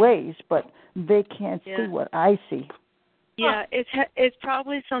crazy ways, but they can't see what I see. Yeah, it's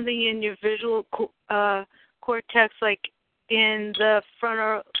probably something in your visual cortex, like in the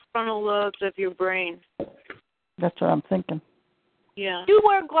frontal lobes of your brain. That's what I'm thinking. Yeah. Do you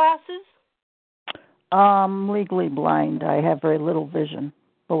wear glasses? Legally blind. I have very little vision,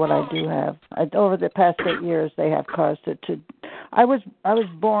 but what I do have, over the past 8 years, they have caused it to. I was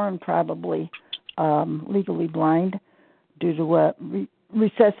born probably legally blind due to a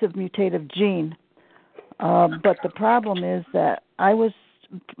recessive mutative gene. But the problem is that I was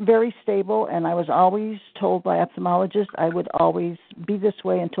very stable, and I was always told by ophthalmologists I would always be this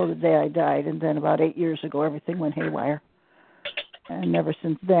way until the day I died. And then about 8 years ago, everything went haywire. And ever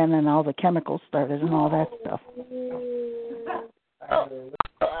since then, and all the chemicals started and all that stuff.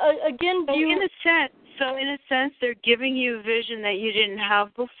 Again, in a sense, they're giving you a vision that you didn't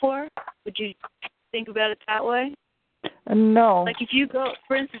have before. Would you think about it that way? No. Like if you go,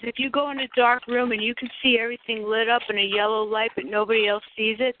 for instance, if you go in a dark room and you can see everything lit up in a yellow light, but nobody else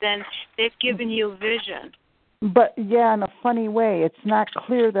sees it, then they've given you a vision. But yeah, in a funny way, it's not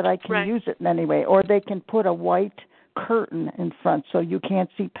clear that I can use it in any way, or they can put a white curtain in front so you can't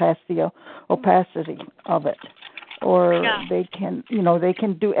see past the opacity of it, or they can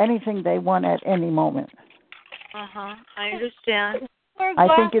do anything they want at any moment. I understand. I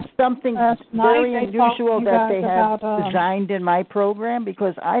think it's something very unusual that they have designed in my program,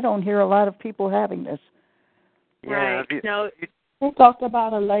 because I don't hear a lot of people having this. Right. No. We talked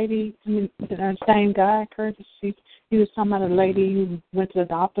about a lady, the same guy, Curtis. He was talking about a lady who went to the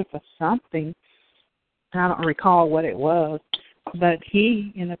doctor for something. I don't recall what it was, but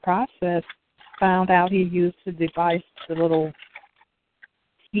he, in the process, found out he used the device, the little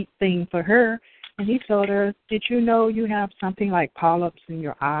heat thing for her, and he told her, "Did you know you have something like polyps in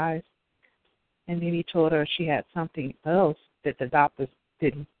your eyes?" And then he told her she had something else that the doctors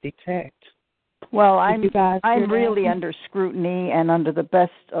didn't detect. Well, I'm really under scrutiny and under the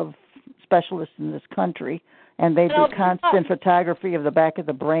best of specialists in this country, and they do constant photography of the back of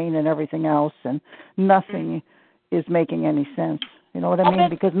the brain and everything else, and nothing is making any sense. You know what I mean?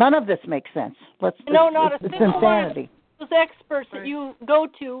 Because none of this makes sense. It's insanity. Those experts that you go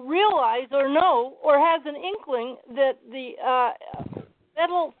to realize or know or has an inkling that the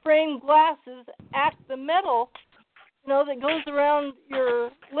metal frame glasses act the metal, that goes around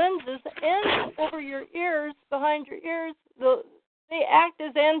your lenses and over your ears, behind your ears, they act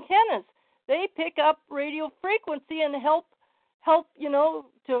as antennas. They pick up radio frequency and help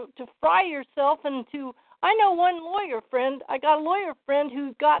to fry yourself and to. I know one lawyer friend. I got a lawyer friend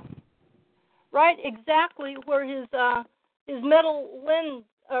who got right exactly where his metal lens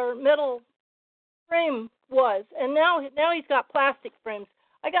or metal frame was, and now he's got plastic frames.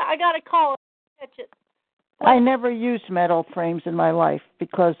 I got to call and catch it. I never used metal frames in my life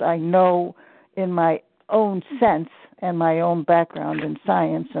because I know in my own sense and my own background in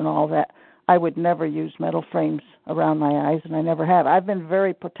science and all that, I would never use metal frames around my eyes, and I never have. I've been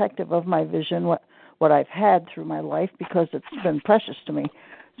very protective of my vision, what I've had through my life, because it's been precious to me.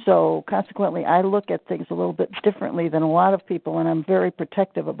 So consequently, I look at things a little bit differently than a lot of people, and I'm very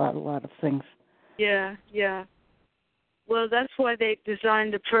protective about a lot of things. Yeah. Well, that's why they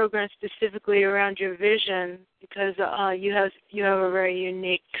designed the program specifically around your vision, because you have a very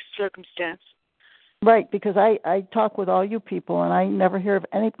unique circumstance. Right, because I talk with all you people, and I never hear of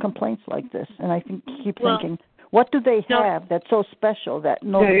any complaints like this. And I keep thinking, what do they have that's so special that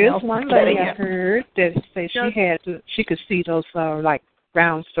nobody else is getting? There is one lady I heard that say she could see those like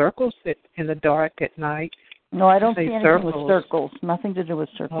round circles in the dark at night. No, I don't see anything with circles. Nothing to do with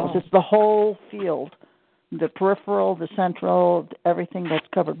circles. It's the whole field, the peripheral, the central, everything that's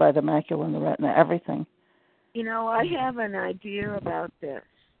covered by the macula and the retina, everything. You know, I have an idea about this.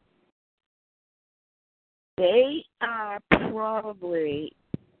 They are probably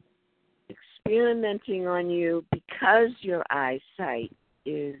experimenting on you because your eyesight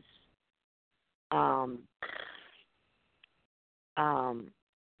is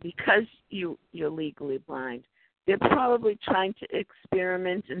because you're legally blind. They're probably trying to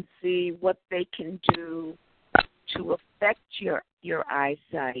experiment and see what they can do to affect your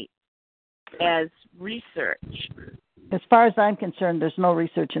eyesight as research. As far as I'm concerned, there's no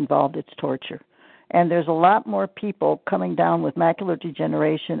research involved. It's torture. And there's a lot more people coming down with macular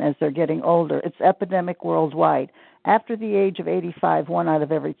degeneration as they're getting older. It's epidemic worldwide. After the age of 85, 1 out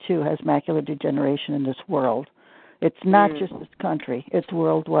of every 2 has macular degeneration in this world. It's not just this country. It's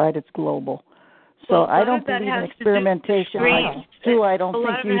worldwide. It's global. So I don't believe in experimentation. I don't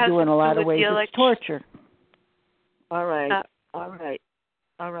think you do in a lot of ways. It's torture. All right.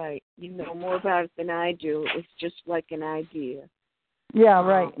 You know more about it than I do. It's just like an idea. Yeah,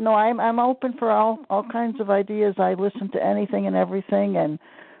 right. No, I'm open for all kinds of ideas. I listen to anything and everything, and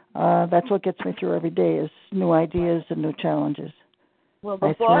that's what gets me through every day is new ideas and new challenges. Well,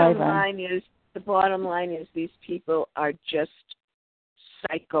 the bottom line is these people are just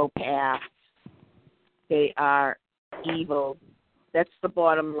psychopaths. They are evil. That's the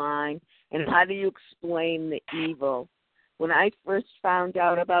bottom line. And how do you explain the evil? When I first found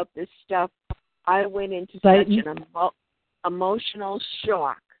out about this stuff, I went into such an emotional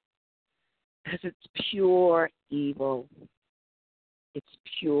shock because it's pure evil. It's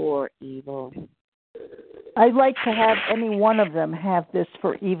pure evil. I'd like to have any one of them have this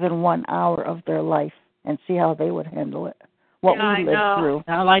for even 1 hour of their life and see how they would handle it. What we lived through.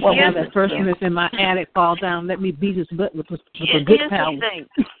 I like to have that person that's in my attic fall down, let me beat his butt with a good power.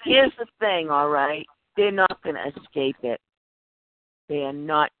 Here's the thing, all right? They're not going to escape it. They are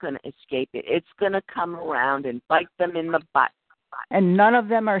not going to escape it. It's going to come around and bite them in the butt. And none of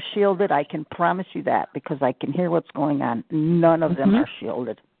them are shielded. I can promise you that because I can hear what's going on. None of them are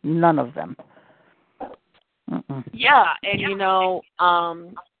shielded. None of them. Yeah, and you know,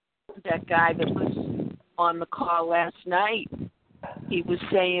 that guy that was on the call last night, he was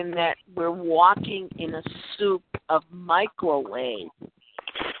saying that we're walking in a soup of microwaves.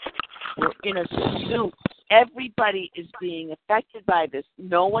 We're in a soup. Everybody is being affected by this.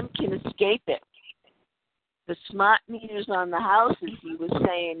 No one can escape it. The smart meters on the houses, he was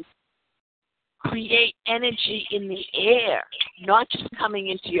saying, create energy in the air, not just coming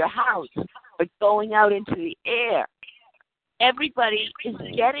into your house, but going out into the air. Everybody is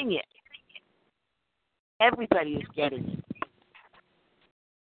getting it. Everybody is getting it.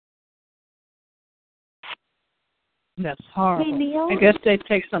 That's horrible. Hey, Neil? I guess they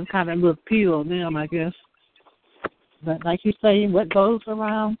take some kind of little pill on them, I guess. But like you say, what goes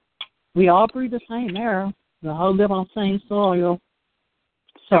around, we all breathe the same air. We all live on the same soil.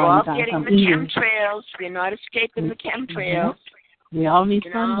 We're all getting the chemtrails. We're not escaping the chemtrails. We all need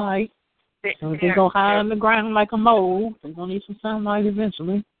sunlight. So if they go high on the ground like a mole, they're going to need some sunlight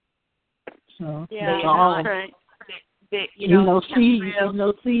eventually. So that's all. Right.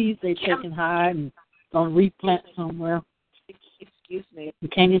 Seeds they taking high and going to replant somewhere. Excuse me. You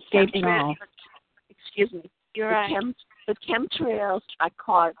can't escape it all. Excuse me. You're right. The chemtrails are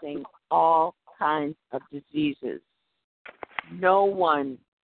causing all kinds of diseases. No one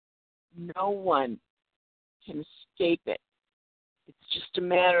can escape it. It's just a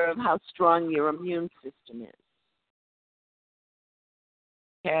matter of how strong your immune system is.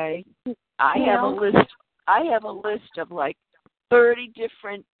 Okay? I have a list of like 30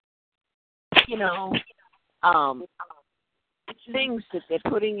 different, things that they're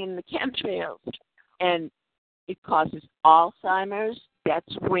putting in the chemtrails. And it causes Alzheimer's.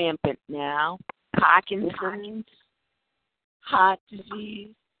 That's rampant now. Parkinson's, heart disease,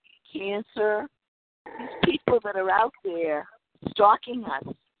 cancer. These people that are out there stalking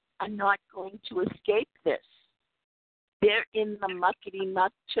us are not going to escape this. They're in the muckety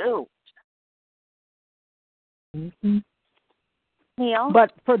muck too. Neil?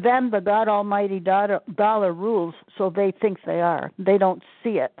 But for them, the God Almighty dollar rules, so they think they are. They don't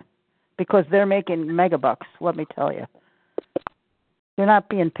see it because they're making megabucks, let me tell you. They're not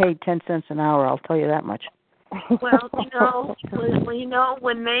being paid 10 cents an hour, I'll tell you that much. Well,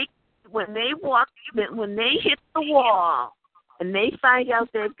 when they hit the wall and they find out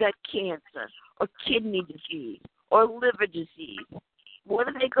they've got cancer or kidney disease or liver disease, what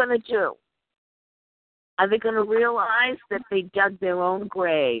are they going to do? Are they going to realize that they dug their own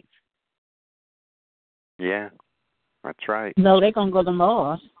grave? Yeah, that's right. No, they're going to go to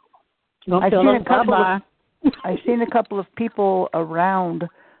Mars. I've seen a couple of people around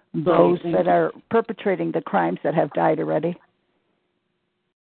those that are perpetrating the crimes that have died already.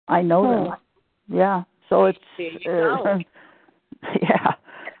 I know them. Yeah. So it's yeah.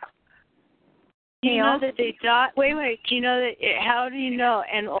 Do you know that they died? Wait. Do you know that? How do you know?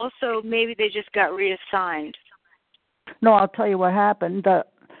 And also, maybe they just got reassigned. No, I'll tell you what happened.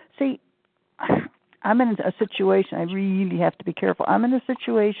 See, I'm in a situation. I really have to be careful. I'm in a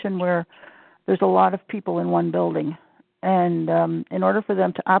situation where there's a lot of people in one building, and in order for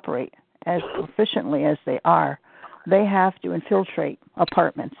them to operate as efficiently as they are, they have to infiltrate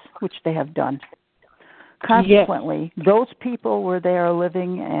apartments, which they have done. Consequently, those people where they are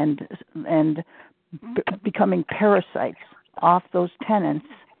living and becoming parasites off those tenants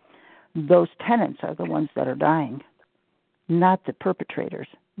are the ones that are dying, not the perpetrators.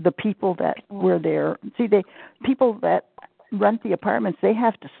 The people that were there, people that rent the apartments, they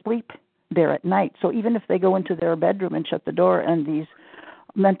have to sleep there at night. So even if they go into their bedroom and shut the door and these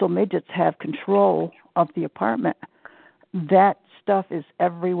mental midgets have control of the apartment, that stuff is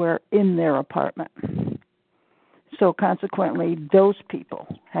everywhere in their apartment. So consequently, those people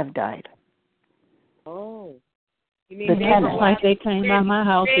have died. Oh. You mean it's like they came by my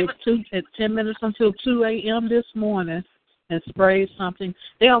house at 10 minutes until 2 a.m. this morning and sprayed something.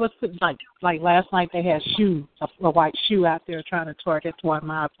 They always put, like last night they had a white shoe out there trying to target toward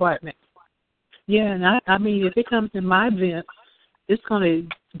my apartment. Yeah, and I mean, if it comes in my vent, it's going to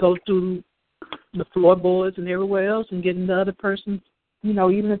go through the floorboards and everywhere else and get in the other person,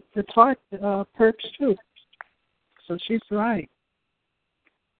 even the perps too. So she's right.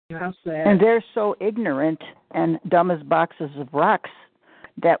 How sad. And they're so ignorant and dumb as boxes of rocks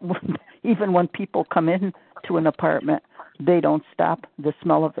that even when people come in to an apartment, they don't stop the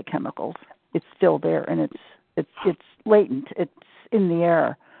smell of the chemicals. It's still there, and it's latent. It's in the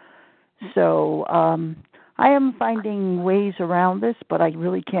air. So I am finding ways around this, but I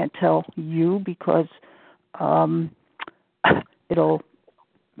really can't tell you because it'll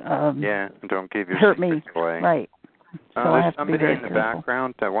don't give your hurt me. Away. Right. So I have there's to be very somebody in the careful.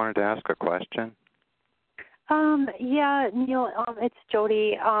 background that wanted to ask a question. Yeah, Neil, it's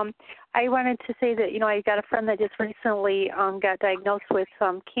Jody. I wanted to say that, I got a friend that just recently got diagnosed with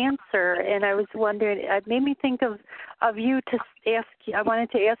cancer, and I was wondering, it made me think of you to ask you. I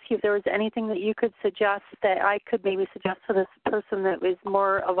wanted to ask you if there was anything that you could suggest that I could maybe suggest to this person that was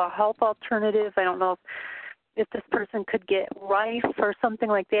more of a health alternative. I don't know if this person could get rife or something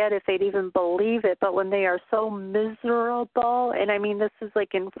like that, if they'd even believe it, but when they are so miserable, and I mean, this is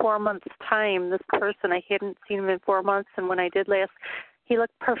like in 4 months' time, this person, I hadn't seen him in 4 months, and when I did last, he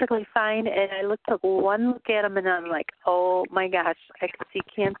looked perfectly fine, and I took one look at him, and I'm like, oh my gosh, I could see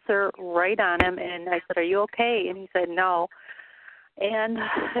cancer right on him, and I said, are you okay? And he said, no. And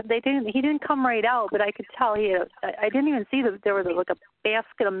he didn't come right out, but I could tell I didn't even see that there was like a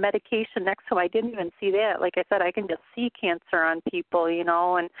basket of medication next to him. I didn't even see that. Like I said, I can just see cancer on people,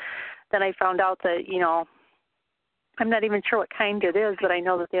 and then I found out that, I'm not even sure what kind it is, but I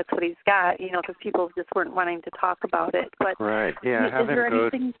know that that's what he's got, because people just weren't wanting to talk about it. But right, yeah,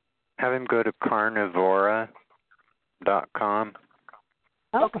 have him go to carnivora.com.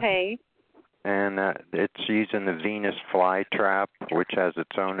 Okay. And it's using the Venus flytrap, which has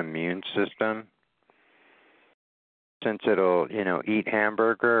its own immune system. Since it'll, eat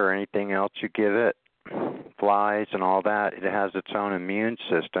hamburger or anything else you give it, flies and all that, it has its own immune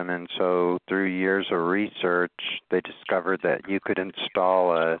system. And so through years of research, they discovered that you could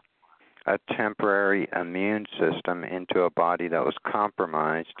install a temporary immune system into a body that was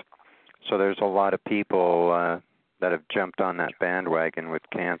compromised. So there's a lot of people that have jumped on that bandwagon with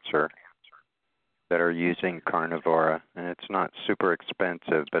cancer that are using Carnivora, and it's not super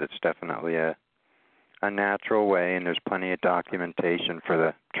expensive, but it's definitely a natural way, and there's plenty of documentation for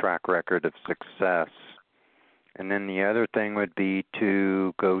the track record of success. And then the other thing would be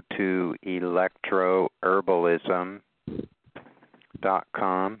to go to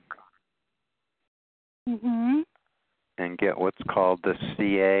electroherbalism.com and get what's called the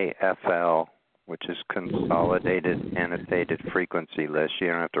CAFL, which is Consolidated Annotated Frequency List. You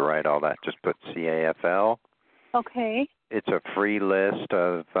don't have to write all that. Just put CAFL. Okay. It's a free list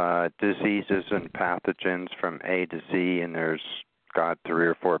of diseases and pathogens from A to Z, and there's got 3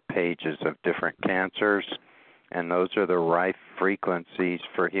 or 4 pages of different cancers. and those are the Rife frequencies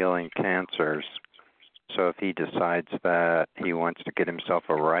for healing cancers. So if he decides that he wants to get himself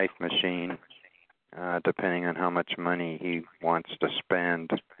a Rife machine, depending on how much money he wants to spend,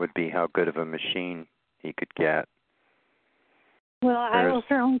 would be how good of a machine he could get. Well, I will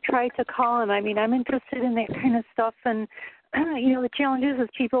certainly try to call him. I mean, I'm interested in that kind of stuff, and the challenge is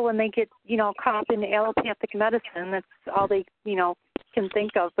people when they get caught up in allopathic medicine, that's all they can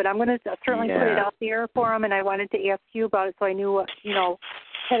think of. But I'm going to certainly put it out there for him, and I wanted to ask you about it so I knew what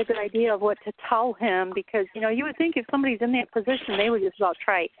had a good idea of what to tell him, because you would think if somebody's in that position they would just about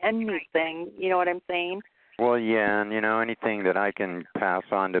try anything. You know what I'm saying? Well, yeah, and anything that I can pass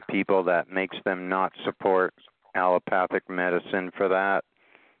on to people that makes them not support allopathic medicine for that,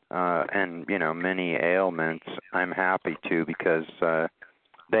 and many ailments, I'm happy to, because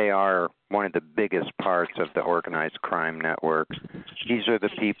they are one of the biggest parts of the organized crime network. These are the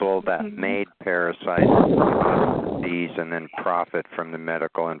people that made parasites and then profit from the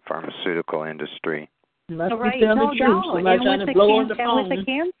medical and pharmaceutical industry. Right. No, and with the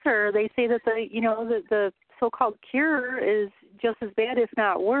cancer, they say that the so-called cure is just as bad, if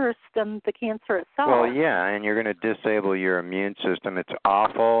not worse, than the cancer itself. Well, yeah, and you're going to disable your immune system. It's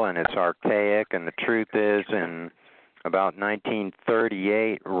awful and it's archaic, and the truth is, in about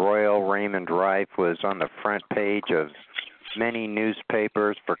 1938, Royal Raymond Rife was on the front page of many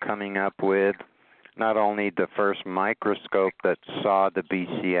newspapers for coming up with not only the first microscope that saw the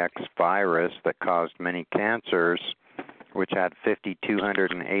BCX virus that caused many cancers, which had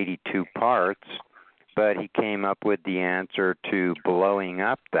 5,282 parts, but he came up with the answer to blowing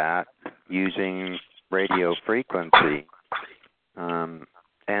up that using radio frequency.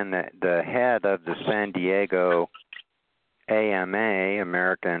 And the head of the San Diego AMA,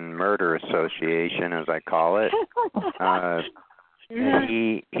 American Murder Association, as I call it,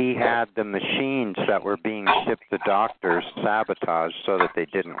 he had the machines that were being shipped to doctors sabotaged so that they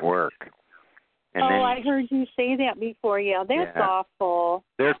didn't work. And I heard you say that before. Yeah, that's awful.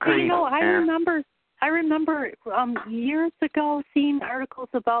 They're creepy. I remember years ago seeing articles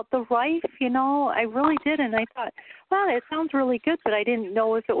about the Rife. I really did, and I thought, wow, it sounds really good, but I didn't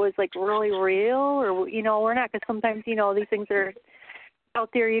know if it was like really real or or not. Because sometimes these things are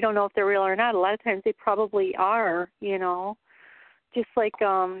out there, you don't know if they're real or not. A lot of times they probably are. Just like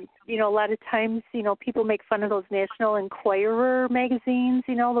a lot of times people make fun of those National Enquirer magazines.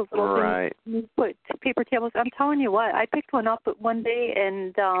 Those little things you put paper tablets. I'm telling you what, I picked one up one day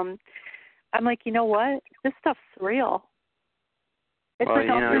and. I'm like, you know what? This stuff's real.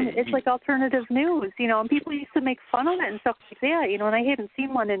 It's like alternative news, and people used to make fun of it and stuff like that, and I hadn't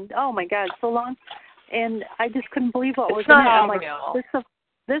seen one in, oh my God, so long, and I just couldn't believe what was in it. I'm like, this stuff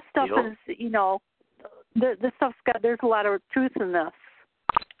is, this stuff's got, there's a lot of truth in this.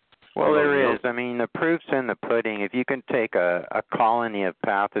 Well, there is. I mean, the proof's in the pudding. If you can take a colony of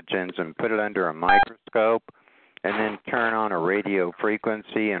pathogens and put it under a microscope, and then turn on a radio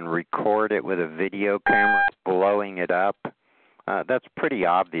frequency and record it with a video camera blowing it up, that's pretty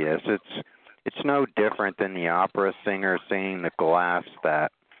obvious. It's no different than the opera singer singing the glass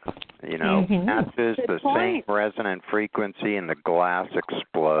that, matches the same resonant frequency and the glass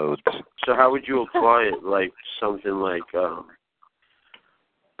explodes. So how would you apply it, like something like a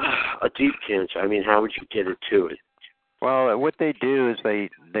deep cancer? I mean, how would you get it to it? Well, what they do is they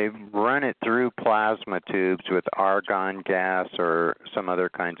run it through plasma tubes with argon gas or some other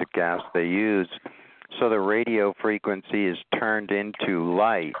kinds of gas they use, so the radio frequency is turned into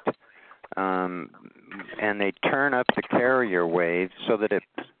light, and they turn up the carrier wave so that it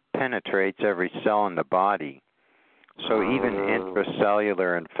penetrates every cell in the body. So even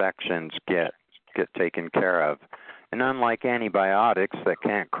intracellular infections get taken care of. And unlike antibiotics that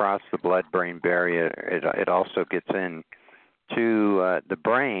can't cross the blood-brain barrier, it also gets in to the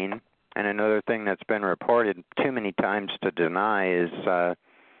brain. And another thing that's been reported too many times to deny is,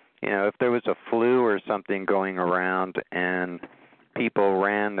 if there was a flu or something going around and people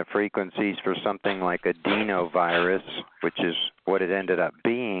ran the frequencies for something like adenovirus, which is what it ended up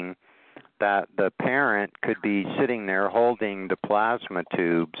being, that the parent could be sitting there holding the plasma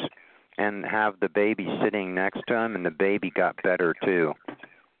tubes and have the baby sitting next to him, and the baby got better too.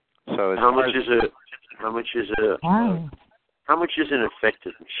 So how much is an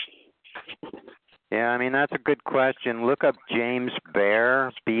effective machine? Yeah, I mean, that's a good question. Look up James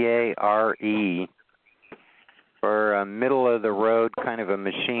Bare, B-A-R-E, for a middle-of-the-road kind of a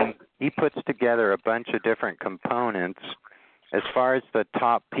machine. He puts together a bunch of different components. As far as the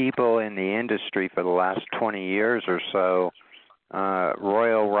top people in the industry for the last 20 years or so,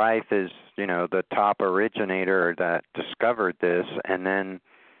 Royal Rife is, the top originator that discovered this, and then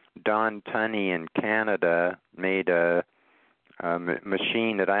Don Tunney in Canada made a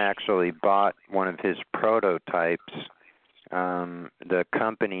machine that I actually bought one of his prototypes. The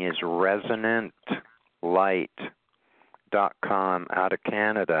company is ResonantLight.com out of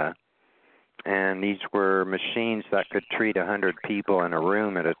Canada. And these were machines that could treat 100 people in a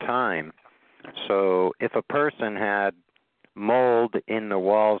room at a time. So if a person had mold in the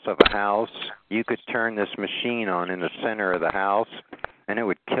walls of a house, you could turn this machine on in the center of the house, and it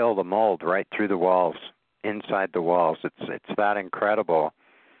would kill the mold right through the walls, inside the walls. It's that incredible.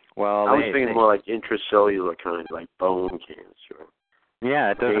 Well, I was thinking more like intracellular kind, like bone cancer. Yeah,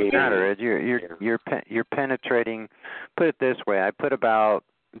 it doesn't matter. You're penetrating. Put it this way: I put about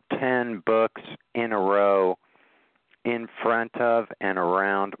 10 books in a row in front of and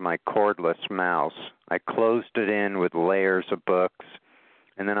around my cordless mouse. I closed it in with layers of books,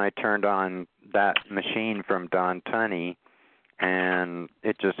 and then I turned on that machine from Don Tunney, and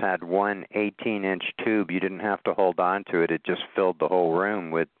it just had one 18-inch tube. You didn't have to hold on to it. It just filled the whole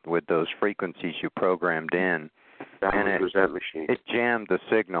room with those frequencies you programmed in. Was that machine? It jammed the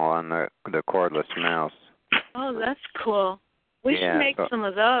signal on the cordless mouse. Oh, that's cool. We should make some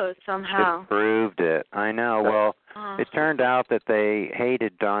of those somehow. It proved it. I know. Well, it turned out that they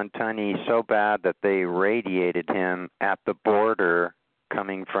hated Don Tunney so bad that they radiated him at the border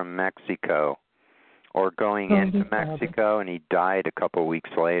coming from Mexico or going into Mexico, and he died a couple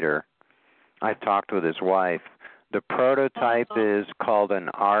weeks later. I talked with his wife. The prototype is called an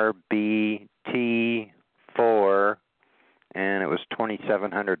RBT4, and it was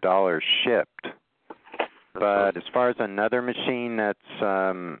 $2,700 shipped. But as far as another machine that's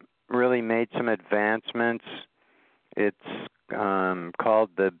really made some advancements, it's called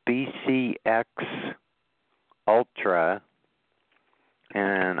the BCX Ultra,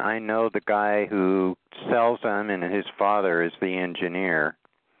 and I know the guy who sells them, and his father is the engineer,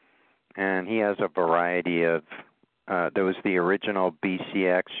 and he has a variety of, there was the original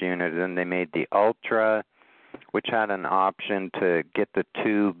BCX unit, and then they made the Ultra, which had an option to get the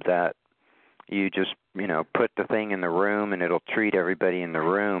tube that you just, put the thing in the room and it'll treat everybody in the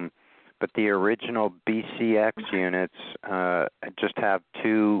room. But the original BCX units just have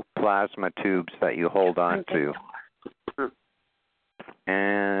 2 plasma tubes that you hold on to.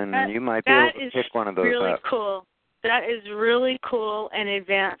 And you might be able to pick one of those really up. Cool. That is really cool and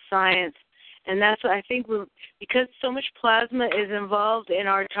advanced science. And that's what I think, because so much plasma is involved in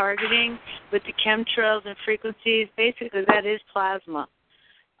our targeting with the chemtrails and frequencies, basically that is plasma.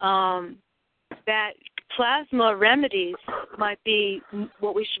 That plasma remedies might be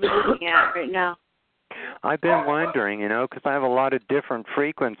what we should be looking at right now. I've been wondering, because I have a lot of different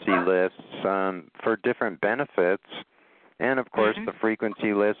frequency lists for different benefits, and of course the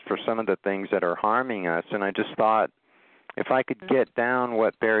frequency list for some of the things that are harming us. And I just thought, if I could get down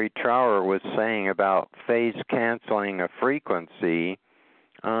what Barry Trower was saying about phase canceling a frequency,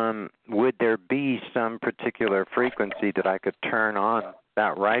 would there be some particular frequency that I could turn on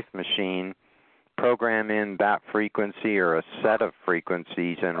that Rife machine, program in that frequency or a set of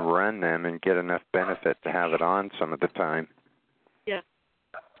frequencies and run them and get enough benefit to have it on some of the time? Yeah.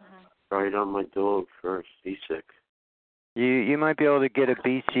 Right on my dog first. He's sick. You might be able to get a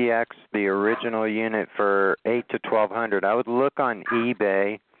BCX, the original unit, for $800 to $1,200. I would look on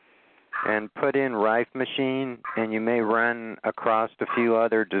eBay and put in Rife machine, and you may run across a few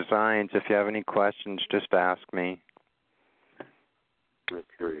other designs. If you have any questions, just ask me. I'm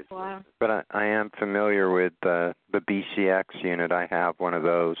curious. Wow. But I am familiar with the BCX unit. I have one of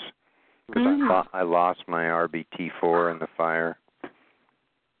those because I lost my RBT4 in the fire.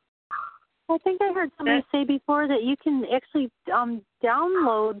 I think I heard somebody say before that you can actually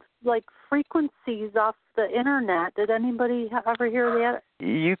download like frequencies off the internet. Did anybody ever hear that?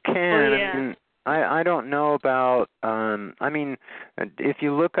 You can. Oh, yeah. I mean, I don't know about, if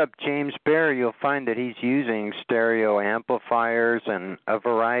you look up James Barry, you'll find that he's using stereo amplifiers and a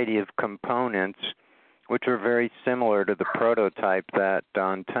variety of components which are very similar to the prototype that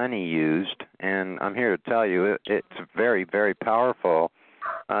Don Tunney used. And I'm here to tell you, it's very, very powerful.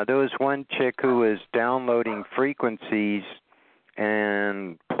 There was one chick who was downloading frequencies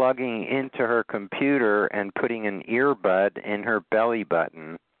and plugging into her computer and putting an earbud in her belly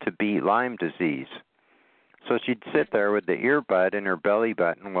button to beat Lyme disease. So she'd sit there with the earbud in her belly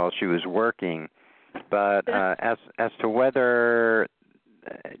button while she was working. But as to whether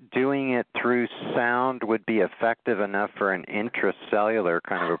doing it through sound would be effective enough for an intracellular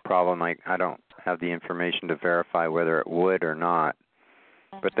kind of a problem, I don't have the information to verify whether it would or not.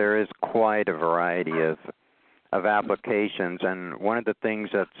 But there is quite a variety of applications, and one of the things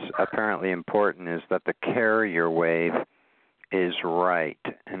that's apparently important is that the carrier wave is right.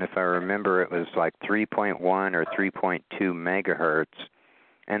 And if I remember, it was like 3.1 or 3.2 megahertz.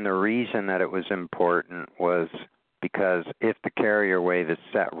 And the reason that it was important was because if the carrier wave is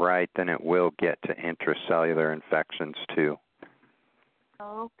set right, then it will get to intracellular infections too.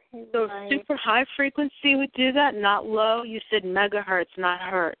 Okay. So super high frequency would do that, not low? You said megahertz, not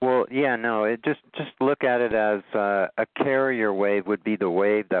hertz. Well, yeah, no, it just look at it as a carrier wave would be the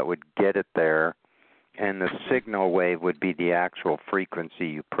wave that would get it there, and the signal wave would be the actual frequency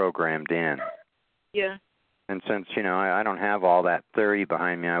you programmed in. Yeah. And since, I don't have all that theory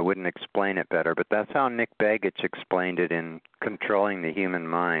behind me, I wouldn't explain it better, but that's how Nick Begich explained it in Controlling the Human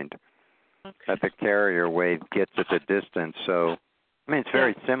Mind, that the carrier wave gets at the distance. So, it's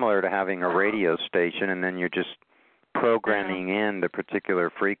very similar to having a radio station, and then you're just programming in the particular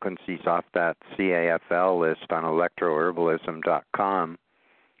frequencies off that CAFL list on electroherbalism.com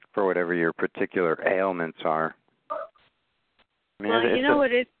for whatever your particular ailments are.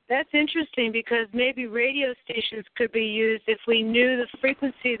 That's interesting because maybe radio stations could be used if we knew the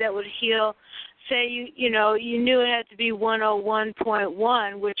frequency that would heal. Say you knew it had to be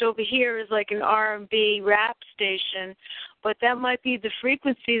 101.1, which over here is like an R&B rap station, but that might be the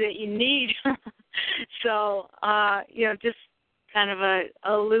frequency that you need. So just kind of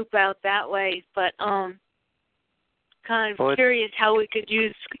a loop out that way. But kind of curious how we could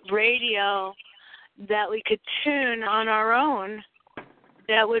use radio that we could tune on our own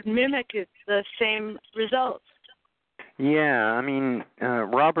that would mimic the same results. Yeah,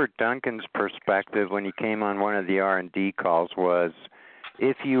 Robert Duncan's perspective when he came on one of the R&D calls was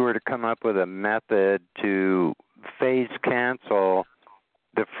if you were to come up with a method to phase cancel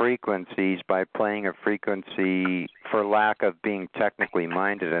the frequencies by playing a frequency, for lack of being technically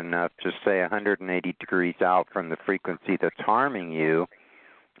minded enough, just say 180 degrees out from the frequency that's harming you,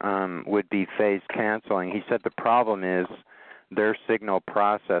 would be phase canceling. He said the problem is their signal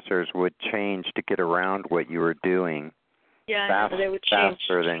processors would change to get around what you were doing. Yeah, they would change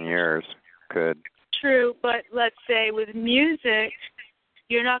faster than yours could. True, but let's say with music,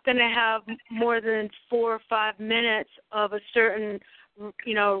 you're not going to have more than 4 or 5 minutes of a certain,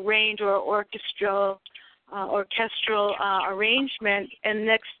 range or orchestral arrangement, and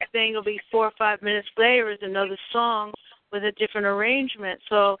next thing will be 4 or 5 minutes later is another song with a different arrangement.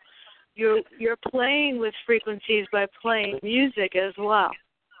 So you're playing with frequencies by playing music as well.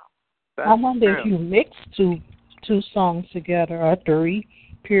 I wonder if you mix two songs together or three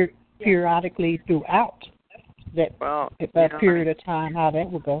periodically throughout that period of time, how that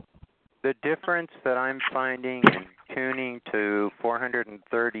would go. The difference that I'm finding in tuning to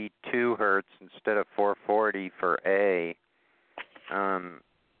 432 hertz instead of 440 for A,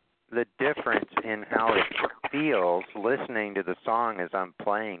 the difference in how it feels listening to the song as I'm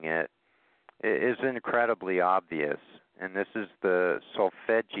playing it is incredibly obvious. And this is the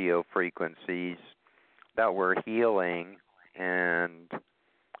solfeggio frequencies that we're healing and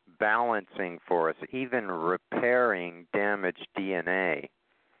balancing for us, even repairing damaged DNA.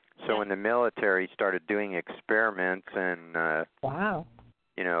 So when the military started doing experiments and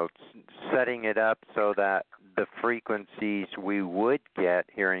setting it up so that the frequencies we would get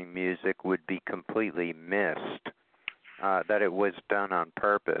hearing music would be completely missed, that it was done on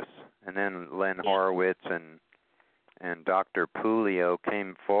purpose. And then Len Horowitz and Dr. Pulio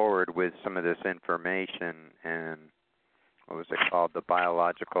came forward with some of this information, and what was it called, the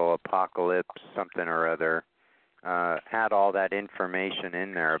biological apocalypse, something or other, had all that information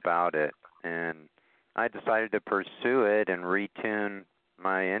in there about it. And I decided to pursue it and retune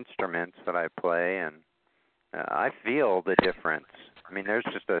my instruments that I play, and I feel the difference. There's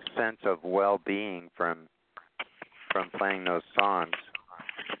just a sense of well-being from playing those songs.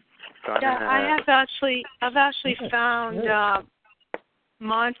 So I've actually found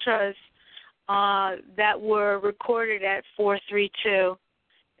mantras that were recorded at 432,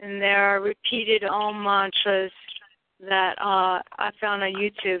 and there are repeated Om mantras that I found on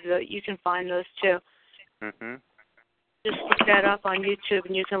YouTube. That you can find those too. Mm-hmm. Just look that up on YouTube,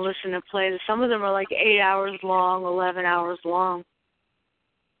 and you can listen and play. Some of them are like 8 hours long, 11 hours long.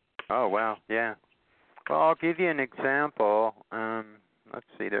 Oh wow, yeah. Well, I'll give you an example. Let's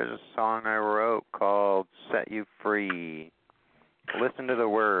see, there's a song I wrote called Set You Free. Listen to the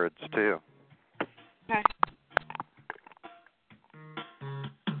words, too. Okay.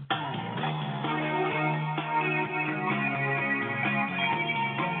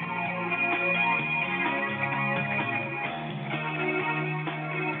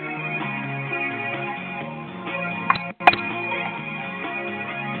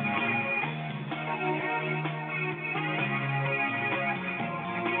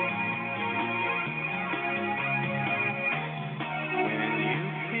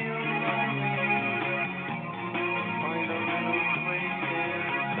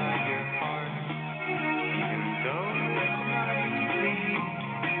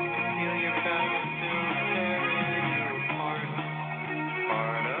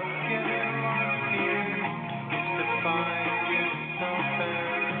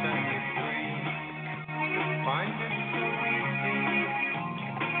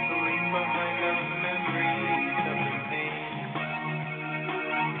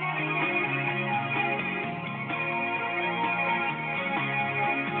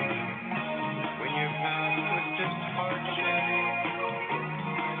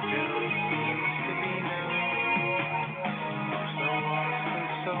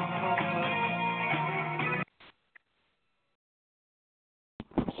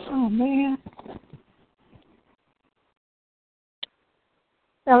 man.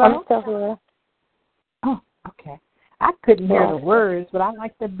 I'm Hello? still here. Oh, okay. I couldn't hear Yeah. the words, but I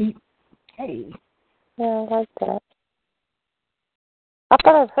like the beat. Hey. Yeah, I like that. I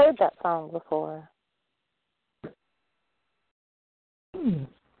thought I've heard that song before. It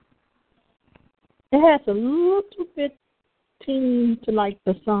has a little bit team to like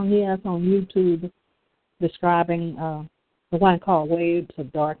the song he has on YouTube describing the one called Waves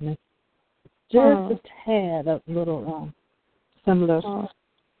of Darkness. Just a tad, a little similar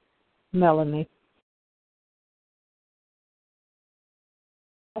melody.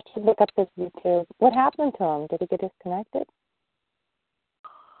 I should look up his YouTube. What happened to him? Did he get disconnected?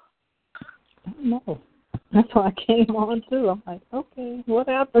 I don't know. That's why I came on too. I'm like, okay, what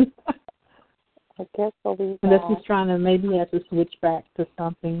happened? I guess we'll leave Unless that. he's trying to, maybe he has to switch back to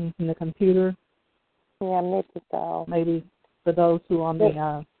something in the computer. Yeah, maybe so. Maybe for those who on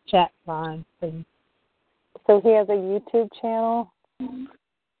the chat line thing. So he has a YouTube channel?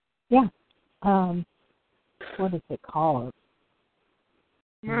 Yeah. What is it called?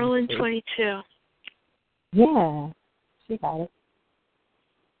 Merlin 22. Yeah, she got it.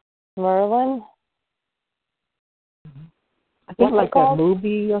 Merlin? I think What's like it called? a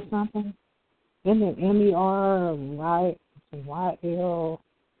movie or something. Isn't it MERYL? I don't know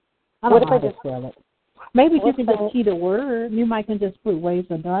how to spell it. Maybe if you can just key the word, you might can just put Waves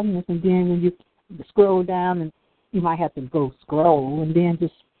of Darkness, and then when you scroll down, and you might have to go scroll, and then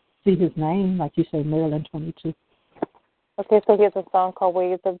just see his name, like you say, Merlin 22. Okay, so he has a song called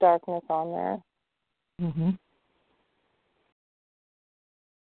Waves of Darkness on there. Mm-hmm.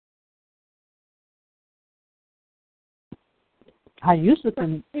 I used to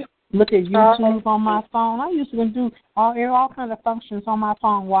look at YouTube on my phone. I used to do all kind of functions on my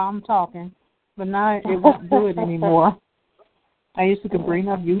phone while I'm talking, but now it won't do it anymore. I used to bring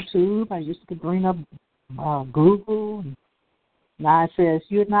up YouTube. I used to bring up Google. Now it says,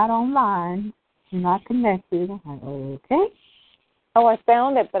 you're not online. You're not connected. I'm like, okay. Oh, I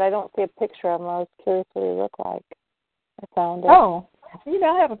found it, but I don't see a picture of him. I was curious what he looked like. I found it. Oh,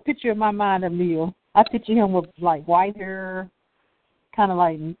 I have a picture in my mind of Neil. I picture him with, like, white hair, kind of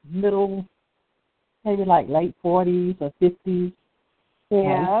like middle, maybe like late 40s or 50s.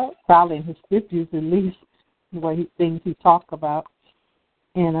 Yeah. Probably in his 50s at least, the way things he talked about.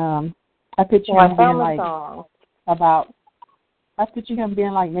 And I picture him being like I picture him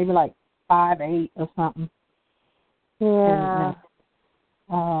being like maybe like 5'8" or something. Yeah.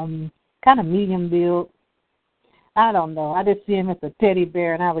 And kind of medium build. I don't know. I just see him as a teddy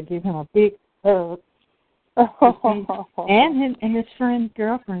bear, and I would give him a big hug. And his friend's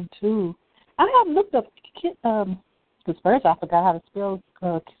girlfriend too. I have looked up because first I forgot how to spell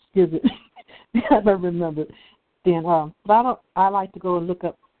excuse it. I don't remember. Then but I like to go and look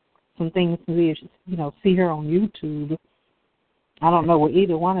up some things to see her on YouTube. I don't know what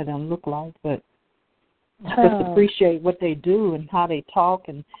either one of them look like, but just appreciate what they do and how they talk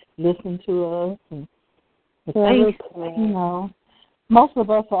and listen to us and the things, most of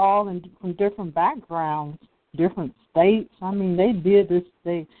us are all from different backgrounds, different states. I mean, they did this.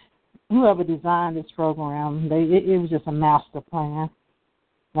 Whoever designed this program, it was just a master plan.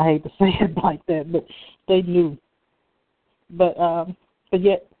 I hate to say it like that, but they knew. But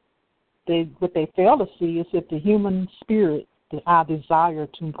yet, what they fail to see is that the human spirit, our desire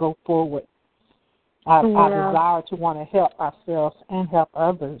to go forward, our desire to want to help ourselves and help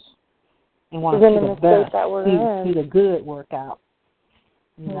others, and want to see the best, see the good work out.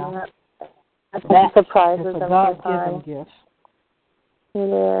 That surprises it's a them God-given gift. It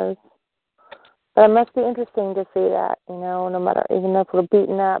is. But it must be interesting to see that, no matter, even if we're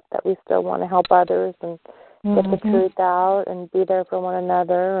beaten up, that we still want to help others and get the truth out and be there for one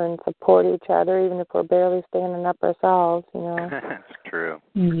another and support each other, even if we're barely standing up ourselves, That's true.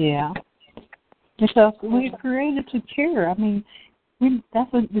 Yeah. Because we're created to care. I mean,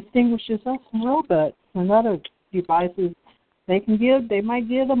 that's what distinguishes us from robots and other devices. They might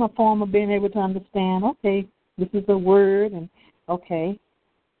give them a form of being able to understand, okay, this is a word, and okay,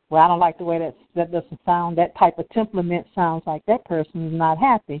 well, I don't like the way that doesn't sound, that type of temperament sounds like that person is not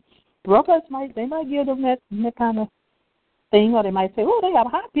happy. Robots might give them that kind of thing, or they might say, oh, they got a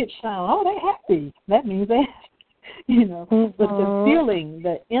high-pitched sound. Oh, they're happy. That means they, But the feeling,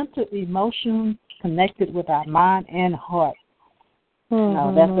 the inter-emotion connected with our mind and heart, that's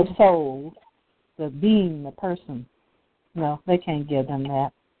the soul, the being, the person. No, they can't give them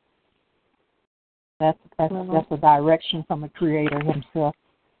that. That's a direction from the Creator himself.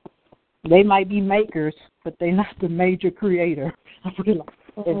 They might be makers, but they're not the major creator. They're not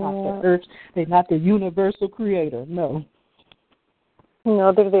the earth. They're not the universal creator. No.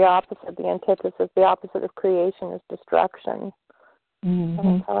 No, they're the opposite, the antithesis. The opposite of creation is destruction. Mm-hmm.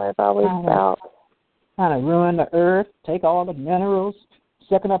 That's how I've always felt. Kind of ruin the earth, take all the minerals,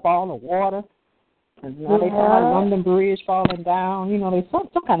 sucking up all the water. And now they talk about London Bridge falling down. You know, there's some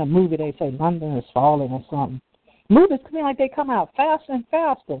kind of movie they say London is falling or something. Movies seem like they come out faster and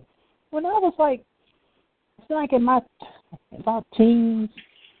faster. When I was like, it's like in my about teens,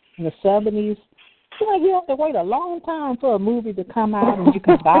 in the 70s, it's like you have to wait a long time for a movie to come out and you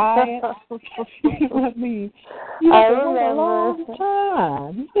can buy it. You know what I mean? You have to wait a long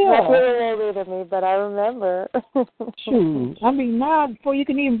time. Yeah. Not really early to me, but I remember. Shoot. I mean, now before you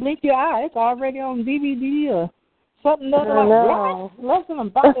can even blink your eye, it's already on DVD or something other like what? Less than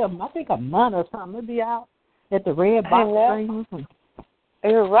about I think a month or something. It'll be out at the red box things.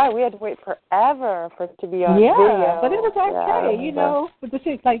 You're right. We had to wait forever for it to be on video. Yeah, but it was okay, you know. But the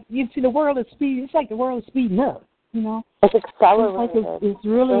thing, like you see, the world is speeding. It's like the world is speeding up, you know. It's accelerated. It's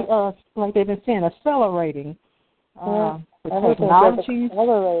really like they've been saying, accelerating. The technology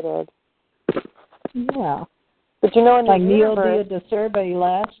accelerated. Yeah. But you know, in the like Neil universe, did the survey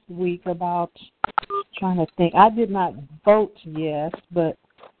last week about trying to think. I did not vote yes, but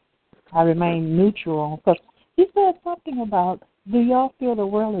I remain neutral because he said something about. Do y'all feel the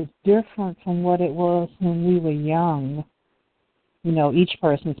world is different from what it was when we were young? You know, each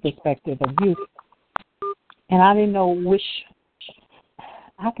person's perspective of youth. And I didn't know which.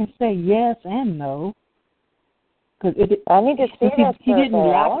 I can say yes and no. Because I need to see that he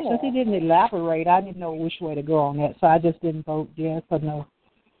didn't elaborate, I didn't know which way to go on that, so I just didn't vote yes or no.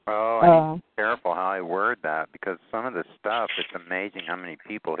 Oh, I need to be careful how I word that because some of the stuff, it's amazing how many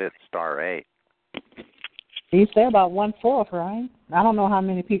people hit *8. You say about 1/4, right? I don't know how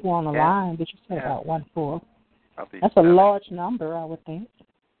many people on the line, but you said about 1/4. That's a large number, I would think.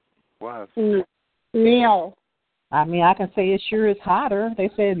 Was. Neil. I mean, I can say it sure is hotter. They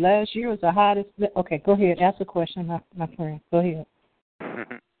said last year was the hottest. Okay, go ahead. Ask a question, my friend. Go ahead.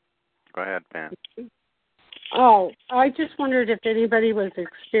 Go ahead, Pam. Oh, I just wondered if anybody was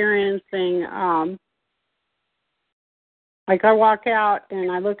experiencing, like I walk out and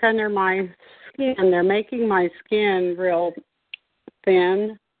I look under my skin, they're making my skin real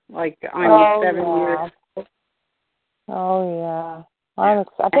thin, like I'm 7 years old. Oh, yeah. I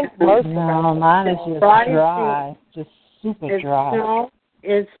think most of them. Mine is just dry, just super dry. No,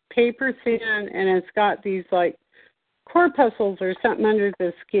 it's paper thin, and it's got these, like, corpuscles or something under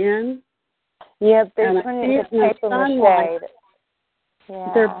the skin. Yep, they turn into paper mache.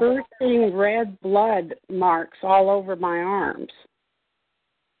 Yeah. They're bursting red blood marks all over my arms.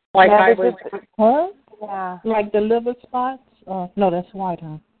 Like I was... What? Yeah. Like the liver spots? No, that's white,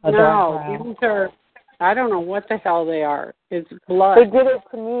 huh? No, these are... I don't know what the hell they are. It's blood. They did it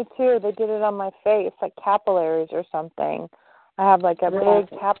to me, too. They did it on my face, like capillaries or something. I have, like, a big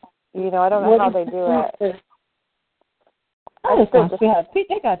I don't know how they do it. I just don't see how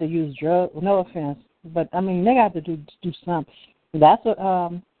they got to use drugs. No offense, but I mean they got to do something. That's what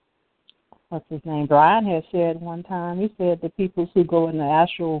what's his name? Brian had said one time. He said the people who go in the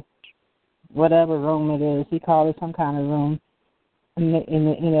astral, whatever room it is, he called it some kind of room in the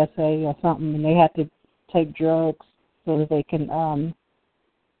NSA or something, and they have to take drugs so that they can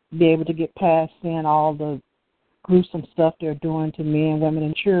be able to get past seeing all the gruesome stuff they're doing to men, women,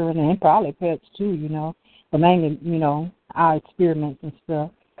 and children, and probably pets too. You know, but mainly our experiments and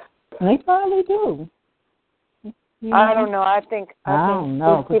stuff. And they probably do. I don't know. I don't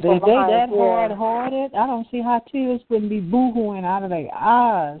know, because they that hard-hearted. I don't see how tears wouldn't be boo-hooing out of their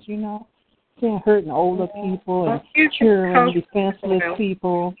eyes, Seeing hurting older people and cheering defenseless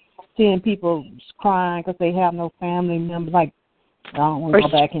people, seeing people crying because they have no family members. Like, I don't want to go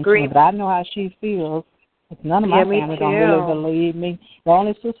back into it, but I know how she feels. None of my family don't really believe me. The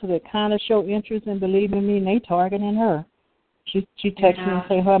only sister that kind of show interest in believing me, and they targeting her. She texted me and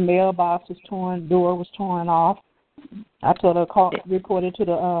say her mailbox was door was torn off. I told her reported to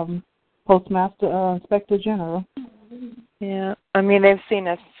the postmaster, inspector general. Yeah, I mean they've seen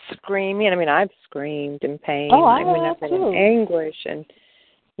us screaming. I mean I've screamed in pain. Oh, I've been in anguish, and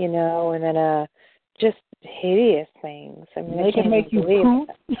and then just hideous things. I mean they can make you poop.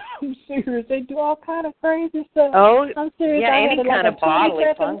 I'm serious. They do all kind of crazy stuff. Oh, I'm serious. Yeah, any kind of bodily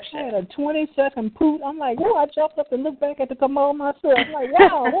function. I had a 20-second poop. I'm like, I jumped up and looked back at the commode myself. I'm like,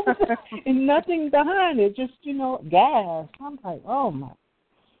 wow, what was that? And nothing behind it, just gas. I'm like, oh my.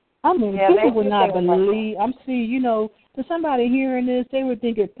 I mean, people would not believe. I'm to somebody hearing this, they would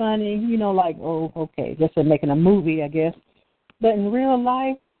think it's funny. Like, oh, okay, just making a movie, I guess. But in real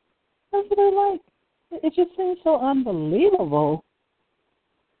life, that's what they're like. It just seems so unbelievable.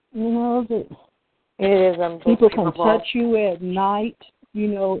 It is unbelievable. People can touch you at night,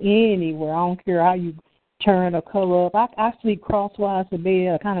 anywhere. I don't care how you turn or cover up. I sleep crosswise the bed,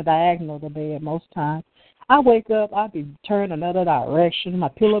 or kind of diagonal the bed most times. I wake up, I be turned another direction. My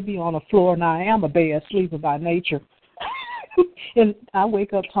pillow be on the floor. Now, I am a bed sleeper by nature. And I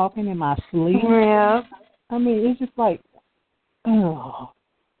wake up talking in my sleep. Yeah. I mean, it's just like,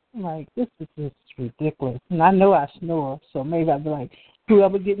 this is just ridiculous. And I know I snore, so maybe I'll be like,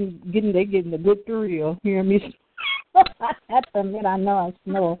 whoever getting the good thrill, hear me. That's the minute I know I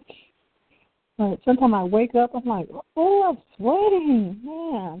snore. But sometimes I wake up, I'm like, I'm sweating,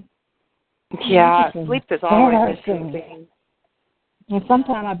 man. Yeah, sleep is always a thing. And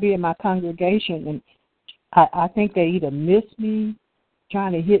sometimes I be in my congregation, and I think they either miss me,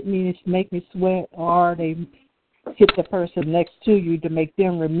 trying to hit me and make me sweat, or they hit the person next to you to make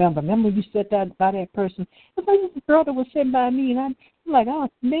them remember. Remember you said that by that person? It's like this girl that was sitting by me, and I'm like, oh,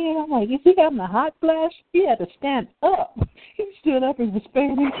 man, I'm like, is he having a hot flash? He had to stand up. He stood up and was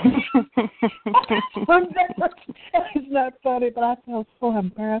paying It's not funny, but I felt so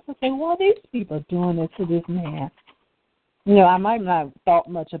embarrassed. I said, why are these people doing this to this man? I might not have thought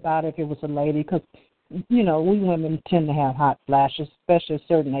much about it if it was a lady, because, we women tend to have hot flashes, especially at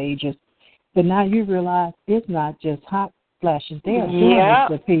certain ages. But now you realize it's not just hot flashes. They are doing this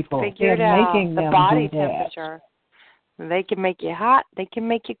to people. They're making them body do temperature. That. They can make you hot. They can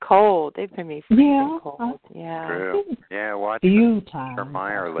make you cold. They can make you cold. Yeah. True. Yeah, watch Oscar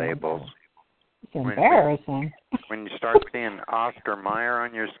Mayer labels. It's embarrassing. When you start seeing Oscar Mayer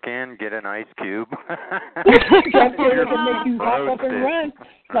on your skin, get an ice cube. It can make you hop up and run.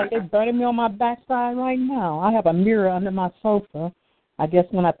 Like they're burning me on my backside right now. I have a mirror under my sofa. I guess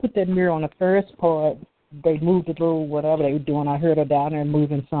when I put that mirror on the first part, they moved a little whatever they were doing. I heard her down there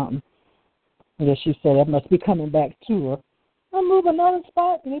moving something. And then she said, that must be coming back to her. I move another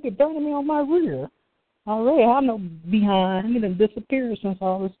spot, and they be burning me on my rear. Already, I have no behind. It done disappeared since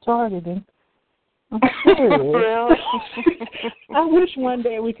all this started. And I'm serious. I wish one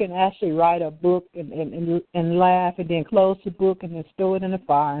day we can actually write a book and laugh and then close the book and then throw it in the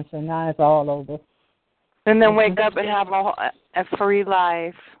fire and say, now it's all over. And then wake up and have a free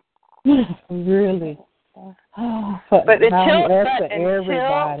life. Really? But until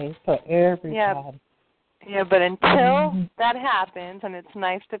everybody. Yeah, but until that happens, and it's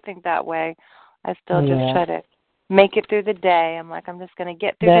nice to think that way, I still just try to make it through the day. I'm like, I'm just going to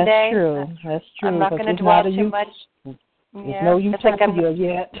get through the day. That's true. I'm not going to dwell too much. There's no utopia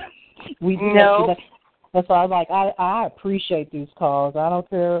yet. That's why I appreciate these calls. I don't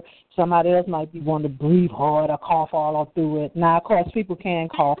care. Somebody else might be wanting to breathe hard or cough all through it. Now, of course, people can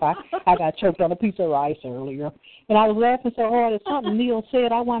cough. I got choked on a piece of rice earlier. And I was laughing so hard at something Neil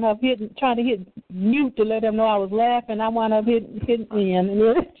said. I wound up trying to hit mute to let him know I was laughing. I wound up hitting in.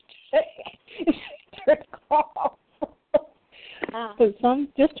 And but I'm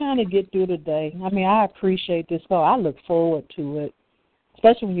just trying to get through the day. I mean, I appreciate this call. I look forward to it.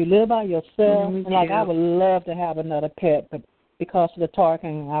 Especially when you live by yourself. And I would love to have another pet, but because of the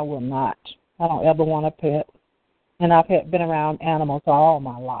talking, I will not. I don't ever want a pet. And I've been around animals all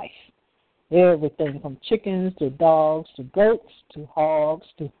my life. Everything from chickens to dogs to goats to hogs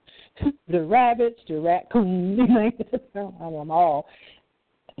to the rabbits to raccoons. I want them all.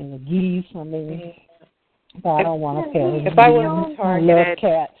 And the geese, but I don't want a pet. If I wasn't targeted.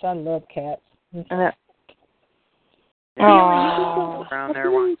 I love cats. Around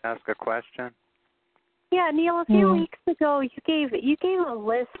there wants to ask a question. Yeah, Neil, a few weeks ago you gave a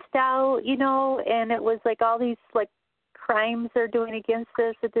list out, and it was like all these like crimes they're doing against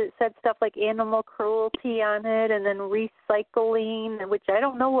us. It said stuff like animal cruelty on it, and then recycling, which I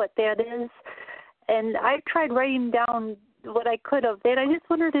don't know what that is. And I tried writing down what I could of it. I just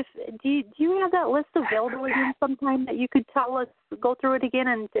wondered if do you have that list available again sometime that you could go through it again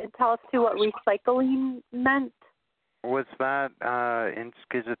and tell us too what recycling meant? Was that in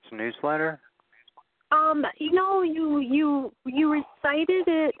Skizit's newsletter? You recited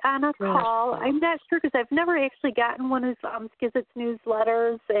it on a call. I'm not sure because I've never actually gotten one of Skizit's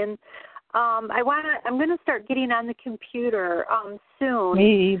newsletters, and I'm going to start getting on the computer soon.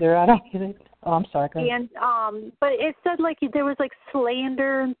 Me either. I don't get it. Oh, I'm sorry. And but it said like there was like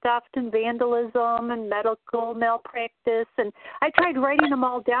slander and theft and vandalism and medical malpractice, and I tried writing them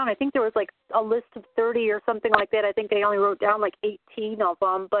all down. I think there was like a list of 30 or something like that. I think I only wrote down like 18 of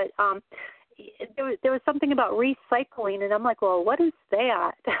them, but there was something about recycling, and I'm like, well, what is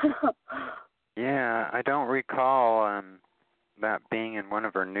that? Yeah, I don't recall that being in one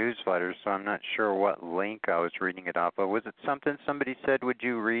of her newsletters, so I'm not sure what link I was reading it off of. Was it something somebody said, would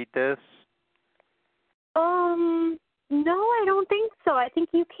you read this? No, I don't think so. I think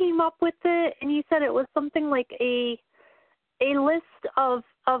you came up with it, and you said it was something like a list of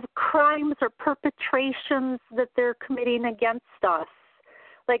crimes or perpetrations that they're committing against us,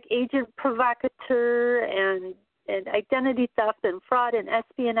 like agent provocateur and identity theft and fraud and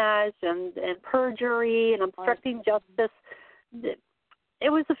espionage and perjury and obstructing justice. It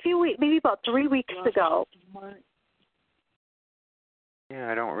was a few weeks, maybe about 3 weeks ago. Yeah,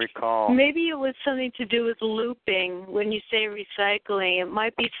 I don't recall. Maybe it was something to do with looping. When you say recycling, it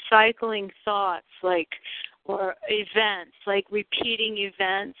might be cycling thoughts, or events, like repeating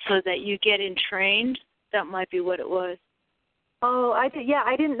events, so that you get entrained. That might be what it was. Oh, I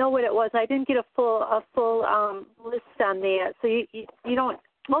didn't know what it was. I didn't get a full list on that. So you don't.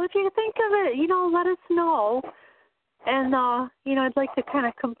 Well, if you think of it, let us know. And I'd like to kind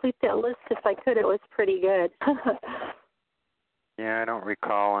of complete that list if I could. It was pretty good. Yeah, I don't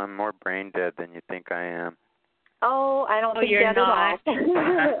recall. I'm more brain dead than you think I am. Oh, I don't think you're that not. at all.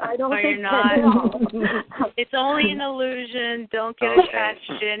 I don't think you're that not. at all. It's only an illusion. Don't get attached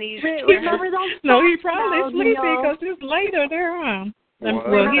to any. Remember those? No, he probably sleeping because it's later there on.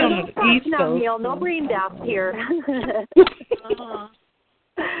 Well, he on the East Coast. Neil, no brain death here.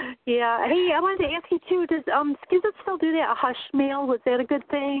 Yeah. Hey, I wanted to ask you too. Does Skizzit still do that hush mail? Was that a good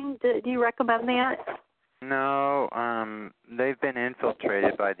thing? Do you recommend that? No, they've been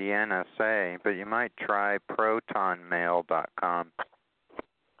infiltrated by the NSA, but you might try protonmail.com.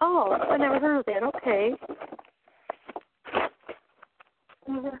 Oh, I never heard of that. Okay.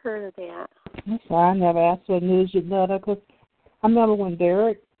 Never heard of that. That's why I never asked for a newsletter, because I remember when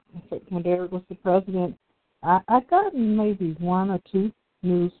Derek was the president, I got maybe 1 or 2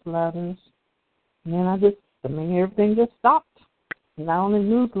 newsletters, and then everything just stopped. Not only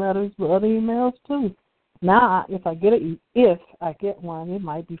newsletters, but other emails too. Now, if I get one, it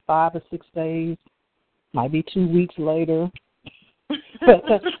might be 5 or 6 days, might be 2 weeks later.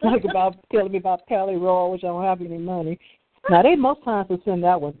 Like about telling me about Cali Roll, which I don't have any money. Now, they most times will send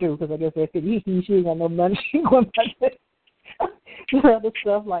that one through, because I guess if she ain't got no money, she going to other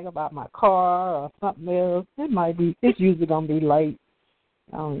stuff like about my car or something else. It's usually going to be late.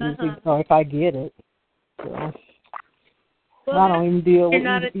 I don't usually, or if I get it. So. Well, I don't even deal with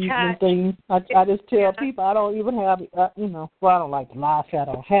evening things. I just tell people I don't even have it, well, I don't like to lie if I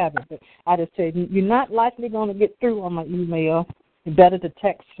don't have it, but I just say, you're not likely going to get through on my email. It's better to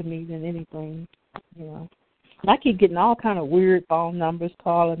text to me than anything, And I keep getting all kind of weird phone numbers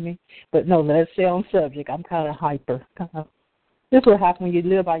calling me, but no, let's stay on subject. I'm kind of hyper. This is what happens when you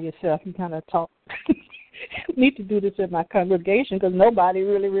live by yourself. You kind of talk. I need to do this at my congregation because nobody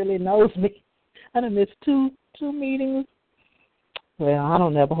really, really knows me. I done missed two meetings. Well, I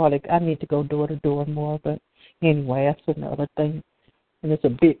don't ever I need to go door to door more, but anyway, that's another thing. And it's a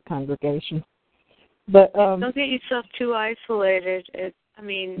big congregation. But don't get yourself too isolated.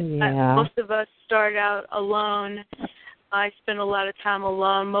 Most of us start out alone. I spend a lot of time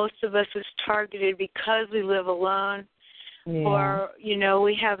alone. Most of us is targeted because we live alone. Yeah. Or,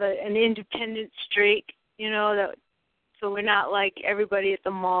 we have an independent streak, so we're not like everybody at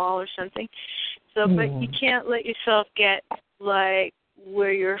the mall or something. So, but you can't let yourself get like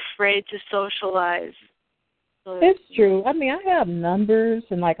where you're afraid to socialize. So, it's true. I have numbers,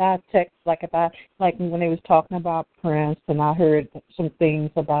 and I text, when they was talking about Prince, and I heard some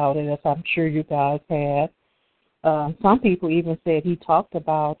things about it, as I'm sure you guys had. Some people even said he talked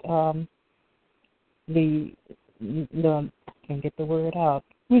about the I can't get the word out.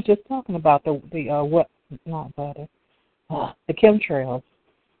 We was just talking about the chemtrails,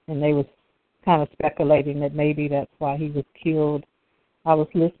 and they was kind of speculating that maybe that's why he was killed. I was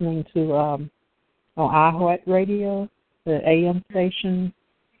listening to on iHeart Radio, the AM station,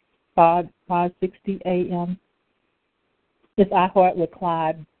 560 AM. It's iHeart with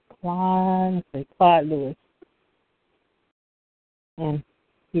Clyde Lewis, and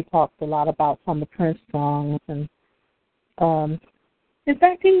he talked a lot about some of the Prince songs, and in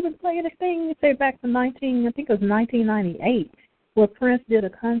fact, he even played a thing. You say back to 1998, where Prince did a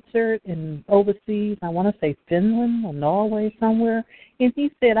concert in overseas. I want to say Finland or Norway somewhere, and he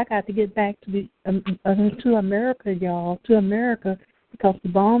said, "I got to get back to America, y'all, to America, because the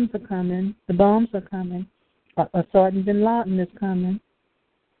bombs are coming. The bombs are coming. Sergeant Bin Laden is coming."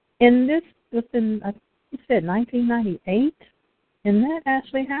 And this was in, he said, 1998, and that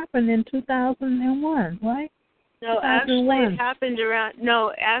actually happened in 2001, right? No, actually, it happened around.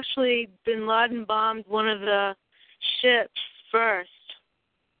 No, actually, Bin Laden bombed one of the ships first.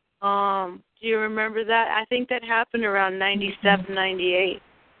 Do you remember that? I think that happened around 97, 98.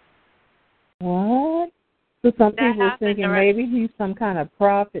 What? So some people were thinking maybe he's some kind of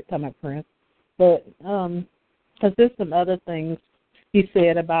prophet, Prince. But Because there's some other things he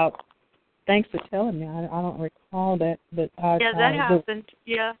said about. Thanks for telling me. I don't recall that, but that happened.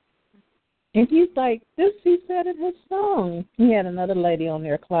 Yeah. And he's like, this he said in his song. He had another lady on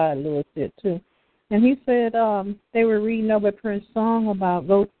there, Clyde Lewis did too. And he said they were reading over Prince's song about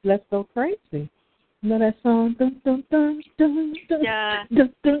Let's Go Crazy. You know that song? Dun, dun, dun, dun, dun, Yeah.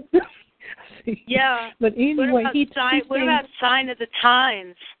 Dun, dun, dun. Yeah. But anyway, what about Sign of the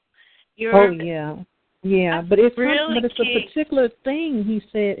Times? Yeah. But it's really a particular thing he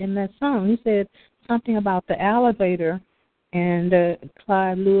said in that song. He said something about the elevator, and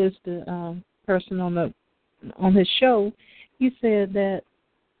Clyde Lewis, the person on his show, he said that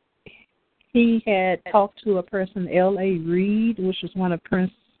he had talked to a person, L.A. Reid, which was one of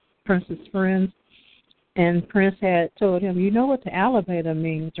Prince's friends, and Prince had told him, you know what the elevator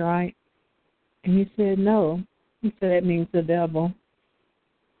means, right? And he said, no. He said, that means the devil.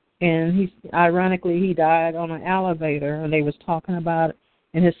 And ironically, he died on an elevator, and they was talking about it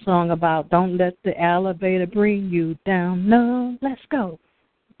in his song about don't let the elevator bring you down. No, let's go.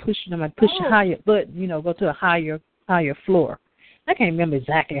 Push higher, but go to a higher floor. I can't remember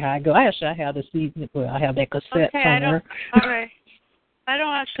exactly how I go. Actually, I have the CD, I have that cassette somewhere. All right. I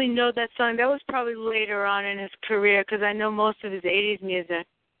don't actually know that song. That was probably later on in his career because I know most of his 80s music.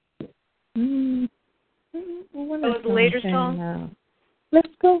 What was a later song?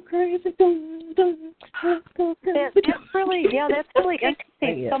 Let's go crazy, dun, dun, let's go crazy. That's really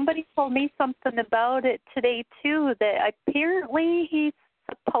interesting. Somebody told me something about it today too. That apparently he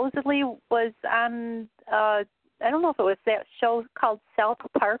supposedly was on. I don't know if it was that show called South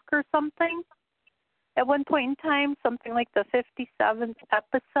Park or something. At one point in time, something like the 57th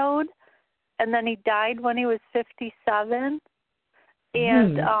episode, and then he died when he was 57.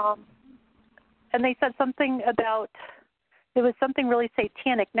 And they said something about. It was something really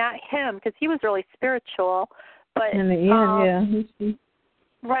satanic, not him, because he was really spiritual. But in the end,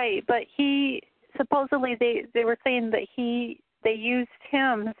 right. But he supposedly they were saying that they used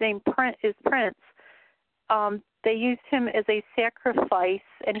him. His name is Prince. They used him as a sacrifice,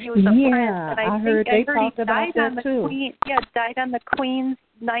 and he was a prince. And I heard they talked about that too. Died on the Queen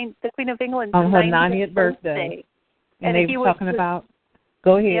of England's on her 90th birthday. And they were talking about.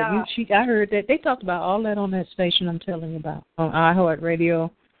 Go ahead. Yeah. I heard that they talked about all that on that station I'm telling you about on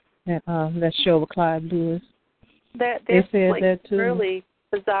iHeartRadio. That show with Clyde Lewis. They said that too. Really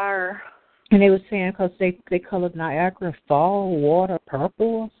bizarre. And they were saying because they colored Niagara Fall water purple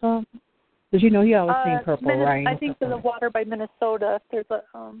or something. Because he always seen purple rain. I think the water by Minnesota. There's a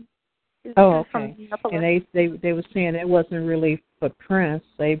okay. And they were saying it wasn't really for Prince.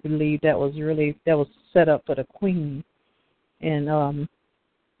 They believed that was set up for the Queen. And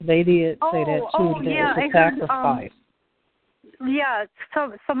they did say that too. That it's a sacrifice.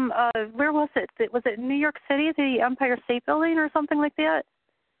 Some where was it? Was it New York City, the Empire State Building, or something like that?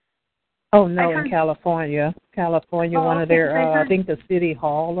 Oh no, in California, one of their I think the City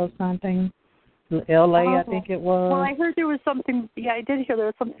Hall or something. L.A. I think it was. Well, I heard there was something. Yeah, I did hear there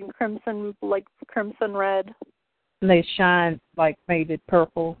was something crimson, like crimson red. And they made it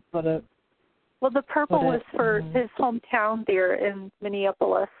purple for the. Well, the purple was for his hometown there in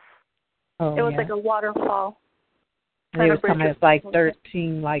Minneapolis. Oh, it was like a waterfall. And it was coming. It's like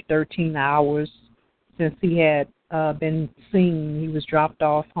 13 hours since he had been seen. He was dropped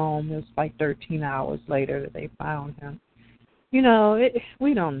off home. It was like 13 hours later that they found him.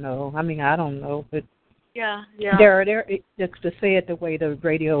 We don't know. I mean, I don't know, but yeah. Just to say it the way the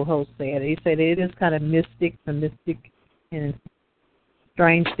radio host said it, he said it is kind of mystic and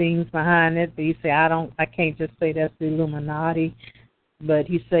strange things behind it. But he said I can't just say that's the Illuminati. But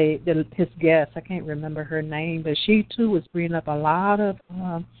he said that his guest, I can't remember her name, but she too was bringing up a lot of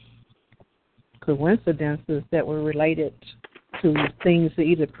coincidences that were related to things that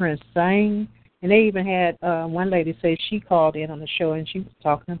either Prince sang. And they even had one lady say she called in on the show and she was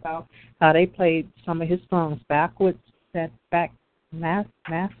talking about how they played some of his songs backwards,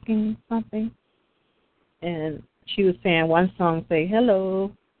 masking something. And she was saying one song say,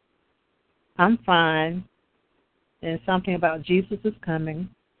 "Hello, I'm fine," and something about Jesus is coming.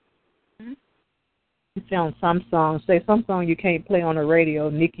 Mm-hmm. You say on some songs, some song you can't play on the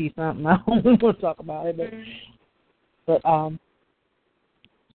radio, Nikki something. I don't want to talk about it, but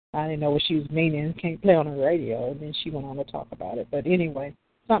I didn't know what she was meaning. Can't play on the radio, and then she went on to talk about it. But anyway,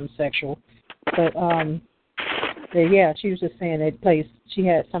 something sexual. But she was just saying she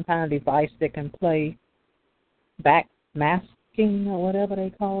had some kind of device that can play back masking or whatever they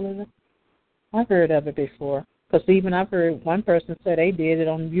call it. I've heard of it before. Because even I've heard one person say they did it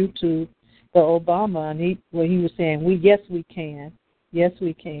on YouTube for Obama, and he was saying, yes, we can. Yes,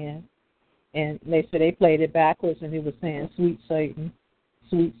 we can. and they said they played it backwards, and it was saying "Sweet Satan,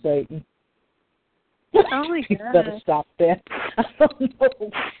 Sweet Satan." Oh my You God! better stop that. I don't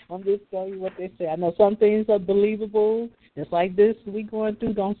know. I'm just telling you what they say. I know some things are believable. It's like this we going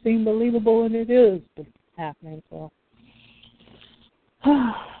through don't seem believable, and it is happening. So,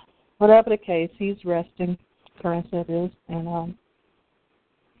 whatever the case, he's resting. Current set is, and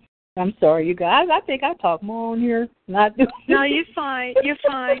I'm sorry, you guys. I think I talk more on here. Not doing. No, you're fine. You're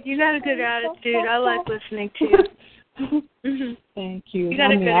fine. You got a good attitude. I like listening to you. Mm-hmm. Thank you. You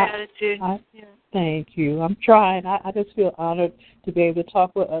got a good attitude. Yeah. Thank you. I'm trying. I just feel honored to be able to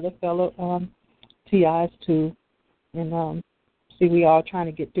talk with other fellow TIs too, and see we all trying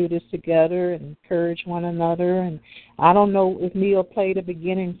to get through this together and encourage one another. And I don't know if Neil played a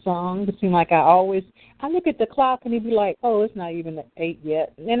beginning song. It seems like I look at the clock and he'd be like, oh, it's not even 8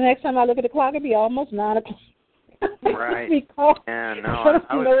 yet. And then the next time I look at the clock, it'd be almost 9 o'clock. Right. Yeah, no.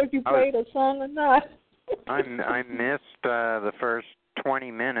 I don't know if you played a song or not. I missed the first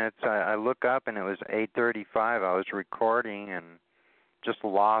 20 minutes. I look up and it was 8:35. I was recording and just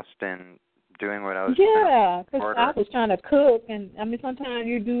lost in doing what I was doing. Yeah, because I was trying to cook, and I mean sometimes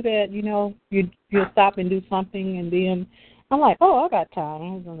you do that. You'll stop and do something, and then I'm like, oh, I got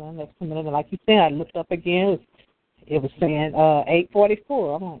time. And the next minute, like you said, I looked up again. It was saying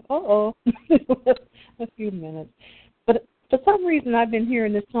 8:44. I'm like, uh-oh. A few minutes. But for some reason, I've been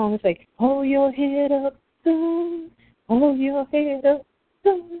hearing this song say, hold your head up, son. Hold your head up,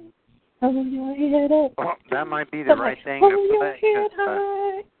 son. Hold your head up. Oh, that might be the right thing to play. Hold your head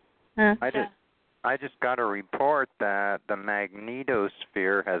high. I just got a report that the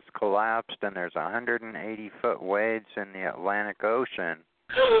magnetosphere has collapsed and there's 180-foot waves in the Atlantic Ocean.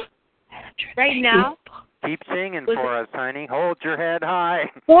 Right now? Keep singing for us, honey. Hold your head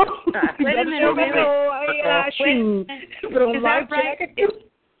high. Wait a minute. Is that right?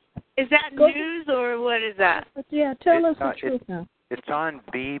 Is that news or what is that? Yeah, tell us the truth now. It's on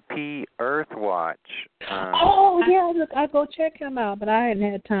BP Earthwatch. Look, I go check him out, but I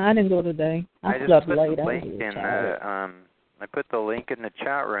hadn't had time. I didn't go today. I slept late. I put the link in the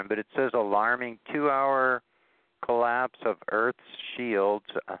chat room, but it says alarming 2-hour collapse of Earth's shields,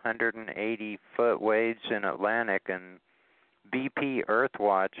 180-foot waves in Atlantic, and BP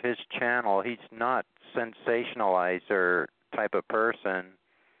Earthwatch, his channel, he's not sensationalizer type of person.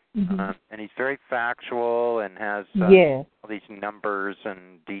 Mm-hmm. And he's very factual and has all these numbers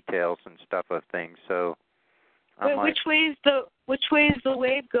and details and stuff of things. So, which way is the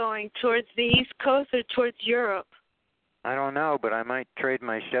wave going? Towards the East Coast or towards Europe? I don't know, but I might trade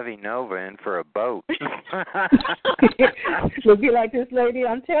my Chevy Nova in for a boat. It'll be like this lady,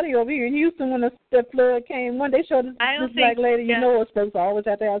 I'm telling you, over here in Houston when the flood came, one day showed this black lady, we're supposed to always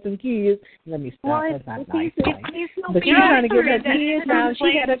have to have some kids. Let me stop. That's not nice. But she's trying to get her kids out.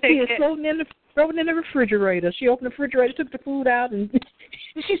 She had her kids floating in the refrigerator. She opened the refrigerator, took the food out, and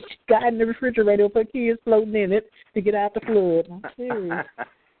she got in the refrigerator with her kids floating in it to get out the flood. I'm serious.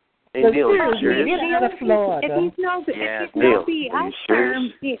 Hey, Neil, are you serious? If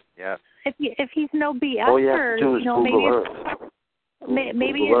he's no BS,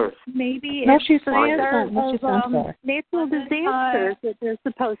 maybe it's natural disasters that they're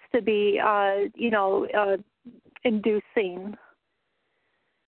supposed to be, inducing.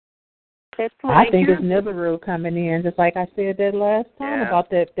 I think it's Nibiru coming in, just like I said that last time about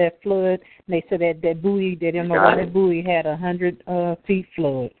that flood. And they said that buoy, they didn't know why that buoy had 100 feet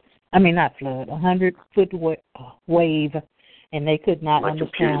flood. I mean, not flood, 100-foot wave, and they could not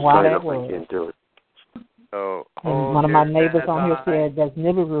understand why that was. I can't do it. So, and one of my neighbors on here said that's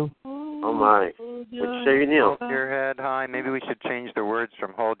Nibiru. Oh, my. What you say, Neil? Hold your head high. Maybe we should change the words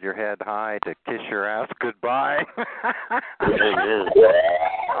from hold your head high to kiss your ass goodbye. Amen.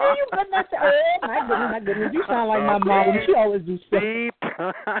 My goodness, you sound like my mom. She always do stuff. Beep.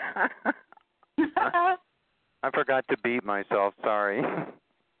 I forgot to beep myself. Sorry.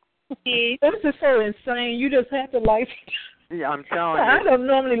 This is so insane. You just have to Yeah, I'm telling you. I don't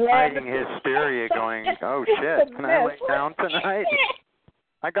normally laugh. Fighting hysteria going, oh, shit, can I lay down tonight?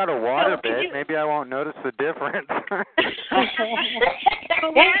 I got a water bed. Maybe I won't notice the difference.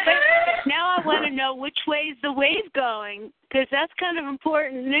 Now I want to know which way is the wave going, because that's kind of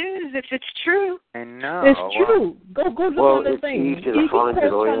important news if it's true. I know. It's true. Go look on the thing. Well, it's easy to find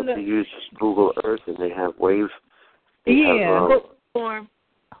it. All you have to use Google Earth, and they have waves.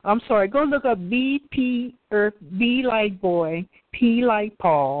 I'm sorry, go look up BP Earth, B like boy, P like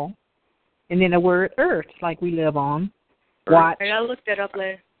Paul, and then the word Earth, like we live on. Watch. I'll look that up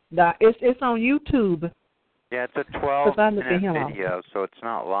later. It's on YouTube. Yeah, it's a 12-minute video, so it's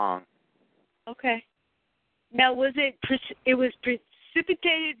not long. Okay. Now, it was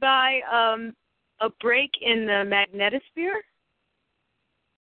precipitated by a break in the magnetosphere?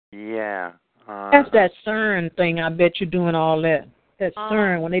 Yeah. That's that CERN thing. I bet you're doing all that. That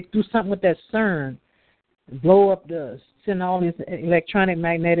CERN, when they do something with that CERN, blow up send all this electronic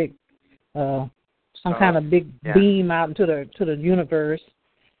magnetic, some kind of big beam out into the universe.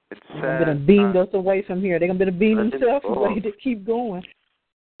 They're going to beam us away from here. They're going to beam themselves away to keep going.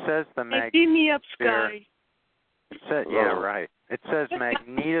 It says the beam me up, Sky. Right. It says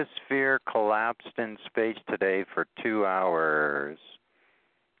magnetosphere collapsed in space today for 2 hours.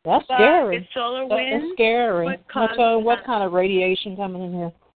 That's scary. It's solar wind. That's scary. What kind of radiation coming in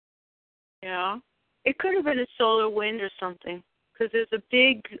here? Yeah. It could have been a solar wind or something, because there's a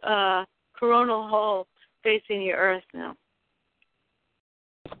big coronal hole facing the Earth now.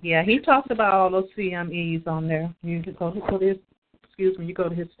 Yeah, he talked about all those CMEs on there. You can go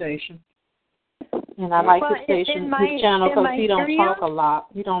to his station. And I like his station, his channel, because he don't talk a lot.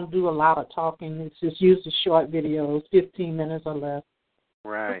 He don't do a lot of talking. It's just usually short videos, 15 minutes or less.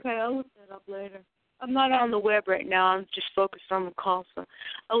 Right. Okay, I'll look that up later. I'm not on the web right now. I'm just focused on the call, so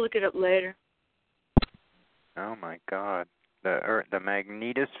I'll look it up later. Oh, my God. The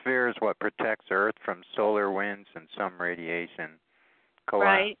magnetosphere is what protects Earth from solar winds and some radiation.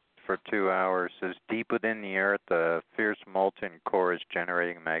 Collapsed for 2 hours. Says deep within the Earth, a fierce molten core is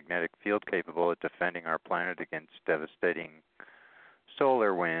generating a magnetic field capable of defending our planet against devastating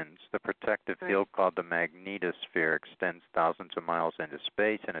solar winds. The protective field called the magnetosphere extends thousands of miles into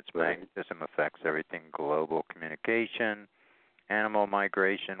space, and its magnetism affects everything: global communication, animal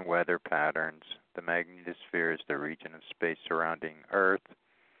migration, weather patterns. The magnetosphere is the region of space surrounding Earth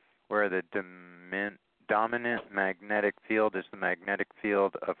where the dominant magnetic field is the magnetic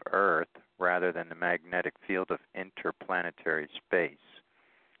field of Earth rather than the magnetic field of interplanetary space.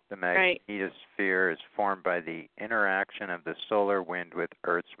 The magnetosphere is formed by the interaction of the solar wind with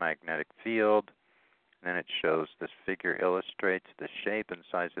Earth's magnetic field. And then it shows this figure illustrates the shape and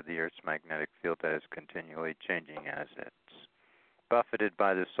size of the Earth's magnetic field that is continually changing as it's buffeted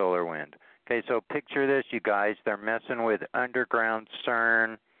by the solar wind. Okay, so picture this, you guys. They're messing with underground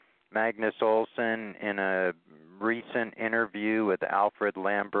CERN. Magnus Olson, in a recent interview with Alfred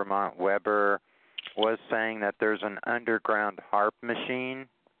Lambermont Weber, was saying that there's an underground HARP machine.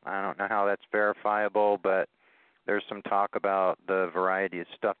 I don't know how that's verifiable, but there's some talk about the variety of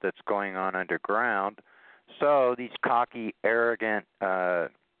stuff that's going on underground. So these cocky, arrogant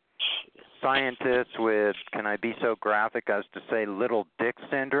scientists with, can I be so graphic as to say, little dick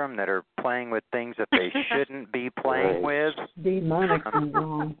syndrome, that are playing with things that they shouldn't be playing with. Demonic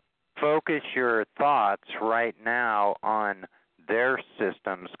syndrome. Focus your thoughts right now on their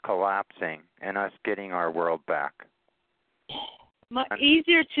systems collapsing and us getting our world back.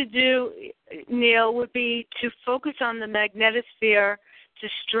 Easier to do, Neil, would be to focus on the magnetosphere to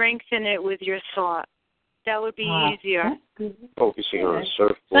strengthen it with your thought. That would be easier. Focusing on a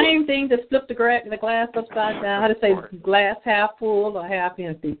surfboard. Same thing, just flip the glass upside down. How to say glass half full or half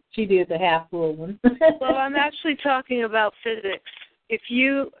empty? She did the half full one. Well, I'm actually talking about physics. If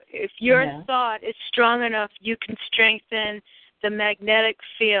your thought is strong enough, you can strengthen the magnetic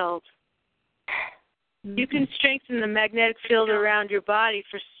field. You can strengthen the magnetic field around your body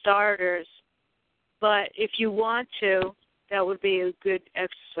for starters. But if you want to, that would be a good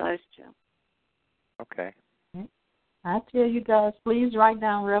exercise too. Okay. I tell you guys, please write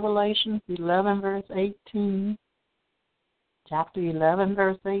down Revelation 11, verse 18. Chapter 11,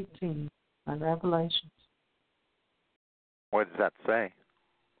 verse 18 on Revelations. What does that say?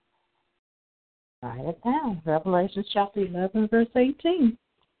 Write it down. Revelation chapter 11, verse 18.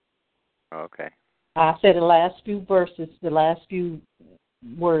 Okay. I said the last few verses, the last few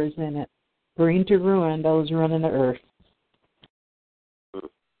words in it. Bring to ruin those running the earth.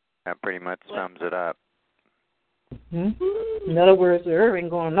 That pretty much sums it up. Mm-hmm. In other words, the earth ain't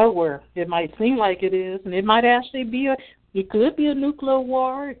going nowhere. It might seem like it is, and it might actually be it could be a nuclear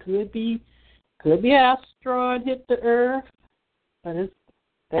war. It could be an asteroid hit the earth. But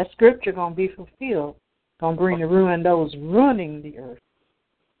that scripture going to be fulfilled. Going to bring to ruin those running the earth.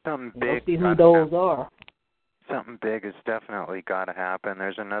 Something big. We'll see who those are. Something big has definitely got to happen.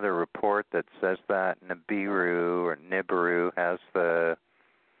 There's another report that says that Nibiru has the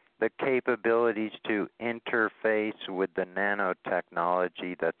capabilities to interface with the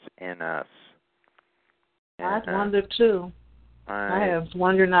nanotechnology that's in us. I wonder too. I have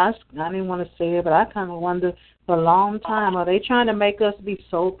wondered. I didn't want to say it, but I kind of wonder for a long time. Are they trying to make us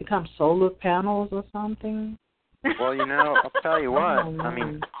become solar panels or something? Well, I'll tell you what. I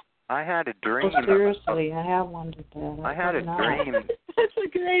mean, I had a dream. Well, seriously, I have wondered that. I had a dream. That's a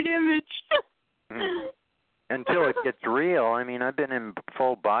great image. until it gets real. I mean, I've been in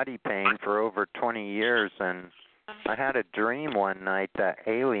full body pain for over 20 years, and I had a dream one night that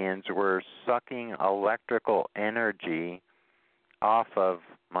aliens were sucking electrical energy off of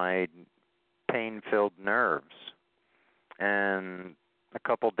my pain-filled nerves. And a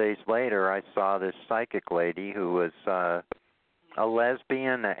couple days later, I saw this psychic lady who was a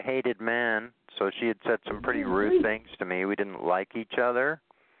lesbian that hated men, so she had said some pretty rude things to me. We didn't like each other.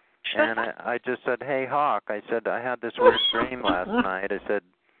 And I just said, hey, Hawk, I said, I had this weird dream last night. I said,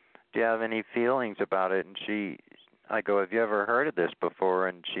 do you have any feelings about it? And I go, have you ever heard of this before?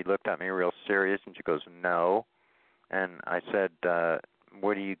 And she looked at me real serious, and she goes, no. And I said,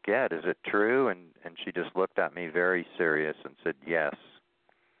 what do you get? Is it true? And she just looked at me very serious and said, yes.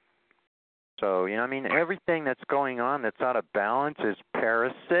 So, I mean, everything that's going on that's out of balance is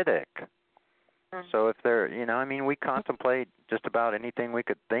parasitic. So if we contemplate just about anything we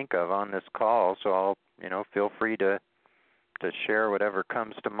could think of on this call, so I'll, feel free to share whatever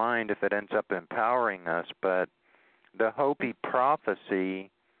comes to mind if it ends up empowering us. But the Hopi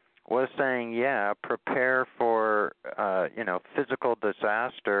prophecy was saying, prepare for, physical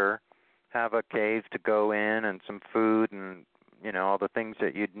disaster, have a cave to go in and some food and, all the things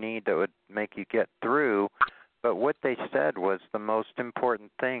that you'd need that would make you get through. But what they said was the most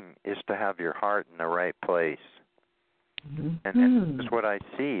important thing is to have your heart in the right place. And that's what I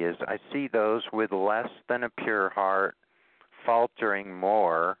see is I see those with less than a pure heart faltering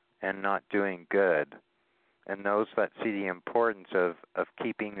more and not doing good. And those that see the importance of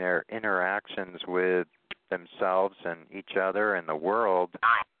keeping their interactions with themselves and each other and the world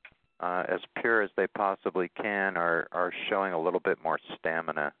as pure as they possibly can are showing a little bit more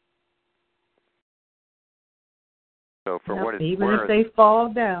stamina. So for what it's even worth, if they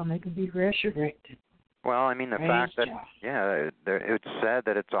fall down, they can be resurrected. Well, I mean, the fact that, it's said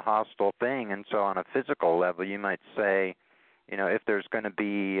that it's a hostile thing, and so on a physical level, you might say, if there's going to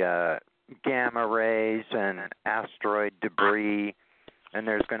be gamma rays and asteroid debris, and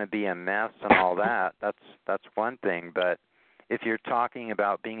there's going to be a mess and all that, that's one thing. But if you're talking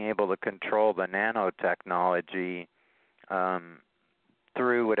about being able to control the nanotechnology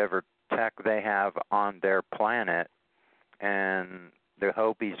through whatever tech they have on their planet, and the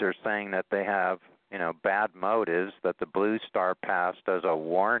Hopis are saying that they have, bad motives, that the blue star passed as a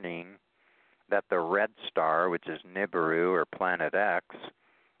warning that the red star, which is Nibiru or Planet X,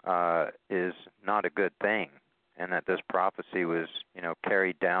 is not a good thing, and that this prophecy was,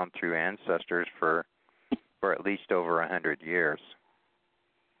 carried down through ancestors for at least over 100 years.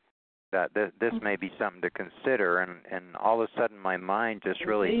 That this may be something to consider, and all of a sudden my mind just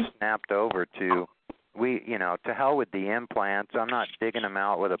really snapped over to, to hell with the implants. I'm not digging them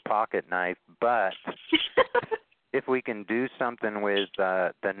out with a pocket knife, but if we can do something with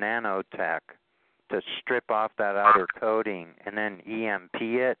the nanotech to strip off that outer coating and then EMP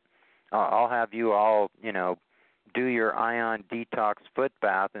it, I'll have you all, do your ion detox foot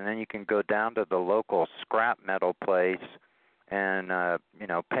bath, and then you can go down to the local scrap metal place and,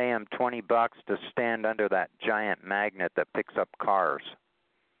 pay them $20 to stand under that giant magnet that picks up cars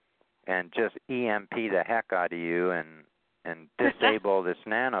and just EMP the heck out of you and disable this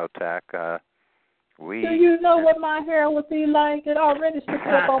nanotech. Do you know what my hair would be like? It already sticks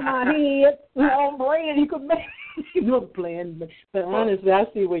up on my head. On brand, you could make. You're playing, but honestly, I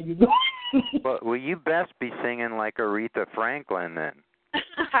see where you go. Well, you best be singing like Aretha Franklin then.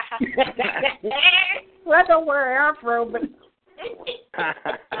 Well, I don't wear an afro, but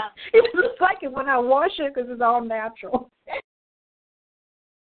it looks like it when I wash it because it's all natural.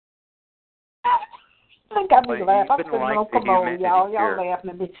 I got me laugh. I'm sitting on, come on, y'all. Y'all laughing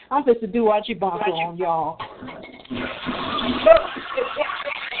at me. I'm just to do Archie Bunker on y'all.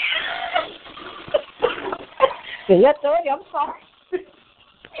 Yeah, I'm sorry.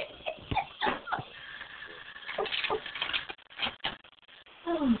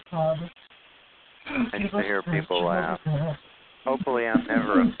 I used to hear people laugh. Hopefully I'm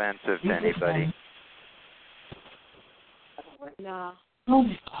never offensive to anybody. No.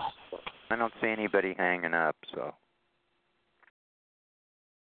 I don't see anybody hanging up, so.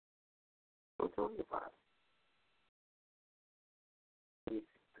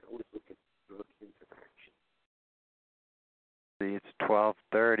 See, it's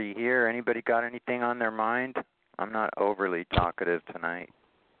 12:30 here. Anybody got anything on their mind? I'm not overly talkative tonight.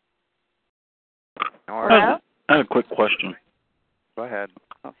 I had a quick question. Go ahead.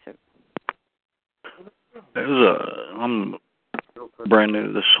 I'm brand new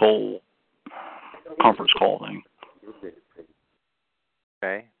to this whole conference call thing.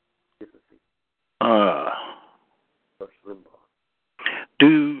 Okay.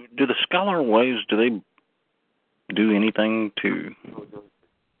 Do the scalar waves, do they do anything to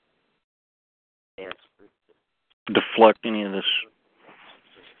deflect any of this?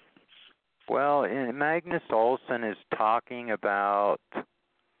 Well, Magnus Olson is talking about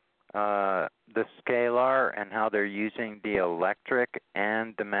the scalar and how they're using the electric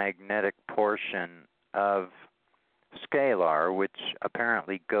and the magnetic portion of scalar, which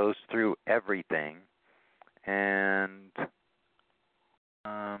apparently goes through everything. And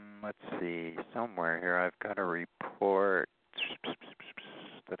let's see, somewhere here I've got a report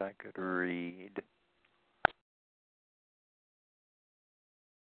that I could read.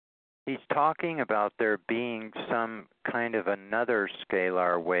 He's talking about there being some kind of another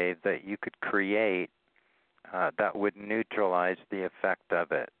scalar wave that you could create that would neutralize the effect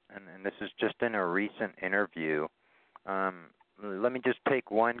of it. And this is just in a recent interview. Let me just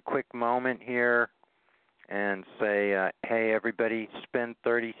take one quick moment here and say, hey, everybody, spend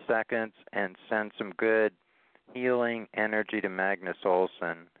 30 seconds and send some good healing energy to Magnus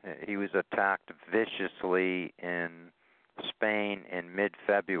Olson. He was attacked viciously in Spain in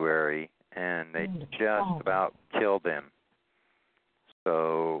mid-February, and they just about killed him.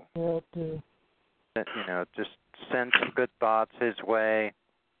 So, just send some good thoughts his way.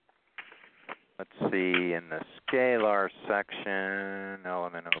 Let's see, in the scalar section,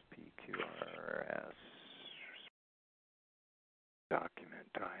 element OPQRS document,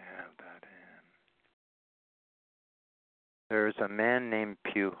 I have that in. There's a man named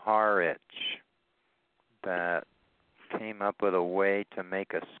Puharich that came up with a way to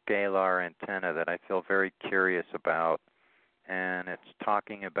make a scalar antenna that I feel very curious about. And it's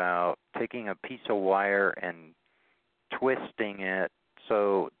talking about taking a piece of wire and twisting it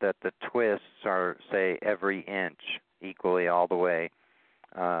so that the twists are, say, every inch equally all the way,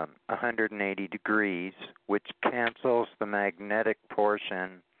 180 degrees, which cancels the magnetic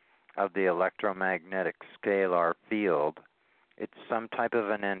portion of the electromagnetic scalar field. It's some type of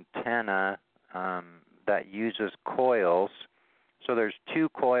an antenna that uses coils. So there's two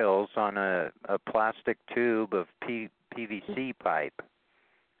coils on a plastic tube of PVC pipe.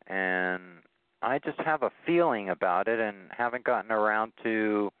 And I just have a feeling about it and haven't gotten around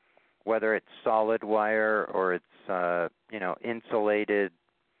to whether it's solid wire or it's, insulated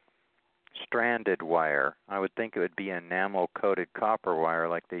stranded wire. I would think it would be enamel-coated copper wire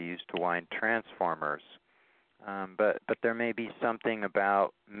like they use to wind transformers. But there may be something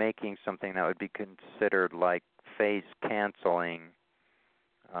about making something that would be considered like phase canceling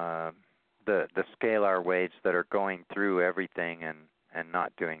the scalar waves that are going through everything and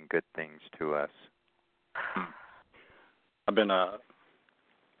not doing good things to us. I've been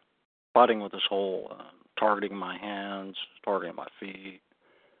fighting with this whole targeting my hands, targeting my feet,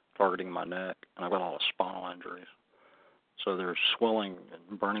 targeting my neck, and I've got a lot of spinal injuries. So they're swelling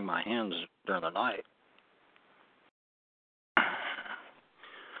and burning my hands during the night.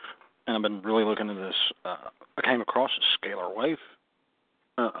 And I've been really looking into this. I came across a scalar wave.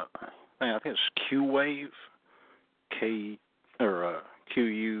 I think it's Q wave, QU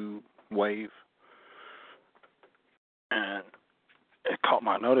wave, and it caught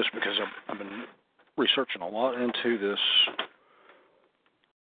my notice because I've been researching a lot into this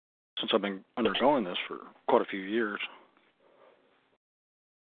since I've been undergoing this for quite a few years.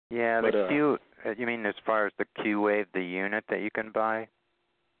 Yeah, the Q. You mean as far as the Q wave, the unit that you can buy?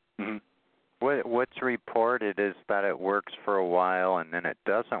 Mm-hmm. What's reported is that it works for a while and then it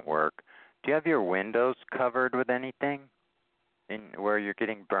doesn't work. Do you have your windows covered with anything in where you're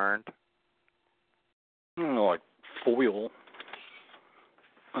getting burned? Like foil.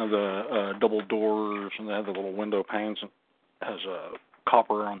 The double doors, and they have the little window panes. And has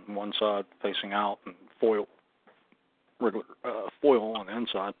copper on one side facing out and regular foil on the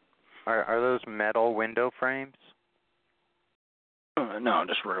inside. Are those metal window frames? No,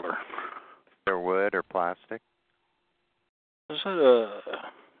 just regular. They're wood or plastic? Is that a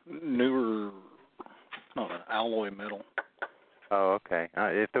newer, an alloy metal? Oh, okay.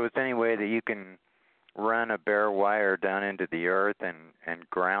 If there was any way that you can run a bare wire down into the earth and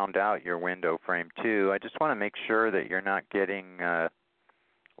ground out your window frame too, I just want to make sure that you're not getting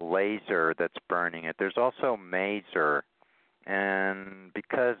laser that's burning it. There's also maser, and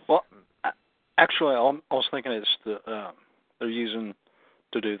because... Well, actually, I was thinking it's they're using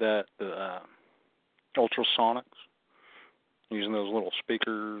to do that, the ultrasonics, using those little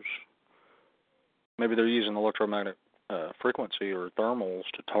speakers. Maybe they're using electromagnetic frequency or thermals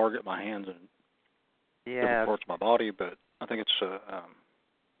to target my hands and different parts of my body, but I think it's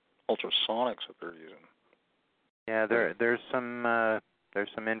ultrasonics that they're using. Yeah, there's some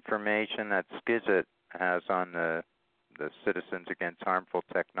information that Skizit has on the Citizens Against Harmful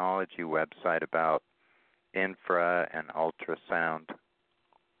Technology website about infra and ultrasound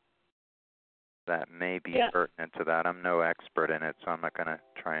that may be pertinent to that. I'm no expert in it, so I'm not going to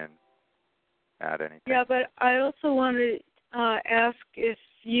try and add anything. Yeah, but I also want to ask if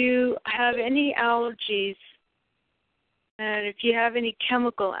you have any allergies and if you have any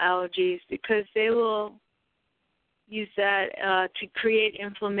chemical allergies, because they will use that to create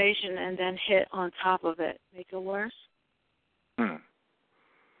inflammation and then hit on top of it, make it worse.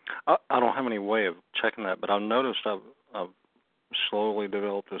 I don't have any way of checking that, but I've noticed I've slowly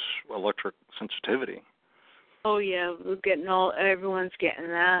developed this electric sensitivity. Oh yeah, everyone's getting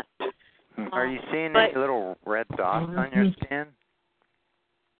that. Are you seeing any little red dots on your skin?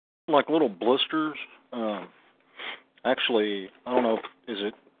 Like little blisters. Actually, I don't know is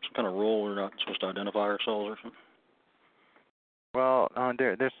it some kind of rule we're not supposed to identify ourselves or something? Well,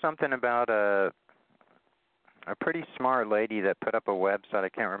 there's something about a pretty smart lady that put up a website. I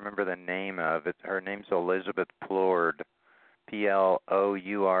can't remember the name of it. Her name's Elizabeth Plourde, Plourde.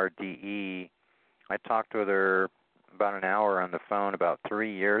 I talked with her about an hour on the phone about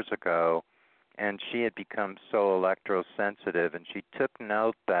 3 years ago, and she had become so electrosensitive, and she took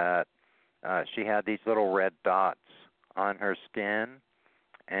note that she had these little red dots on her skin,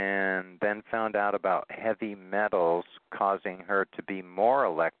 and then found out about heavy metals causing her to be more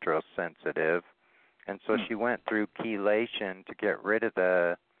electrosensitive. And so she went through chelation to get rid of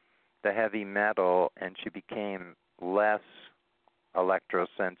the heavy metal, and she became less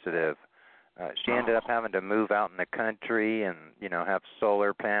electrosensitive. She ended up having to move out in the country and, have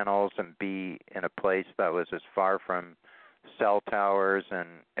solar panels and be in a place that was as far from cell towers and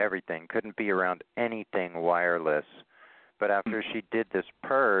everything. Couldn't be around anything wireless. But after she did this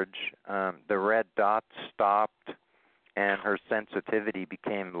purge, the red dots stopped, and her sensitivity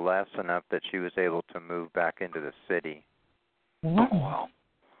became less enough that she was able to move back into the city. Oh, wow.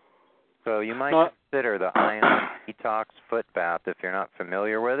 So you might consider the ion detox foot bath if you're not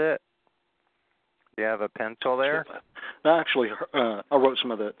familiar with it. Do you have a pencil there? No, actually, I wrote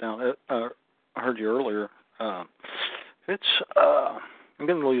some of that down. I heard you earlier. I'm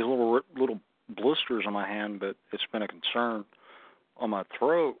getting these little blisters on my hand, but it's been a concern on my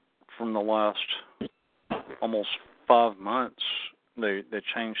throat from the last almost 5 months. They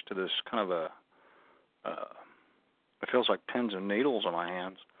changed to this kind of it feels like pins and needles on my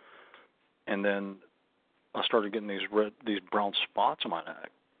hands, and then I started getting these brown spots on my neck.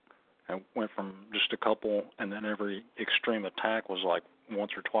 I went from just a couple, and then every extreme attack was like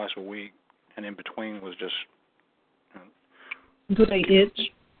once or twice a week, and in between was just. Do they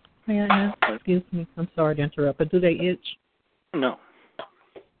itch? May I ask? Excuse me. I'm sorry to interrupt, but do they itch? No.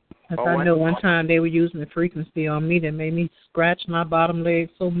 I know one time they were using the frequency on me that made me scratch my bottom leg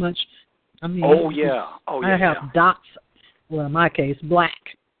so much. I mean, I have dots. Well, in my case, black.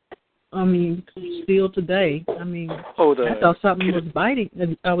 I mean, still today. I mean, I thought something was biting.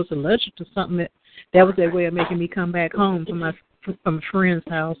 I was allergic to something that was their way of making me come back home from a friend's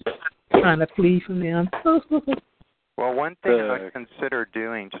house, trying to flee from them. Well, one thing I would consider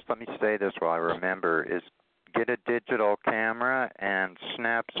doing, just let me say this while I remember, is get a digital camera and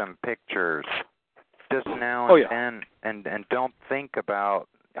snap some pictures just now and then, and don't think about,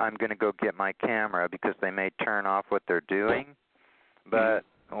 I'm going to go get my camera, because they may turn off what they're doing. But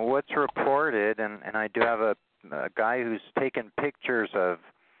what's reported, and I do have a guy who's taken pictures of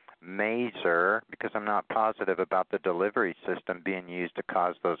Mazer, because I'm not positive about the delivery system being used to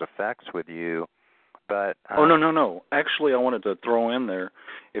cause those effects with you. But no. Actually, I wanted to throw in there.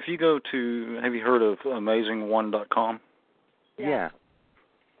 If you go to, have you heard of amazing1.com? Yeah.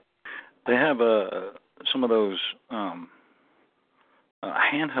 They have some of those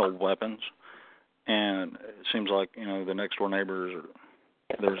handheld weapons, and it seems like the next door neighbors.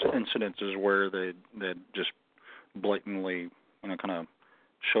 There's incidences where they just blatantly kind of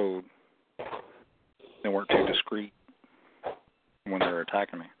showed they weren't too discreet when they were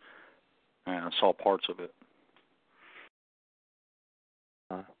attacking me. And I saw parts of it.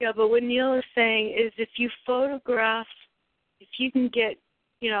 Yeah, but what Neil is saying is if you photograph, if you can get,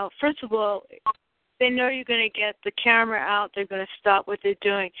 first of all, they know you're going to get the camera out, they're going to stop what they're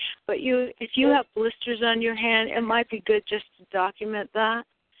doing. But if you have blisters on your hand, it might be good just to document that,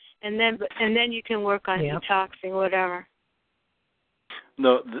 and then you can work on detoxing, whatever.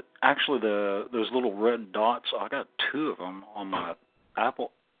 No, actually, those little red dots, I got 2 of them on my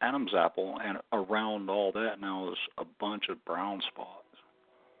Adam's apple, and around all that now is a bunch of brown spots.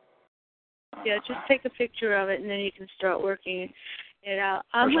 Yeah, just take a picture of it, and then you can start working it out.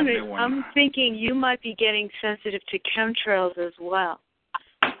 I'm thinking you might be getting sensitive to chemtrails as well,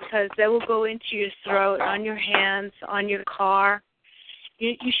 because they will go into your throat, on your hands, on your car.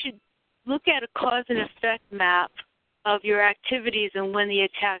 You should look at a cause and effect map of your activities and when the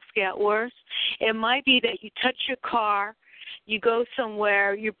attacks get worse. It might be that you touch your car, you go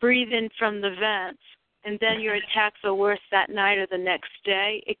somewhere, you breathe in from the vents, and then your attacks are worse that night or the next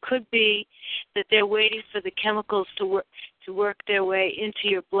day. It could be that they're waiting for the chemicals to work their way into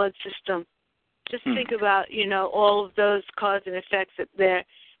your blood system. Just think about, all of those cause and effects that there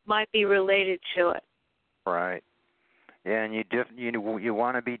might be related to it. Right. Yeah, and you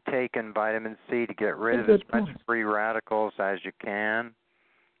want to be taking vitamin C to get rid of as much free radicals as you can.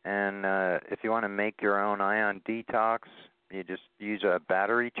 And if you want to make your own ion detox, you just use a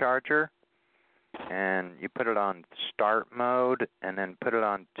battery charger, and you put it on start mode, and then put it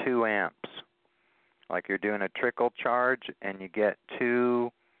on 2 amps. Like you're doing a trickle charge, and you get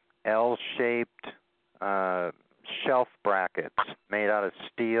 2 L-shaped shelf brackets made out of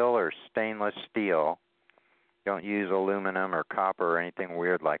steel or stainless steel. Don't use aluminum or copper or anything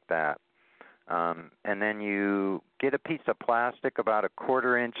weird like that. And then you get a piece of plastic about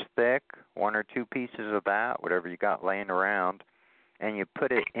 1/4 inch thick, 1 or 2 pieces of that, whatever you got laying around, and you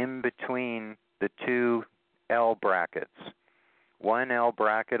put it in between the 2 L brackets. 1 L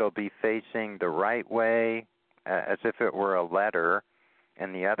bracket will be facing the right way as if it were a letter,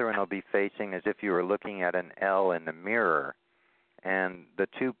 and the other one will be facing as if you were looking at an L in the mirror. And the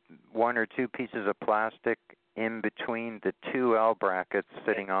 1 or 2 pieces of plastic in between the 2 L brackets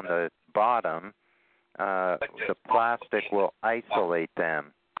sitting on the bottom, the plastic will isolate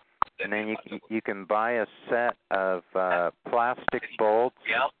them. And then you can buy a set of plastic bolts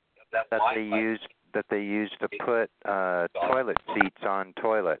that they use to put toilet seats on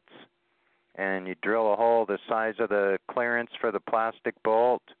toilets. And you drill a hole the size of the clearance for the plastic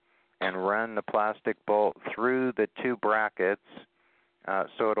bolt and run the plastic bolt through the 2 brackets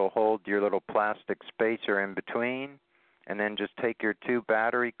so it'll hold your little plastic spacer in between. And then just take your 2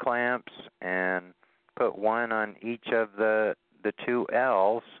 battery clamps and put 1 on each of the 2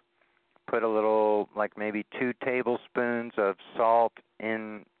 L's. Put a little, like maybe 2 tablespoons of salt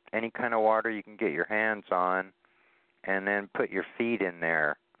in any kind of water you can get your hands on, and then put your feet in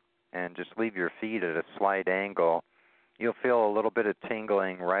there and just leave your feet at a slight angle. You'll feel a little bit of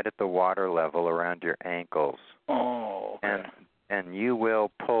tingling right at the water level around your ankles. Oh, okay. And you will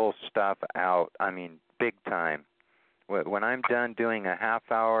pull stuff out, big time. When I'm done doing a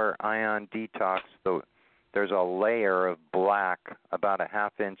half-hour ion detox, there's a layer of black about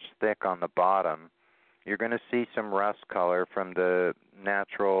 1/2 inch thick on the bottom. You're going to see some rust color from the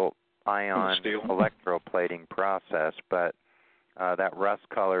natural ion electroplating process, but that rust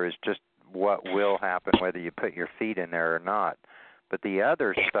color is just what will happen whether you put your feet in there or not. But the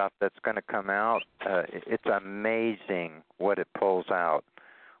other stuff that's going to come out, it's amazing what it pulls out.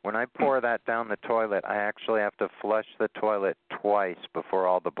 When I pour that down the toilet, I actually have to flush the toilet twice before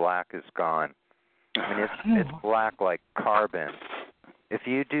all the black is gone. It's black like carbon. If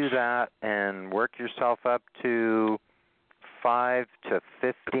you do that and work yourself up to 5 to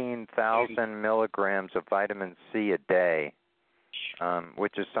 15,000 milligrams of vitamin C a day,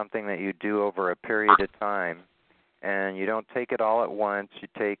 which is something that you do over a period of time, and you don't take it all at once. You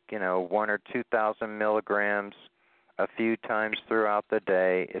take, 1 or 2,000 milligrams a few times throughout the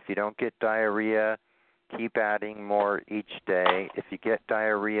day. If you don't get diarrhea, keep adding more each day. If you get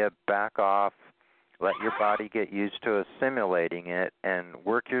diarrhea, back off. Let your body get used to assimilating it, and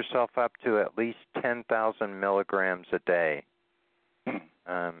work yourself up to at least 10,000 milligrams a day.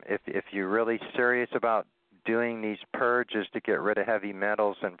 If you're really serious about doing these purges to get rid of heavy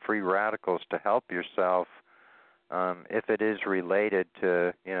metals and free radicals to help yourself, if it is related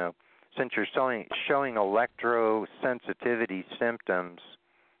to, since you're showing electrosensitivity symptoms,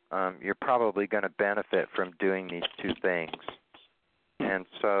 you're probably going to benefit from doing these 2 things. And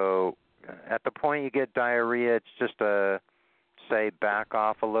so at the point you get diarrhea, it's just say back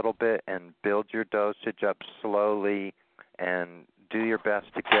off a little bit and build your dosage up slowly and do your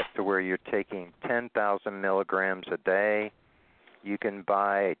best to get to where you're taking 10,000 milligrams a day. You can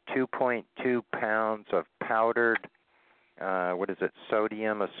buy 2.2 pounds of powdered,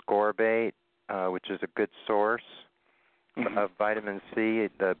 sodium ascorbate, which is a good source of vitamin C.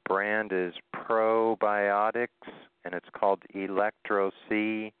 The brand is Probiotics, and it's called Electro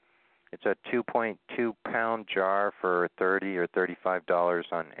C. It's a 2.2 pound jar for $30 or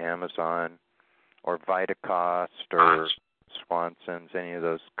 $35 on Amazon, or Vitacost or Swanson's, any of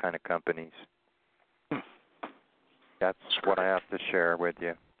those kind of companies. That's what I have to share with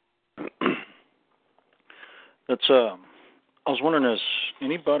you. That's I was wondering, has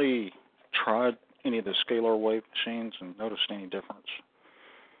anybody tried any of the scalar wave machines and noticed any difference?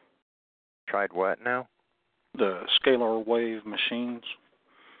 Tried what now? The scalar wave machines.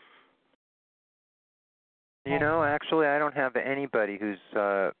 You know, actually, I don't have anybody who's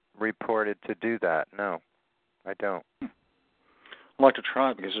reported to do that. No, I don't. I'd like to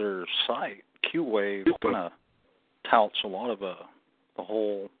try it because their site, Q-Wave, kind of touts a lot of the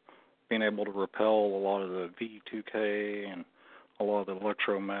whole being able to repel a lot of the V2K and a lot of the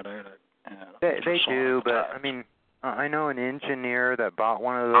electromagnetic. They do, but I mean, I know an engineer that bought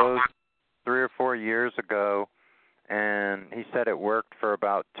one of those 3 or 4 years ago, and he said it worked for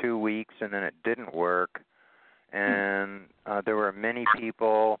about 2 weeks, and then it didn't work. And there were many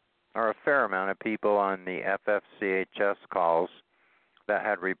people, or a fair amount of people on the FFCHS calls that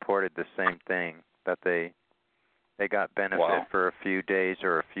had reported the same thing, that they got benefit for a few days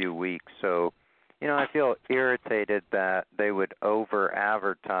or a few weeks. So, you know, I feel irritated that they would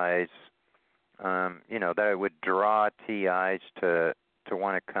over-advertise, you know, that it would draw TIs to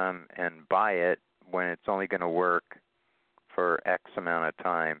want to come and buy it when it's only going to work for X amount of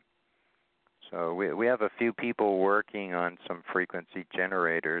time. So we have a few people working on some frequency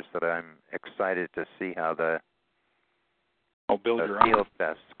generators that I'm excited to see how the field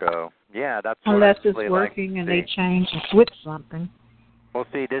tests go. Yeah, that's unless what it's really working like and they change and switch something. Well,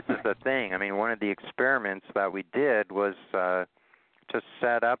 see, this is the thing. I mean, one of the experiments that we did was to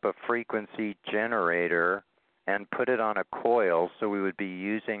set up a frequency generator and put it on a coil, so we would be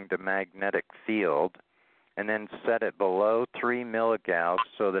using the magnetic field, and then set it below 3 milligauss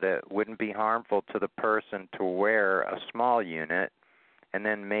so that it wouldn't be harmful to the person to wear a small unit, and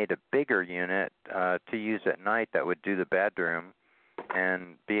then made a bigger unit to use at night that would do the bedroom,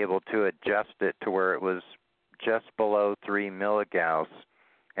 and be able to adjust it to where it was just below 3 milligauss,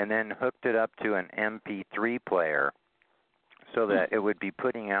 and then hooked it up to an MP3 player so that it would be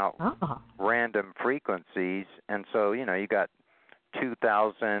putting out random frequencies. And so, you know, you got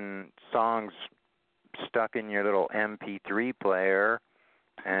 2,000 songs stuck in your little MP3 player,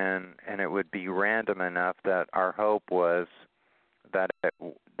 and it would be random enough that our hope was that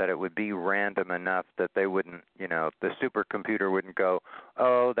it would be random enough that they wouldn't, you know, the supercomputer wouldn't go,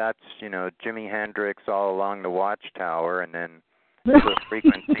 oh, that's, you know, Jimi Hendrix all along the watchtower, and then do a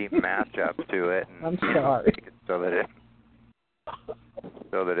frequency match up to it. And, I'm sorry. So that it.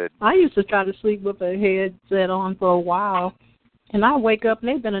 I used to try to sleep with a headset on for a while, and I wake up and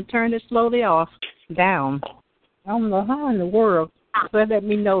they've been turning it slowly off, down. I don't know how in the world. So that let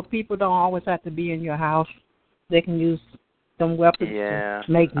me know people don't always have to be in your house. They can use some weapons to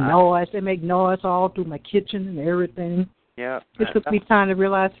make noise. They make noise all through my kitchen and everything. Yeah. It took me time to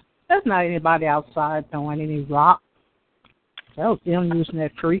realize there's not anybody outside throwing any rock. That was them using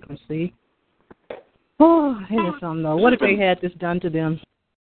that frequency. Oh, I just don't know. What if they had this done to them?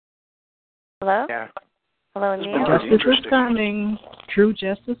 Hello? Yeah. Hello, Neil? Justice is coming. True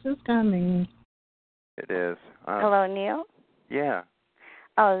justice is coming. It is. Hello, Neil? Yeah.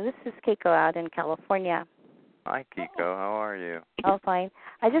 Oh, this is Keiko out in California. Hi, Keiko. How are you? Oh, fine.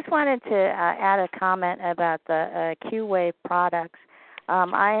 I just wanted to add a comment about the Q-Wave products.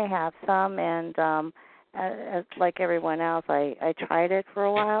 I have some, and like everyone else, I tried it for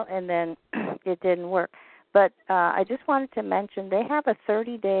a while, and then it didn't work. But I just wanted to mention they have a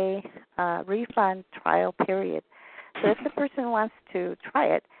 30-day refund trial period. So if the person wants to try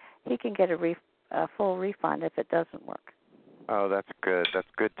it, he can get a full refund if it doesn't work. Oh, that's good. That's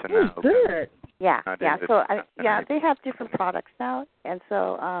good to know. Good. Yeah, yeah. So they have different products now, and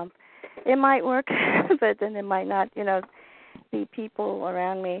so it might work, but then it might not. You know, the people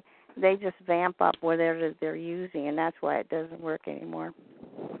around me, they just vamp up whatever they're using, and that's why it doesn't work anymore.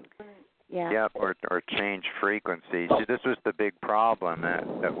 Yeah. Yeah, or change frequencies. See, this was the big problem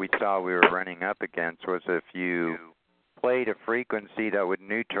that we saw we were running up against, was if you played a frequency that would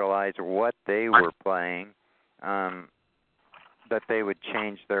neutralize what they were playing, that they would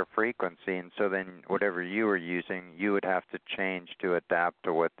change their frequency, and so then whatever you were using, you would have to change to adapt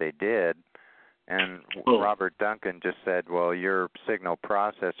to what they did. And Robert Duncan just said, well, your signal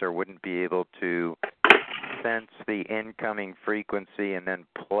processor wouldn't be able to sense the incoming frequency and then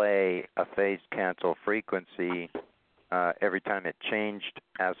play a phase cancel frequency every time it changed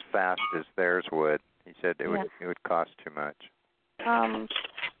as fast as theirs would. He said it would cost too much.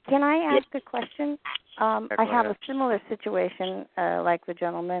 Can I ask a question? I have a similar situation like the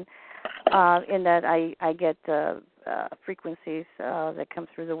gentleman in that I get frequencies that come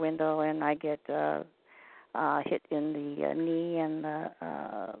through the window, and I get hit in the knee and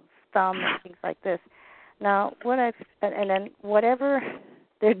the thumb and things like this. Now, and then whatever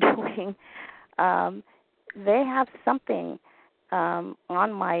they're doing, they have something on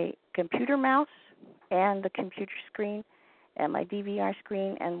my computer mouse and the computer screen and my DVR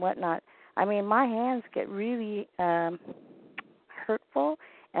screen and whatnot. I mean, my hands get really hurtful,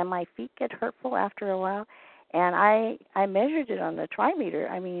 and my feet get hurtful after a while. and I measured it on the trimeter.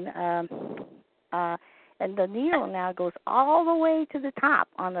 I mean, and the needle now goes all the way to the top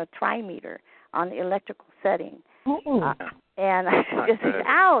on the trimeter on the electrical setting. And I just said,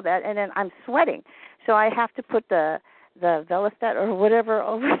 ow, that, and then I'm sweating. So I have to put the Velostat or whatever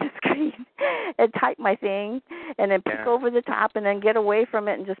over the screen and type my thing and then pick over the top and then get away from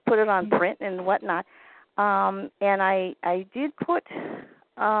it and just put it on print and whatnot. And I did put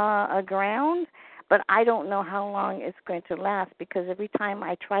a ground, but I don't know how long it's going to last because every time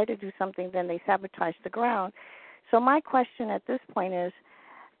I try to do something, then they sabotage the ground. So my question at this point is,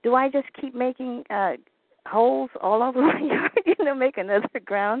 do I just keep making holes all over my yard, make another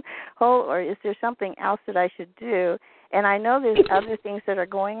ground hole, or is there something else that I should do? And I know there's other things that are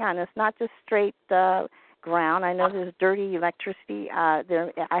going on. It's not just straight ground. I know there's dirty electricity.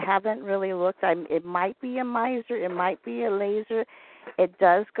 I haven't really looked. It might be a miser. It might be a laser. It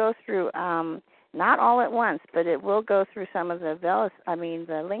does go through, not all at once, but it will go through some of the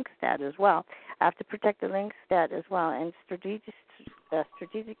Linkstat as well. I have to protect the Linkstat as well and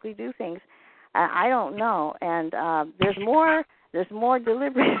strategically do things. I don't know, and there's more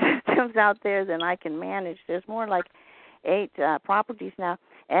delivery systems out there than I can manage. There's more like 8 properties now,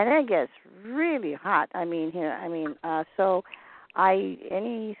 and it gets really hot. So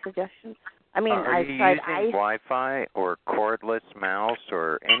any suggestions? Are you using Wi-Fi or cordless mouse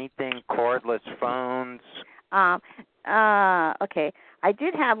or anything? Cordless phones? Okay. I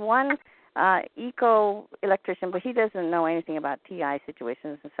did have one eco electrician, but he doesn't know anything about TI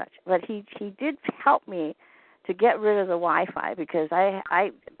situations and such. But he did help me to get rid of the Wi-Fi because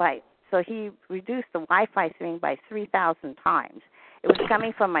so he reduced the Wi-Fi thing by 3,000 times. It was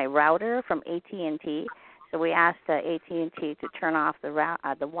coming from my router from AT&T. So we asked AT&T to turn off the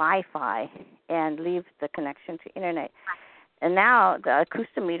Wi-Fi and leave the connection to internet. And now the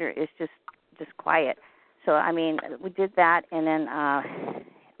acoustometer is just quiet. So we did that, and then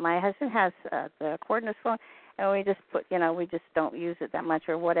my husband has the cordless phone, and we just we just don't use it that much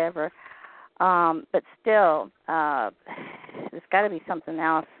or whatever. But still, there's got to be something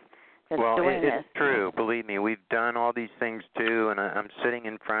else that's doing this. It's true. Believe me, we've done all these things too, and I'm sitting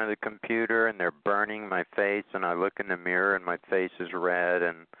in front of the computer, and they're burning my face, and I look in the mirror, and my face is red,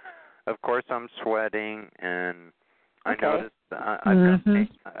 and of course I'm sweating, and I noticed.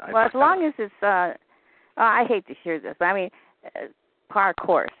 Well, as long as it's, I hate to hear this, but par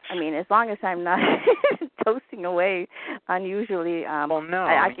course. As long as I'm not toasting away unusually, I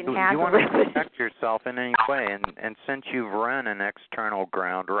can handle it. You want to protect yourself in any way, and since you've run an external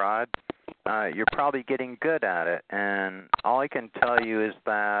ground rod, you're probably getting good at it. And all I can tell you is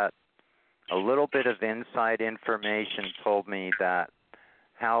that a little bit of inside information told me that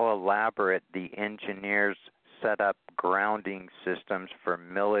how elaborate the engineers set up grounding systems for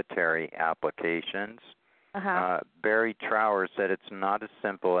military applications. Barry Trower said it's not as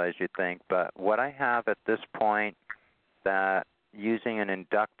simple as you think, but what I have at this point, that using an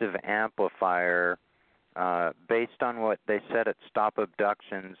inductive amplifier, based on what they said at Stop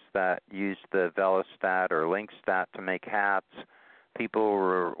Abductions that used the Velostat or Linkstat to make hats, people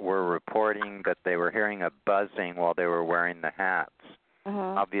were reporting that they were hearing a buzzing while they were wearing the hats.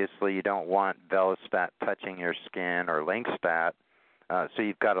 Obviously, you don't want Velostat touching your skin or Linkstat. So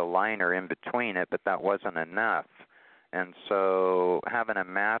you've got a liner in between it, but that wasn't enough. And so having a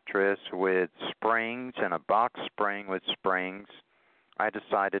mattress with springs and a box spring with springs, I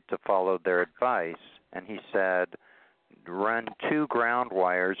decided to follow their advice. And he said, run 2 ground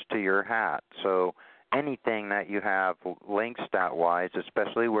wires to your hat. So anything that you have Linkstat-wise,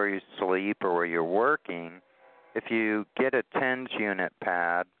 especially where you sleep or where you're working, if you get a TENS unit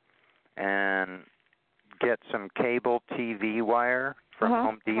pad and get some cable TV wire from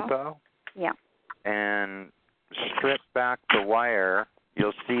Home Depot, and strip back the wire,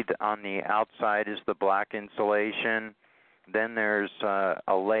 you'll see that on the outside is the black insulation. Then there's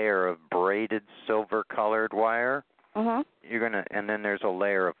a layer of braided silver-colored wire. And then there's a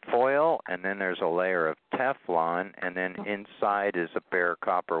layer of foil, and then there's a layer of Teflon, and then inside is a bare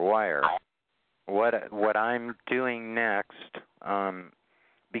copper wire. What I'm doing next,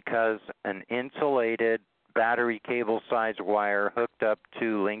 because an insulated battery cable size wire hooked up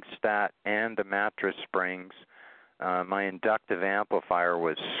to Linkstat and the mattress springs, my inductive amplifier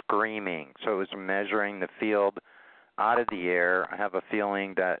was screaming. So it was measuring the field out of the air. I have a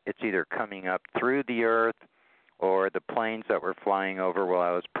feeling that it's either coming up through the earth or the planes that were flying over while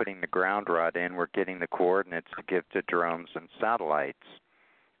I was putting the ground rod in were getting the coordinates to give to drones and satellites.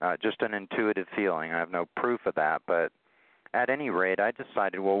 Just an intuitive feeling. I have no proof of that, but at any rate, I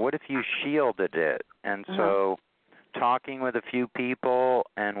decided, well, what if you shielded it? And so talking with a few people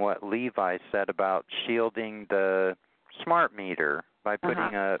and what Levi said about shielding the smart meter by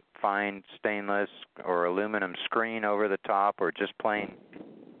putting a fine stainless or aluminum screen over the top, or just plain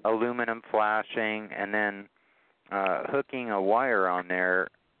aluminum flashing, and then hooking a wire on there,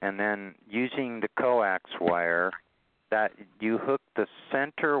 and then using the coax wire, that you hook the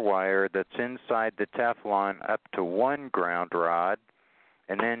center wire that's inside the Teflon up to one ground rod,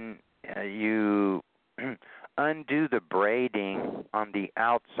 and then you undo the braiding on the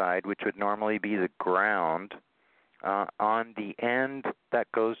outside, which would normally be the ground. On the end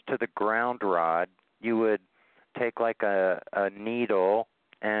that goes to the ground rod, you would take like a needle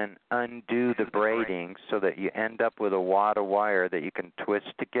and undo the braiding so that you end up with a wad of wire that you can twist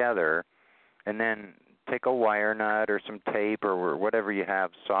together, and then take a wire nut or some tape or whatever you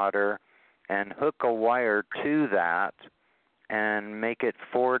have, solder, and hook a wire to that and make it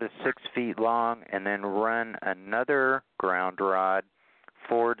 4 to 6 feet long, and then run another ground rod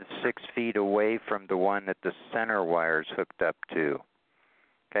 4 to 6 feet away from the one that the center wire's hooked up to.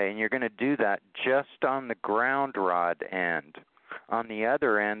 Okay, and you're going to do that just on the ground rod end. On the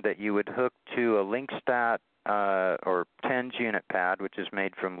other end that you would hook to a Linkstat or TENS unit pad, which is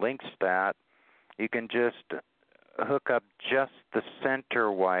made from Linkstat, you can just hook up just the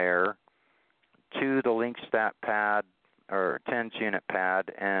center wire to the Linkstat pad or TENS unit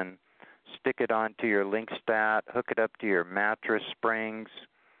pad and stick it onto your Linkstat, hook it up to your mattress springs.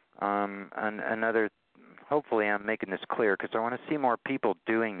 Hopefully I'm making this clear because I want to see more people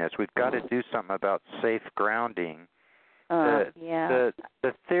doing this. We've got to do something about safe grounding. The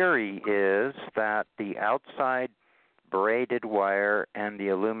theory is that the outside braided wire and the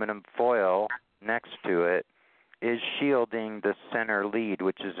aluminum foil next to it is shielding the center lead,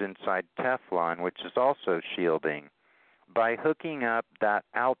 which is inside Teflon, which is also shielding. By hooking up that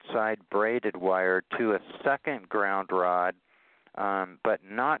outside braided wire to a second ground rod, but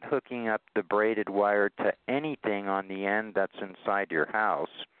not hooking up the braided wire to anything on the end that's inside your house,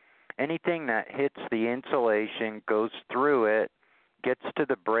 anything that hits the insulation, goes through it, gets to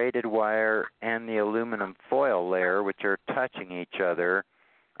the braided wire and the aluminum foil layer, which are touching each other,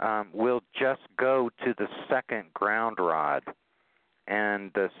 will just go to the second ground rod,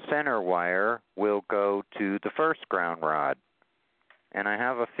 and the center wire will go to the first ground rod. And I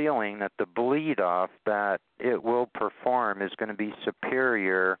have a feeling that the bleed off that it will perform is going to be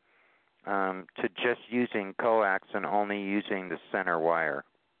superior to just using coax and only using the center wire.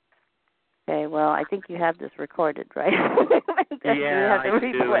 Okay, well, I think you have this recorded, right? Yeah, you have to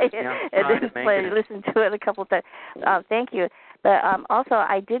replay it and then listen to it a couple times. Thank you. But also,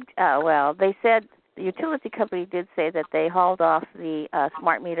 I did. They said the utility company did say that they hauled off the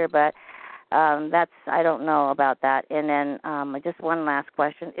smart meter, but I don't know about that. And then just one last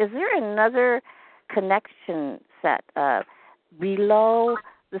question: is there another connection set below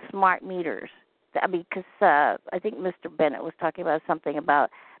the smart meters? I mean, because I think Mr. Bennett was talking about something about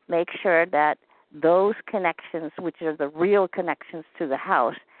make sure that those connections, which are the real connections to the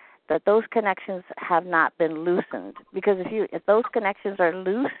house, that those connections have not been loosened. Because if those connections are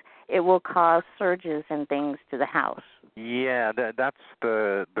loose, it will cause surges and things to the house. Yeah, that's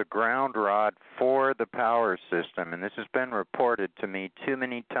the ground rod for the power system, and this has been reported to me too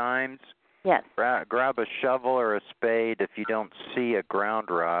many times. Yes. Grab a shovel or a spade if you don't see a ground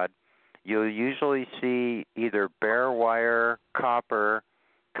rod. You'll usually see either bare wire, copper,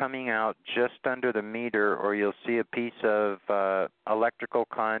 coming out just under the meter, or you'll see a piece of electrical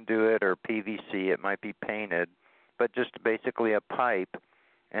conduit or PVC. It might be painted, but just basically a pipe,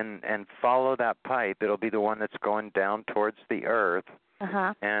 and follow that pipe. It'll be the one that's going down towards the earth,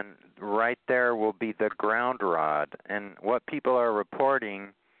 and right there will be the ground rod. And what people are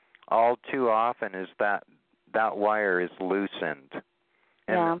reporting all too often is that wire is loosened.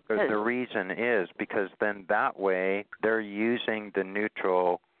 And the reason is because then that way they're using the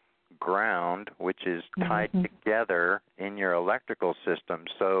neutral ground, which is tied together in your electrical system.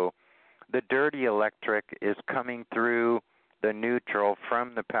 So the dirty electric is coming through the neutral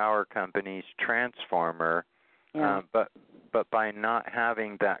from the power company's transformer, but by not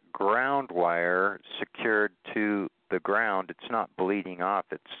having that ground wire secured to the ground, it's not bleeding off,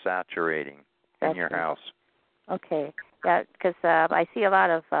 it's saturating in your house. Okay. Yeah, because I see a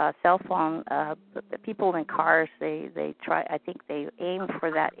lot of cell phone people in cars. They try. I think they aim for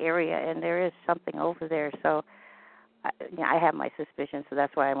that area, and there is something over there. So I have my suspicions. So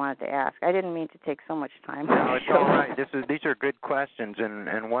that's why I wanted to ask. I didn't mean to take so much time. No, it's all right. These are good questions.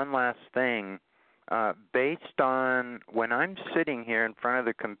 And one last thing, based on when I'm sitting here in front of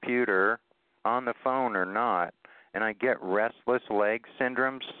the computer, on the phone or not, and I get restless leg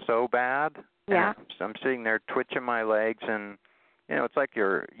syndrome so bad Yeah. So I'm sitting there twitching my legs, and it's like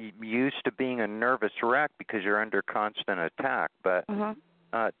you're used to being a nervous wreck because you're under constant attack. But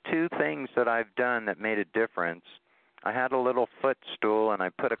two things that I've done that made a difference. I had a little footstool, and I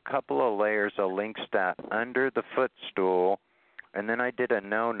put a couple of layers of Linkstat under the footstool, and then I did a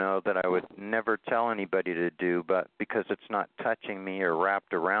no-no that I would never tell anybody to do, but because it's not touching me or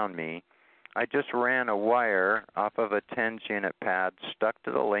wrapped around me, I just ran a wire off of a 10s unit pad, stuck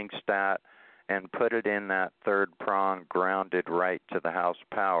to the Linkstat, and put it in that third prong, grounded right to the house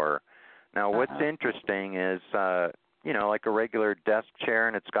power. Now, what's interesting is, like a regular desk chair,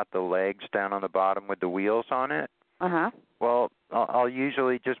 and it's got the legs down on the bottom with the wheels on it. Well, I'll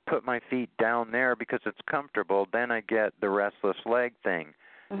usually just put my feet down there because it's comfortable. Then I get the restless leg thing.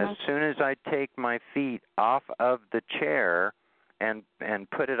 As soon as I take my feet off of the chair and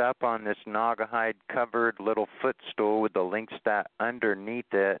put it up on this Naugahyde covered little footstool with the Linkstat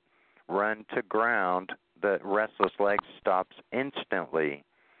underneath it, run to ground, the restless leg stops instantly.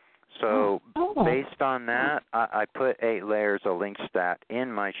 So based on that, I put 8 layers of Linkstat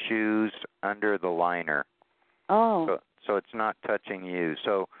in my shoes under the liner. So it's not touching you.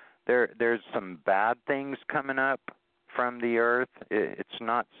 So there's some bad things coming up from the Earth. It's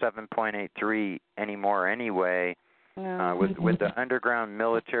not 7.83 anymore anyway. With the underground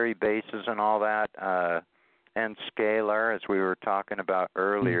military bases and all that, and Scalar, as we were talking about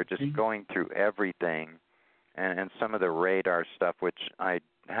earlier, just going through everything, and some of the radar stuff, which I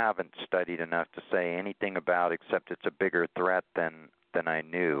haven't studied enough to say anything about, except it's a bigger threat than I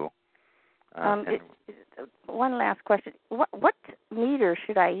knew. One last question: what meter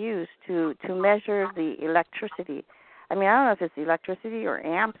should I use to measure the electricity? I mean, I don't know if it's electricity or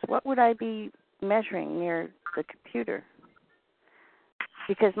amps. What would I be measuring near the computer?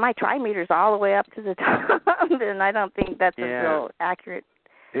 Because my trimeter's all the way up to the top, and I don't think that's a real accurate.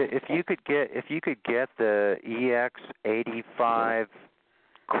 If you could get the EX85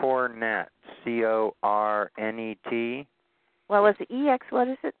 Cornet, CORNET. Well, was the EX? What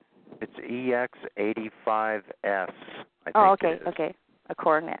is it? It's EX85S. Okay, a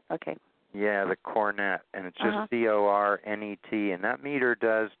Cornet. Okay. Yeah, the Cornet, and it's just CORNET, and that meter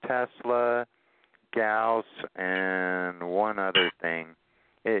does Tesla, Gauss, and one other thing.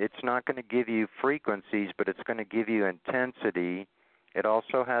 It's not going to give you frequencies, but it's going to give you intensity. It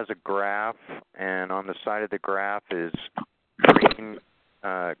also has a graph, and on the side of the graph is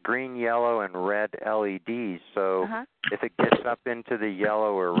green, yellow, and red LEDs. So if it gets up into the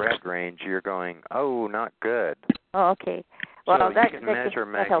yellow or red range, you're going, oh, not good. Oh, okay. Well, so you can measure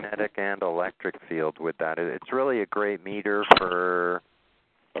magnetic and electric field with that. It's really a great meter for,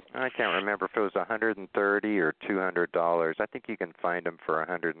 I can't remember if it was $130 or $200. I think you can find them for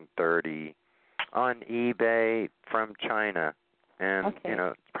 $130 on eBay from China. And,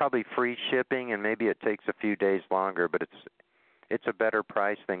 it's probably free shipping, and maybe it takes a few days longer, but it's a better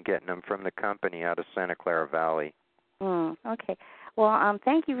price than getting them from the company out of Santa Clara Valley. Okay. Well,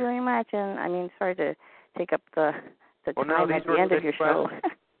 thank you very much, and I mean, sorry to take up the time at the end of your show.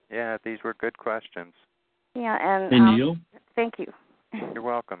 Yeah, these were good questions. Yeah, and Neil? Thank you. You're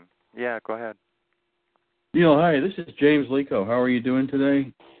welcome. Yeah, go ahead. Neil, hi, this is James Lico. How are you doing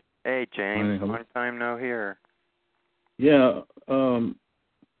today? Hey, James. Long time no hear. Yeah,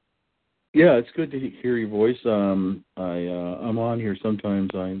 it's good to hear your voice. I'm on here sometimes.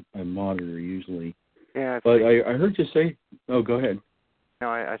 I monitor usually. Yeah. But I heard you say. Oh, go ahead. No,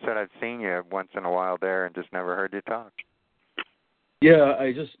 I said I've seen you once in a while there, and just never heard you talk. Yeah,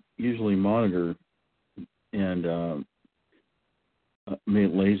 I just usually monitor, and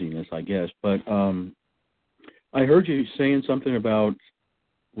laziness, I guess. But I heard you saying something about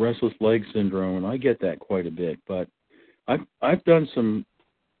restless leg syndrome, and I get that quite a bit. But I've done some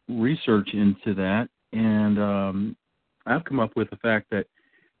research into that, and I've come up with the fact that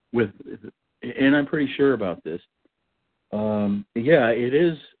and I'm pretty sure about this. It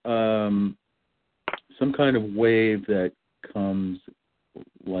is some kind of wave that comes,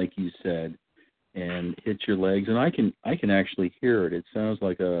 like you said, and hits your legs, and I can actually hear it. It sounds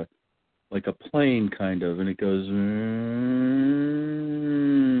like a plane kind of, and it goes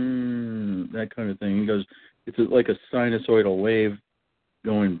that kind of thing. It goes. It's like a sinusoidal wave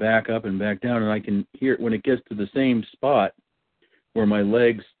going back up and back down, and I can hear it when it gets to the same spot where my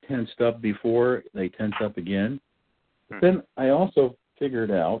legs tensed up before, they tense up again. But then I also figured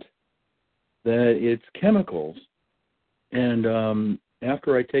out that it's chemicals. And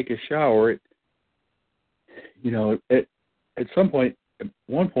after I take a shower, at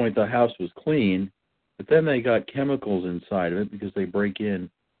one point the house was clean, but then they got chemicals inside of it because they break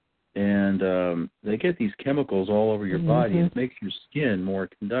in. And they get these chemicals all over your body, and it makes your skin more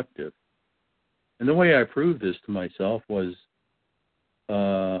conductive. And the way I proved this to myself was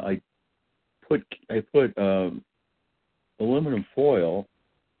I put aluminum foil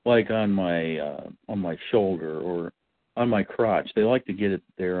like on my shoulder or on my crotch. They like to get it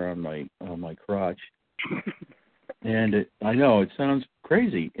there on my crotch. And I know it sounds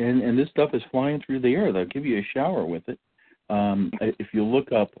crazy, and this stuff is flying through the air. They'll give you a shower with it. If you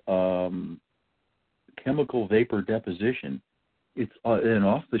look up chemical vapor deposition, it's an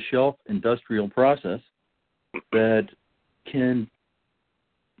off-the-shelf industrial process that can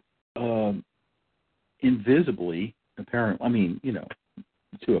invisibly, apparently, I mean,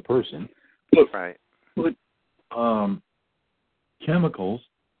 to a person, put chemicals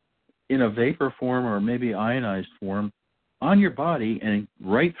in a vapor form or maybe ionized form on your body and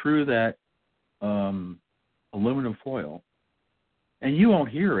right through that aluminum foil. And you won't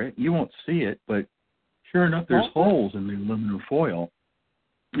hear it, you won't see it, but sure enough, there's holes in the aluminum foil.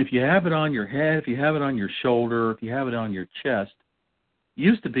 If you have it on your head, if you have it on your shoulder, if you have it on your chest,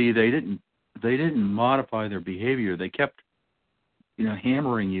 used to be they didn't modify their behavior. They kept,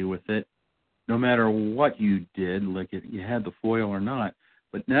 hammering you with it, no matter what you did, like if you had the foil or not.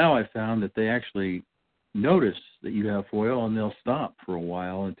 But now I found that they actually notice that you have foil, and they'll stop for a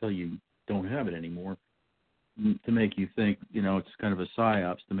while until you don't have it anymore, to make you think, it's kind of a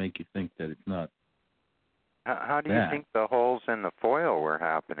psyops to make you think that it's not. How do you think the holes in the foil were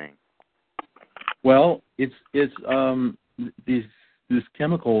happening? Well, it's these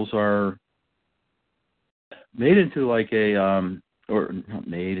chemicals are made into like a or not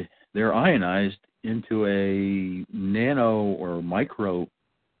made. They're ionized into a nano or micro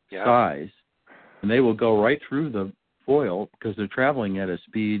size, and they will go right through the foil because they're traveling at a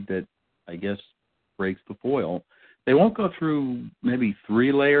speed that I guess breaks the foil. They won't go through maybe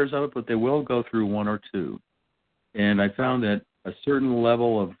 3 layers of it, but they will go through 1 or 2. And I found that a certain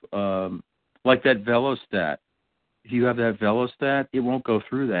level of, like that Velostat, if you have that Velostat, it won't go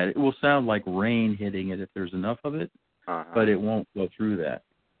through that. It will sound like rain hitting it if there's enough of it, but it won't go through that.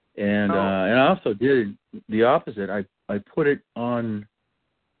 And and I also did the opposite. I put it on,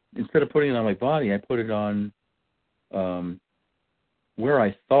 instead of putting it on my body, I put it on where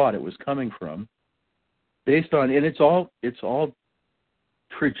I thought it was coming from, based on, and it's all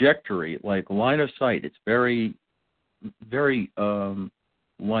trajectory, like line of sight. It's very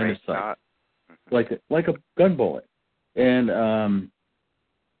line of sight, like a gun bullet. And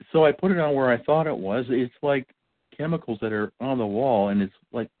so I put it on where I thought it was. It's like chemicals that are on the wall, and it's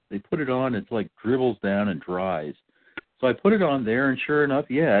like they put it on, it's like dribbles down and dries. So I put it on there, and sure enough,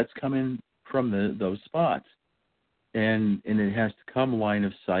 it's coming from those spots. And it has to come line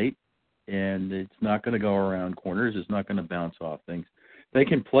of sight, and it's not going to go around corners. It's not going to bounce off things. They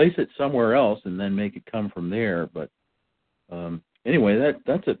can place it somewhere else and then make it come from there. But anyway,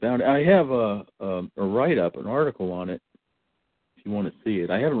 that's about it. I have a write-up, an article on it, if you want to see it.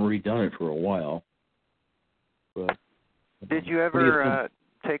 I haven't redone it for a while. But, did you ever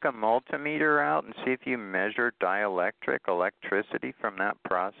take a multimeter out and see if you measured dielectric electricity from that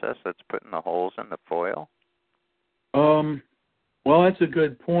process that's putting the holes in the foil? Well, that's a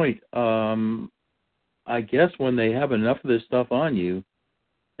good point. I guess when they have enough of this stuff on you,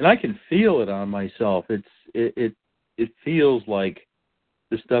 and I can feel it on myself, it feels like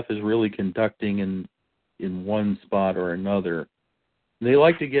the stuff is really conducting in one spot or another. And they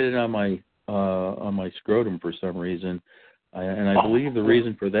like to get it on my scrotum for some reason, and I believe the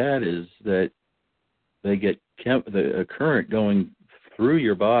reason for that is that they get a current going through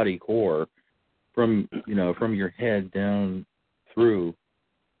your body core from your head down through,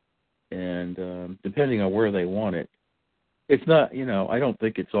 and depending on where they want it. It's not, I don't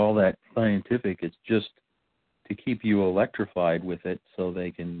think it's all that scientific. It's just to keep you electrified with it so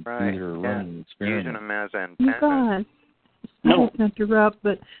they can do their learning experiment. Using them as antennas. You guys, I hate to interrupt,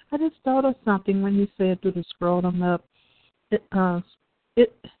 but I just thought of something when you said to the scrotum up. It's some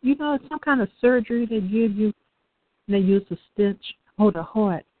kind of surgery they give you. They use the stench or the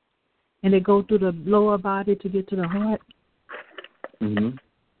heart, and they go through the lower body to get to the heart. Mm-hmm.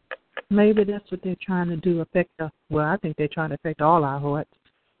 Maybe that's what they're trying to do. I think they're trying to affect all our hearts.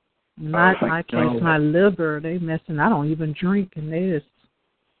 My case, my liver, they messing. I don't even drink, and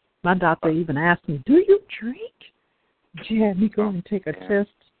my doctor even asked me, "Do you drink?" She had me go and take a test.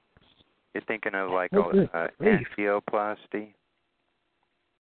 You're thinking of like angioplasty,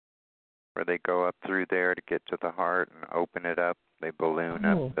 where they go up through there to get to the heart and open it up. They balloon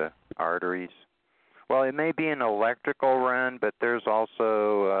up the arteries. Well, it may be an electrical run, but there's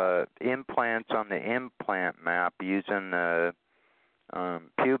also implants on the implant map using the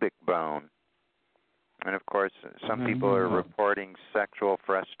pubic bone. And, of course, some people are reporting sexual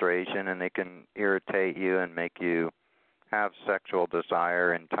frustration, and they can irritate you and make you have sexual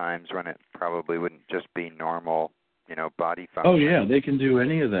desire in times when it probably wouldn't just be normal, body function. Oh, yeah, they can do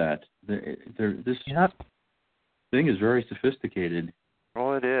any of that. This thing is very sophisticated.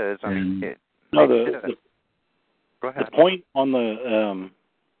 Well, it is. I mean, go ahead. The point on the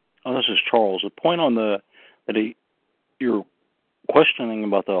this is Charles. The point on you're questioning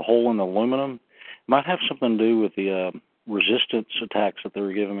about the hole in the aluminum might have something to do with the resistance attacks that they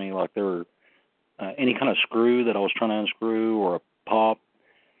were giving me, like there were any kind of screw that I was trying to unscrew, or a pop,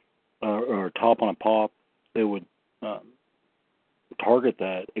 or a top on a pop. They would target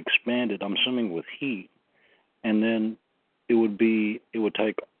that, expand it, I'm assuming with heat, and then it would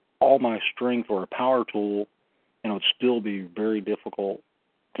take all my strength or a power tool, and it would still be very difficult.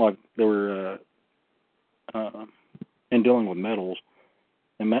 Like they were in dealing with metals,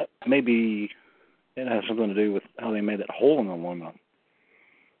 and maybe it has something to do with how they made that hole in the aluminum.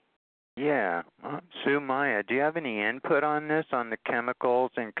 Yeah. Sue Maya, do you have any input on this, on the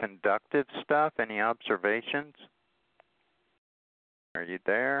chemicals and conductive stuff? Any observations? Are you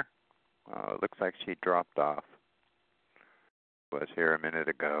there? Oh, it looks like she dropped off. Was here a minute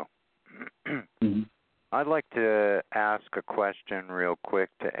ago. I'd like to ask a question real quick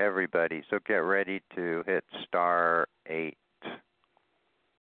to everybody, so get ready to hit *8.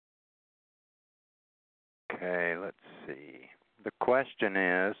 Okay, let's see. The question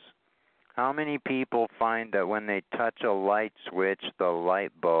is, how many people find that when they touch a light switch, the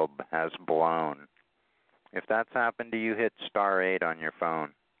light bulb has blown? If that's happened to you, hit *8 on your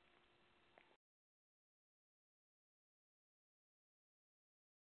phone.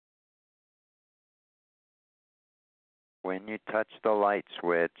 When you touch the light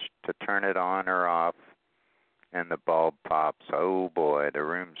switch to turn it on or off and the bulb pops, oh boy, the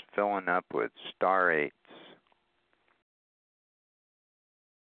room's filling up with *8s.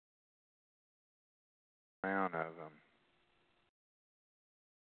 Amount of them.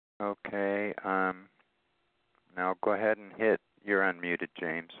 Okay, now go ahead and you're unmuted,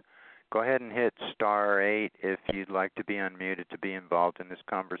 James. Go ahead and hit *8 if you'd like to be unmuted to be involved in this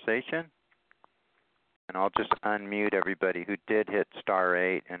conversation. And I'll just unmute everybody who did hit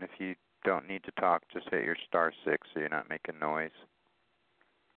 *8, and if you don't need to talk, just hit your *6 so you're not making noise.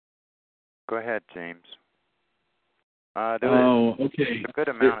 Go ahead, James. Okay. A good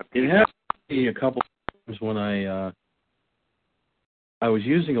amount of people. It happened to me a couple times when I was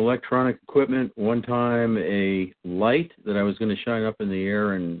using electronic equipment. One time, a light that I was going to shine up in the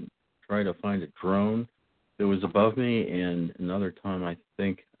air and try to find a drone that was above me, and another time I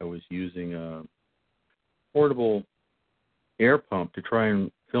think I was using a portable air pump to try and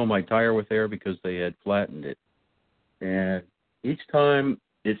fill my tire with air because they had flattened it. And each time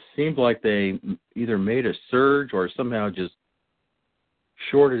it seemed like they either made a surge or somehow just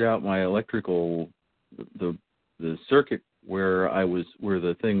shorted out my electrical, the circuit where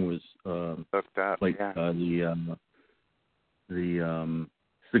the thing was hooked up, like yeah. The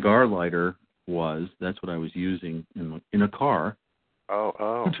cigar lighter was. That's what I was using in a car.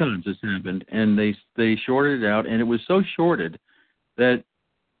 Oh. 2 times this happened, and they shorted it out, and it was so shorted that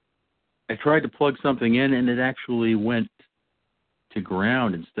I tried to plug something in, and it actually went to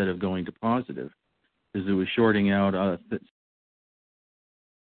ground instead of going to positive, because it was shorting out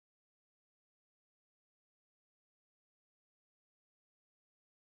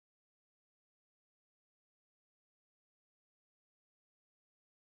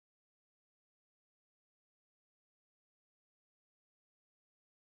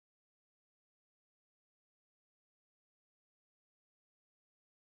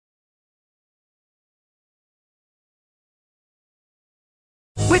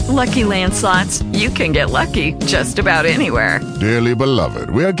With Lucky Land Slots, you can get lucky just about anywhere. Dearly beloved,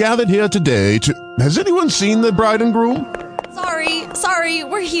 we are gathered here today to... Has anyone seen the bride and groom? Sorry,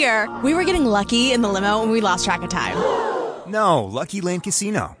 we're here. We were getting lucky in the limo and we lost track of time. No, Lucky Land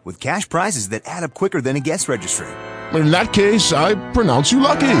Casino, with cash prizes that add up quicker than a guest registry. In that case, I pronounce you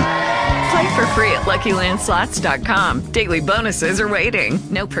lucky. Play for free at LuckyLandSlots.com. Daily bonuses are waiting.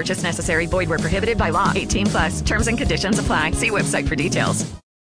 No purchase necessary. Void where prohibited by law. 18+. Terms and conditions apply. See website for details.